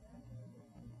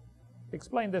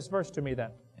 Explain this verse to me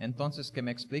then. Entonces, que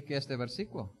me explique este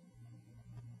versículo.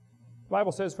 The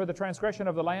Bible says, for the transgression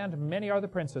of the land, many are the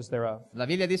princes thereof. La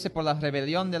Biblia dice, por la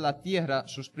rebelión de la tierra,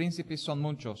 sus príncipes son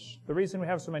muchos. The reason we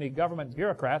have so many government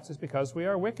bureaucrats is because we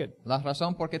are wicked. La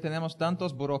razón por qué tenemos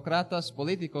tantos burócratas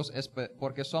políticos es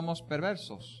porque somos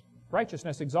perversos.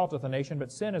 Righteousness exalteth a nation, but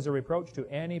sin is a reproach to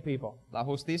any people. La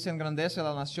justicia engrandece a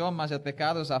la nación, mas el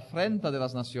pecado es afrenta de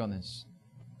las naciones.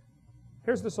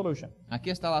 Here's the solution. Aquí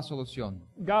está la solución.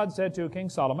 God said to King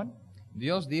Solomon,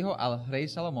 Dios dijo al rey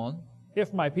Salomón,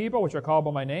 if my people which are called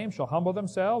by my name shall humble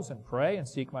themselves and pray and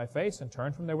seek my face and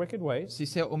turn from their wicked ways, si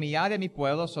se humillare mi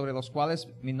pueblo sobre los cuales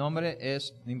mi nombre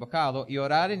es invocado, y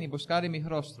oraren y buscaren mi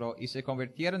rostro, y se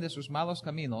convirtieren de sus malos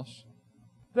caminos,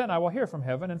 then I will hear from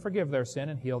heaven and forgive their sin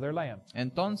and heal their land.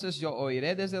 entonces yo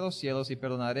oiré desde los cielos y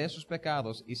perdonaré sus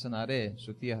pecados y sanaré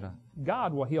su tierra.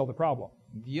 God will heal the problem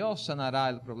Dios sanará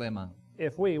el problema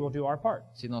if we will do our part.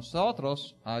 si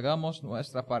nosotros hagamos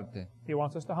nuestra parte. He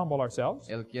wants us to humble ourselves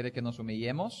Él quiere que nos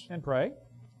humillemos, and pray.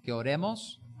 que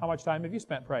oremos. How much time have you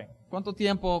spent praying? ¿Cuánto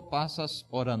tiempo pasas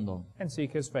orando, And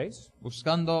seek His face.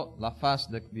 buscando la faz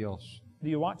de Dios? Do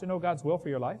you want to know God's will for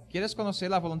your life? ¿Quieres conocer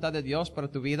la voluntad de Dios para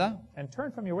tu vida? And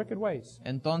turn from your wicked ways.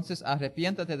 Entonces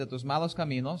arrepiéntate de tus malos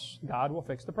caminos God will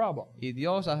fix the problem. y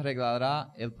Dios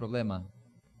arreglará el problema.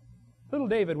 Little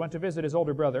David went to visit his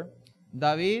older brother.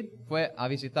 David fue a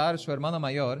visitar a su hermano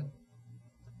mayor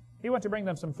He went to bring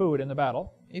them some food in the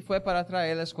battle. y fue para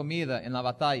traerles comida en la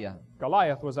batalla.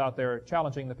 Goliath was out there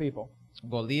challenging the people.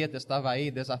 Goliat estaba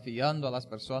ahí desafiando a las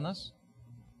personas.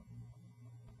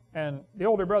 And the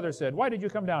older brother said, why did you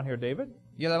come down here, David?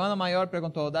 Y el hermano mayor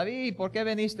preguntó, David, ¿por qué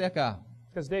viniste acá?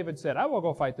 Because David said, I will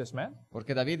go fight this man.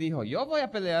 Porque David dijo, yo voy a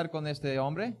pelear con este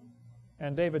hombre.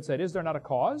 And David said, is there not a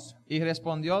cause? Y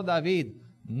respondió David,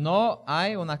 ¿no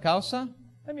hay una causa?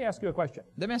 Let me ask you a question.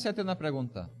 Déjame hacerte una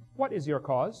pregunta. What is your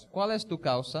cause? ¿Cuál es tu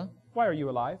causa? Why are you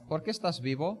alive? ¿Por qué estás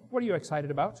vivo? What are you excited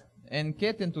about?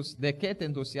 ¿De qué te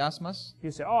entusiasmas?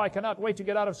 You say, oh, I cannot wait to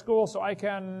get out of school so I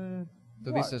can...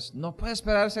 Tú What? dices, no puedo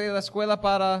esperar salir de la escuela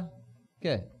para...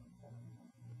 ¿Qué?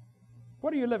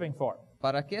 What are you living for?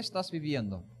 ¿Para qué estás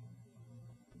viviendo?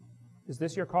 Is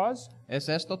this your cause? ¿Es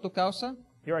esto tu causa?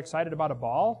 You're excited about a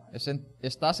ball?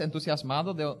 ¿Estás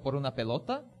entusiasmado por una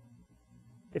pelota?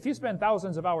 If you spend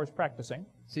thousands of hours practicing,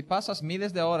 Si pasas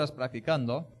miles de horas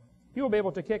practicando, you will be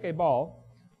able to kick a ball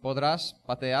podrás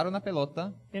patear una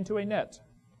pelota into a net.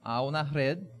 a una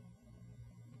red.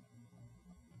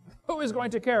 Who is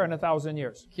going to care in 1,000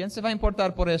 years? ¿Quién se va a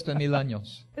importar por esto en 1000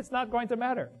 años? It's not going to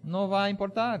matter. No va a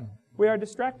importar. We are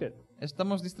distracted.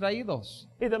 Estamos distraídos.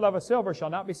 He that loveth silver shall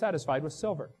not be satisfied with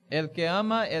silver. El que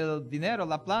ama el dinero,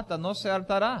 la plata, no se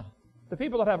hartará. The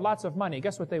people that have lots of money,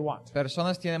 guess what they want?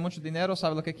 Personas tienen mucho dinero,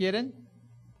 ¿sabe lo que quieren?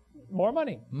 More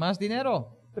money. Más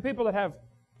dinero. The people that have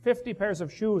 50 pairs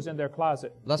of shoes in their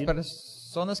closet, Las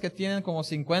personas que tienen como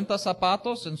 50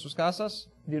 zapatos en sus casas,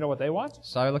 do you know what they want?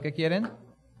 ¿sabe lo que quieren?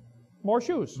 More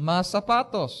shoes. Más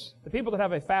zapatos. The people that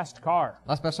have a fast car,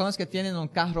 Las personas que tienen un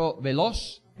carro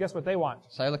veloz, guess what they want?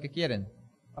 ¿sabe lo que quieren?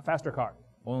 A faster car.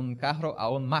 Un carro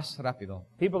aún más rápido.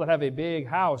 People that have a big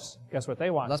house, guess what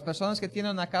they want? Las personas que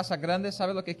tienen una casa grande,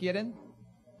 ¿sabe lo que quieren?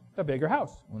 A bigger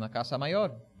house. Una casa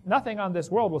mayor. Nothing on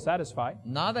this world will satisfy.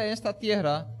 Nada en esta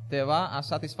tierra te va a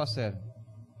satisfacer.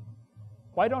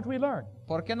 Why don't we learn?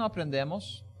 ¿Por qué no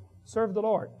aprendemos? Serve the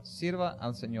Lord. Sirva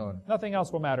al Señor. Nothing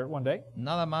else will matter one day.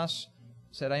 Nada más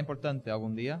será importante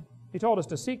algún día. He told us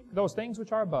to seek those things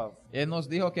which are above. Él nos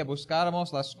dijo que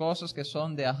buscáramos las cosas que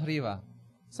son de arriba.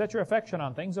 Set your affection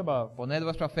on things above. Poned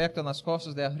vuestro afecto en las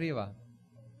cosas de arriba.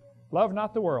 Love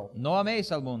not the world. No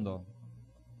améis al mundo.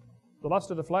 The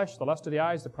lust of the flesh, the lust of the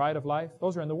eyes, the pride of life,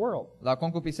 those are in the world. La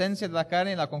concupiscencia de la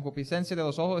carne, la concupiscencia de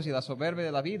los ojos y la soberbia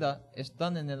de la vida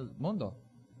están en el mundo.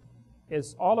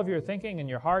 Is all of your thinking and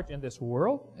your heart in this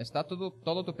world? ¿Está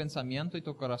todo tu pensamiento y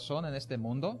tu corazón en este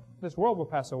mundo? This world will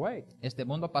pass away. Este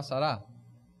mundo pasará.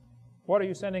 What are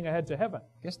you sending ahead to heaven?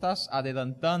 ¿Qué estás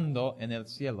adelantando en el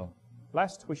cielo?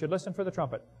 Lest we should listen for the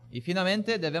trumpet. Y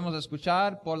finalmente debemos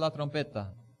escuchar por la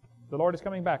trompeta. The Lord is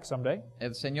coming back someday.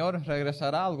 ¿El Señor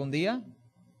regresará algún día?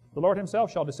 The Lord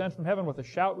himself shall descend from heaven with a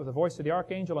shout, with the voice of the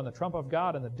archangel, and the trump of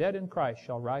God, and the dead in Christ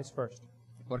shall rise first.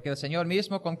 Porque el Señor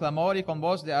mismo con clamor y con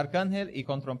voz de arcángel y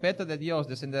con trompeta de Dios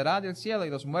descenderá del cielo y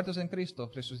los muertos en Cristo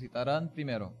resucitarán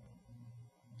primero.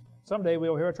 Someday we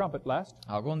will hear a trumpet blast.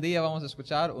 Algún día vamos a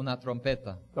escuchar una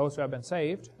trompeta. Those who have been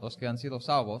saved Los que han sido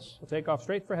salvos will take off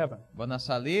straight for heaven, van a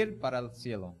salir para el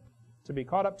cielo. to be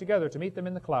caught up together to meet them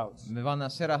in the clouds. Van a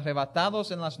ser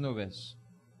arrebatados en las nubes.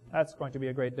 That's going to be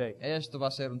a great day. Esto va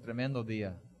a ser un tremendo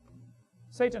día.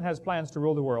 Satan has plans to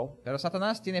rule the world. Pero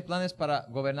Satanás tiene planes para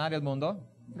gobernar el mundo.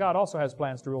 God also has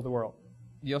plans to rule the world.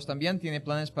 Dios también tiene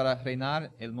planes para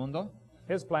reinar el mundo.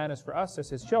 His plan is for us as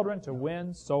his children to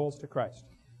win souls to Christ.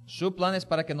 Su plan es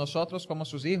para que nosotros como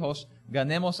sus hijos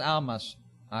ganemos almas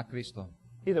a Cristo.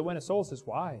 He that winneth souls is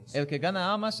wise. El que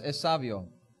gana almas es sabio.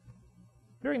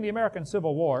 During the American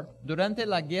Civil War, Durante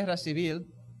la guerra civil,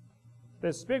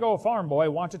 this big old farm boy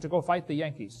wanted to go fight the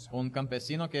Yankees. un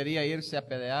campesino quería irse a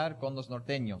pelear con los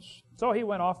norteños. So he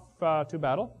went off to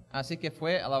battle. Así que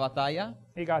fue a la batalla,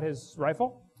 He got his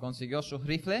rifle. consiguió su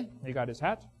rifle, He got his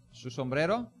hat. su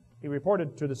sombrero He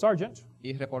reported to the sergeant.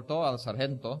 y reportó al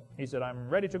sargento. He said, I'm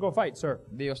ready to go fight, sir.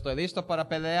 Dijo, estoy listo para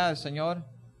pelear, señor.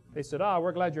 They said,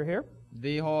 we're glad you're here.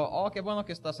 Dijo, oh, qué bueno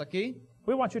que estás aquí.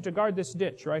 We want you to guard this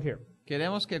ditch right here.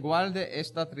 Queremos que guarde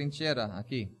esta trinchera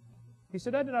aquí. He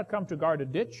said, I did not come to guard a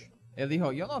ditch. Él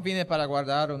dijo, yo no vine para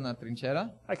guardar una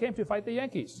trinchera. I came to fight the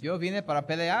Yankees. Yo vine para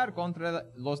pelear contra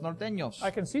los norteños.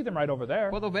 I can see them right over there.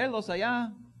 Puedo verlos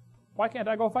allá. Why can't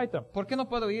I go fight them? ¿Por qué no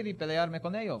puedo ir y pelearme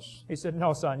con ellos? He said,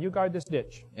 no, son, you guard this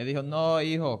ditch. Él dijo, no,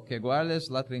 hijo, que guardes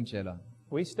la trinchera.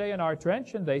 We stay in our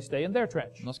trench and they stay in their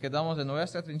trench. Nos quedamos en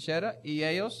nuestra trinchera y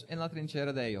ellos en la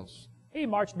trinchera de ellos. He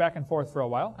marched back and forth for a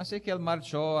while, Así que él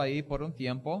marchó ahí por un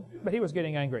tiempo, but he was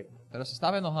getting angry. pero se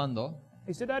estaba enojando.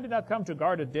 He said, I did not come to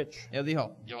guard a ditch. Él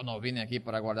dijo, yo no vine aquí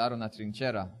para guardar una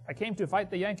trinchera. I came to fight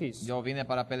the Yankees. Yo vine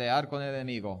para pelear con el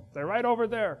enemigo. They're right over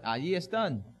there. Allí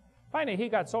están. Finally, he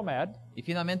got so mad, Y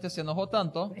finalmente se enojó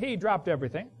tanto he dropped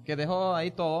everything que dejó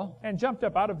ahí todo, and jumped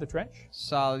up out of the trench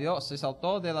se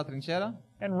saltó de la trinchera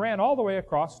and ran all the way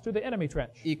across to the enemy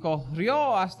trench. y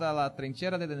corrió hasta la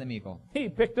trinchera del enemigo. He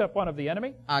picked up one of the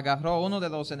enemy Agarró uno de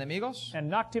los enemigos and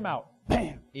knocked him out.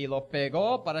 Bam! y lo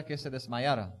pegó para que se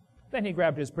desmayara. Then he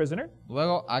grabbed his prisoner,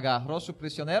 Luego agarró su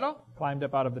prisionero, climbed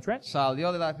up out of the trench,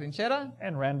 salió de la trinchera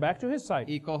and ran back to his side.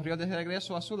 y corrió de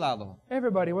regreso a su lado.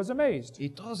 Everybody was amazed. Y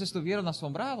todos estuvieron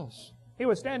asombrados. He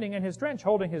was standing in his trench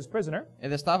holding his prisoner.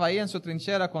 Él estaba ahí en su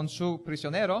trinchera con su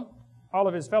prisionero All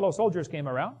of his fellow soldiers came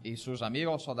around. y sus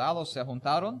amigos soldados se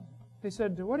juntaron They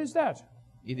said, "What is that?"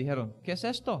 y dijeron, ¿qué es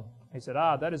esto? He said,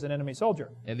 that is an enemy soldier."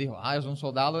 Él dijo, es un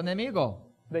soldado enemigo.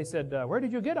 They said, "Where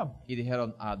did you get him?" Y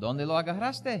dijeron, ¿a dónde lo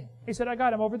agarraste? He said, "I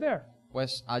got him over there."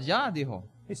 Pues allá, dijo.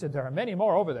 He said, "There are many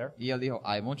more over there." Y él dijo,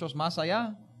 hay muchos más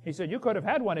allá. He said, "You could have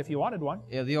had one if you wanted one."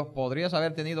 Él dijo, podrías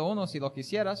haber tenido uno si lo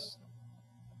quisieras.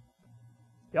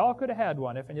 Y'all could have had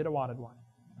one if you'd have wanted one.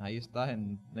 Ahí está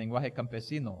en lenguaje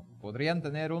campesino. Podrían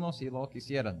tener uno si lo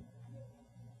quisieran.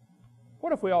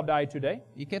 What if we all died today?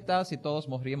 ¿Y qué tal si todos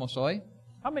morimos hoy?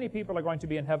 How many people are going to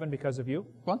be in heaven because of you?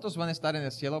 ¿Cuántos van a estar en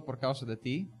el cielo por causa de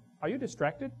ti? Are you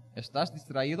distracted ¿Estás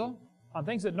distraído on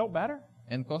things that don't matter?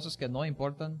 en cosas que no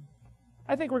importan?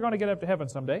 I think we're going to get up to heaven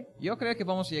someday. Yo creo que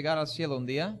vamos a llegar al cielo un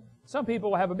día. Some people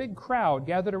will have a big crowd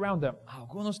gathered around them.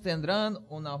 Algunos tendrán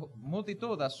una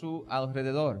multitud a su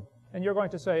alrededor. And you're going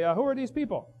to say, "Who are these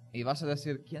people?" Y vas a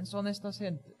decir, ¿quién son estas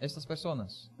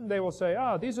personas? They will say,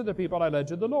 "These are the people I led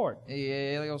to the Lord. Y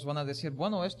ellos van a decir,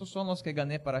 bueno, estos son los que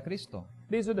gané para Cristo.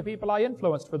 These are the people I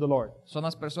influenced for the Lord." Son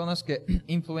las personas que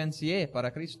influencié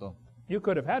para Cristo. You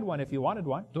could have had one if you wanted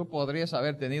one, Tú podrías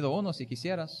haber tenido uno si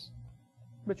quisieras,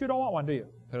 but you don't want one, do you?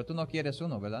 pero tú no quieres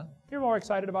uno, ¿verdad? You're more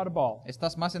excited about a ball.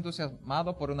 Estás más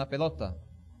entusiasmado por una pelota.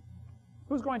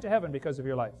 Who's going to heaven because of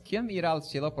your life? ¿Quién irá al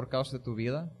cielo por causa de tu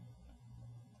vida?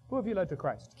 Who have you led to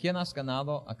Christ? ¿Quién has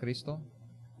ganado a Cristo?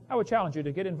 I would challenge you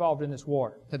to get involved in this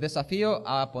war. Te desafío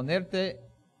a ponerte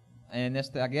en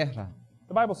esta guerra.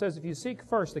 The Bible says if you seek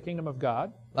first the kingdom of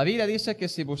God, La Biblia dice que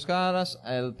si buscaras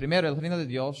primero el reino de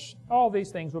Dios, all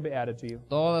these things will be added to you.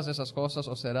 todas esas cosas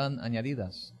os serán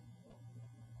añadidas.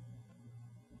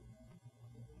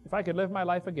 If I could live my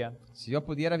life again, Si yo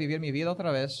pudiera vivir mi vida otra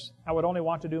vez, I would only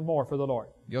want to do more for the Lord.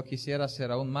 yo quisiera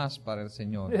hacer aún más para el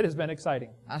Señor. It has been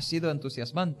exciting. Ha sido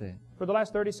entusiasmante. For the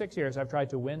last 36 years, I've tried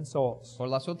to win souls. Por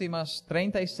las últimas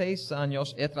 36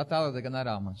 años he tratado de ganar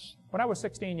almas. When I was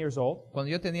 16 years old, Cuando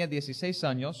yo tenía 16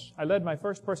 años, I led my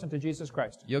first person to Jesus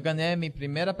Christ. yo gané mi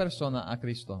primera persona a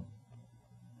Cristo.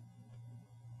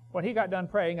 When he got done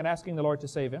praying and asking the Lord to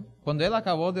save him, Cuando él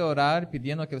acabó de orar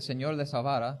pidiendo que el Señor le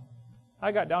salvara,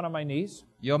 I got down on my knees.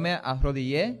 yo me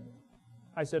arrodillé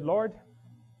I said, "Lord,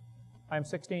 I'm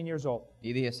 16 years old.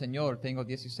 y dije, Señor, tengo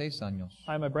 16 años.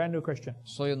 I'm a brand new Christian.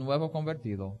 Soy un nuevo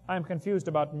convertido. I'm confused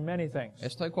about many things.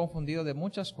 Estoy confundido de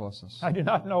muchas cosas. I do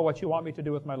not know what you want me to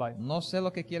do with my life, No sé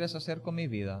lo que quieres hacer con mi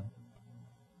vida,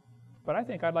 but I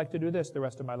think I'd like to do this the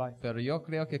rest of my life. pero yo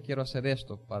creo que quiero hacer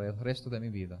esto para el resto de mi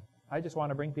vida. I just want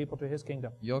to bring people to his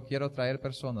kingdom." Yo quiero traer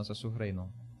personas a su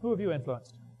reino. Who have you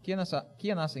influenced? ¿Quién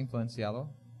has influenciado?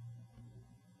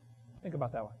 Think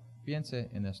about that one. Piense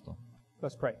en esto.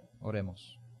 Let's pray.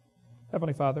 Oremos.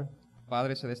 Heavenly Father,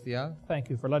 Padre Celestial, thank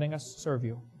you for letting us serve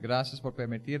you. gracias por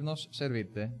permitirnos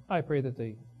servirte. I pray that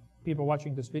the people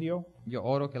watching this video Yo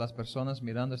oro que las personas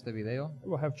mirando este video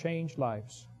will have changed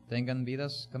lives. tengan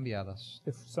vidas cambiadas.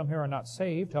 If some here are not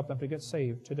saved, help them to get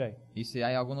saved today. Y si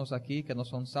hay algunos aquí que no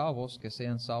son salvos, que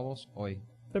sean salvos hoy.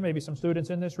 There may be some students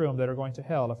in this room that are going to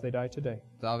hell if they die today.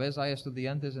 Tal vez hay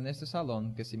estudiantes en este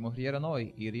salón que si murieran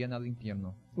hoy irían al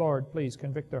infierno. Lord, please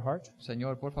convict their heart.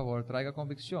 Señor, por favor, traiga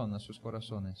convicción a sus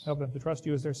corazones. Help them to trust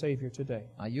you as their Savior today.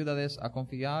 Ayúdales a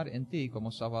confiar en ti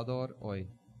como Salvador hoy.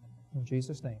 In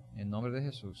Jesus' name, En nombre de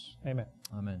Jesús. amen.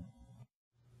 Amén.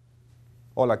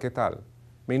 Hola, ¿qué tal?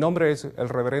 Mi nombre es el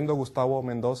reverendo Gustavo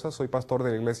Mendoza, soy pastor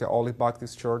de la iglesia Olive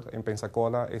Baptist Church en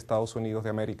Pensacola, Estados Unidos de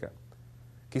América.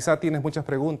 Quizá tienes muchas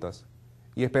preguntas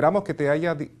y esperamos que te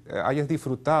hayas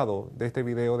disfrutado de este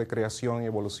video de Creación y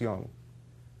Evolución.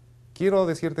 Quiero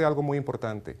decirte algo muy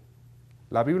importante.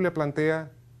 La Biblia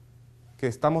plantea que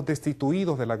estamos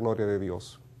destituidos de la gloria de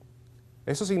Dios.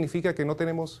 Eso significa que no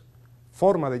tenemos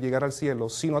forma de llegar al cielo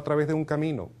sino a través de un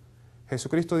camino.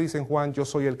 Jesucristo dice en Juan, yo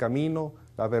soy el camino,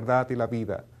 la verdad y la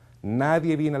vida.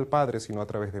 Nadie viene al Padre sino a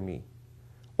través de mí.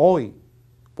 Hoy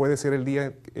puede ser el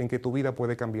día en que tu vida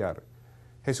puede cambiar.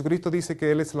 Jesucristo dice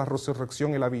que Él es la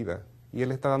resurrección y la vida, y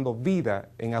Él está dando vida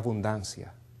en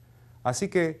abundancia. Así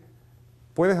que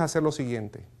puedes hacer lo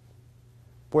siguiente.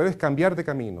 Puedes cambiar de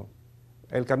camino.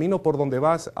 El camino por donde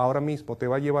vas ahora mismo te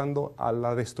va llevando a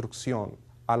la destrucción,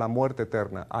 a la muerte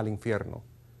eterna, al infierno.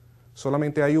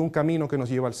 Solamente hay un camino que nos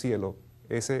lleva al cielo.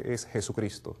 Ese es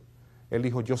Jesucristo. Él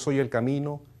dijo, yo soy el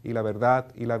camino y la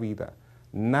verdad y la vida.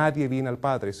 Nadie viene al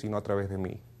Padre sino a través de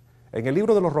mí. En el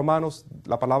libro de los Romanos,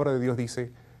 la palabra de Dios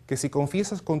dice que si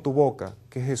confiesas con tu boca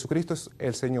que Jesucristo es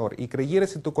el Señor y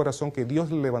creyeres en tu corazón que Dios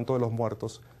le levantó de los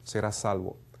muertos, serás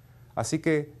salvo. Así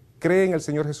que cree en el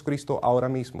Señor Jesucristo ahora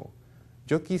mismo.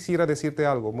 Yo quisiera decirte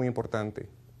algo muy importante.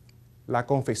 la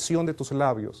confesión de tus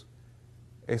labios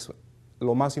es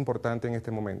lo más importante en este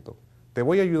momento. Te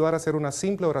voy a ayudar a hacer una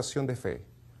simple oración de fe,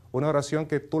 una oración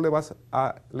que tú le vas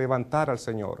a levantar al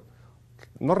Señor.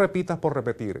 No repitas por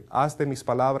repetir, haz de mis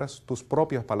palabras tus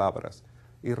propias palabras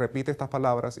y repite estas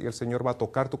palabras y el Señor va a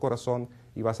tocar tu corazón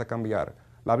y vas a cambiar.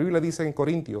 La Biblia dice en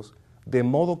Corintios, de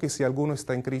modo que si alguno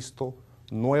está en Cristo,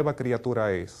 nueva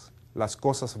criatura es. Las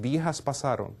cosas viejas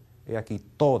pasaron, y aquí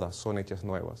todas son hechas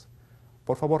nuevas.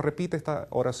 Por favor, repite esta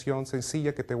oración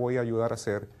sencilla que te voy a ayudar a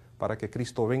hacer para que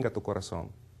Cristo venga a tu corazón.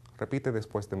 Repite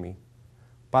después de mí.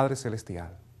 Padre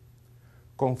Celestial,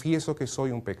 confieso que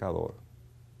soy un pecador.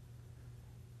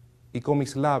 Y con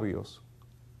mis labios,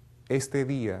 este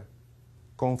día,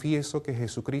 confieso que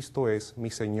Jesucristo es mi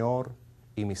Señor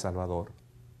y mi Salvador.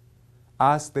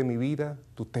 Haz de mi vida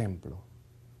tu templo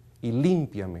y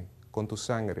límpiame con tu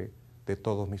sangre de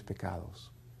todos mis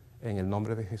pecados. En el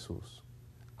nombre de Jesús.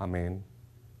 Amén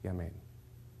y amén.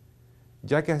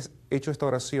 Ya que has hecho esta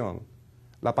oración,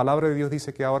 la palabra de Dios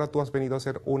dice que ahora tú has venido a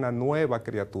ser una nueva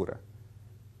criatura.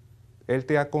 Él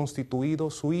te ha constituido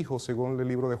su hijo según el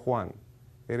libro de Juan.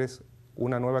 Eres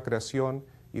una nueva creación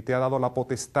y te ha dado la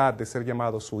potestad de ser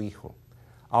llamado su hijo.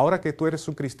 Ahora que tú eres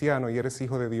un cristiano y eres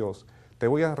hijo de Dios, te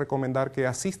voy a recomendar que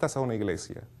asistas a una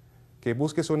iglesia, que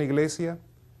busques una iglesia,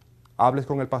 hables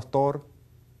con el pastor,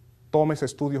 tomes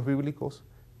estudios bíblicos,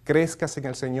 crezcas en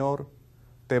el Señor,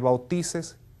 te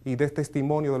bautices y des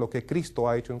testimonio de lo que Cristo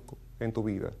ha hecho en tu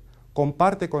vida.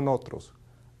 Comparte con otros,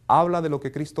 habla de lo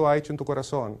que Cristo ha hecho en tu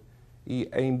corazón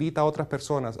e invita a otras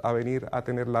personas a venir a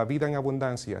tener la vida en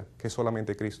abundancia que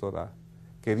solamente Cristo da.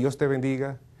 Que Dios te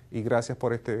bendiga y gracias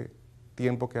por este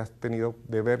tiempo que has tenido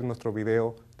de ver nuestro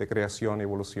video de Creación y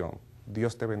Evolución.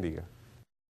 Dios te bendiga.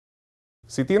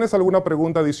 Si tienes alguna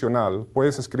pregunta adicional,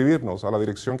 puedes escribirnos a la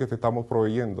dirección que te estamos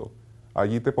proveyendo.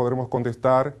 Allí te podremos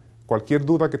contestar cualquier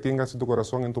duda que tengas en tu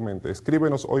corazón, en tu mente.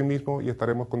 Escríbenos hoy mismo y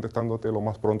estaremos contestándote lo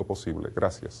más pronto posible.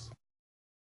 Gracias.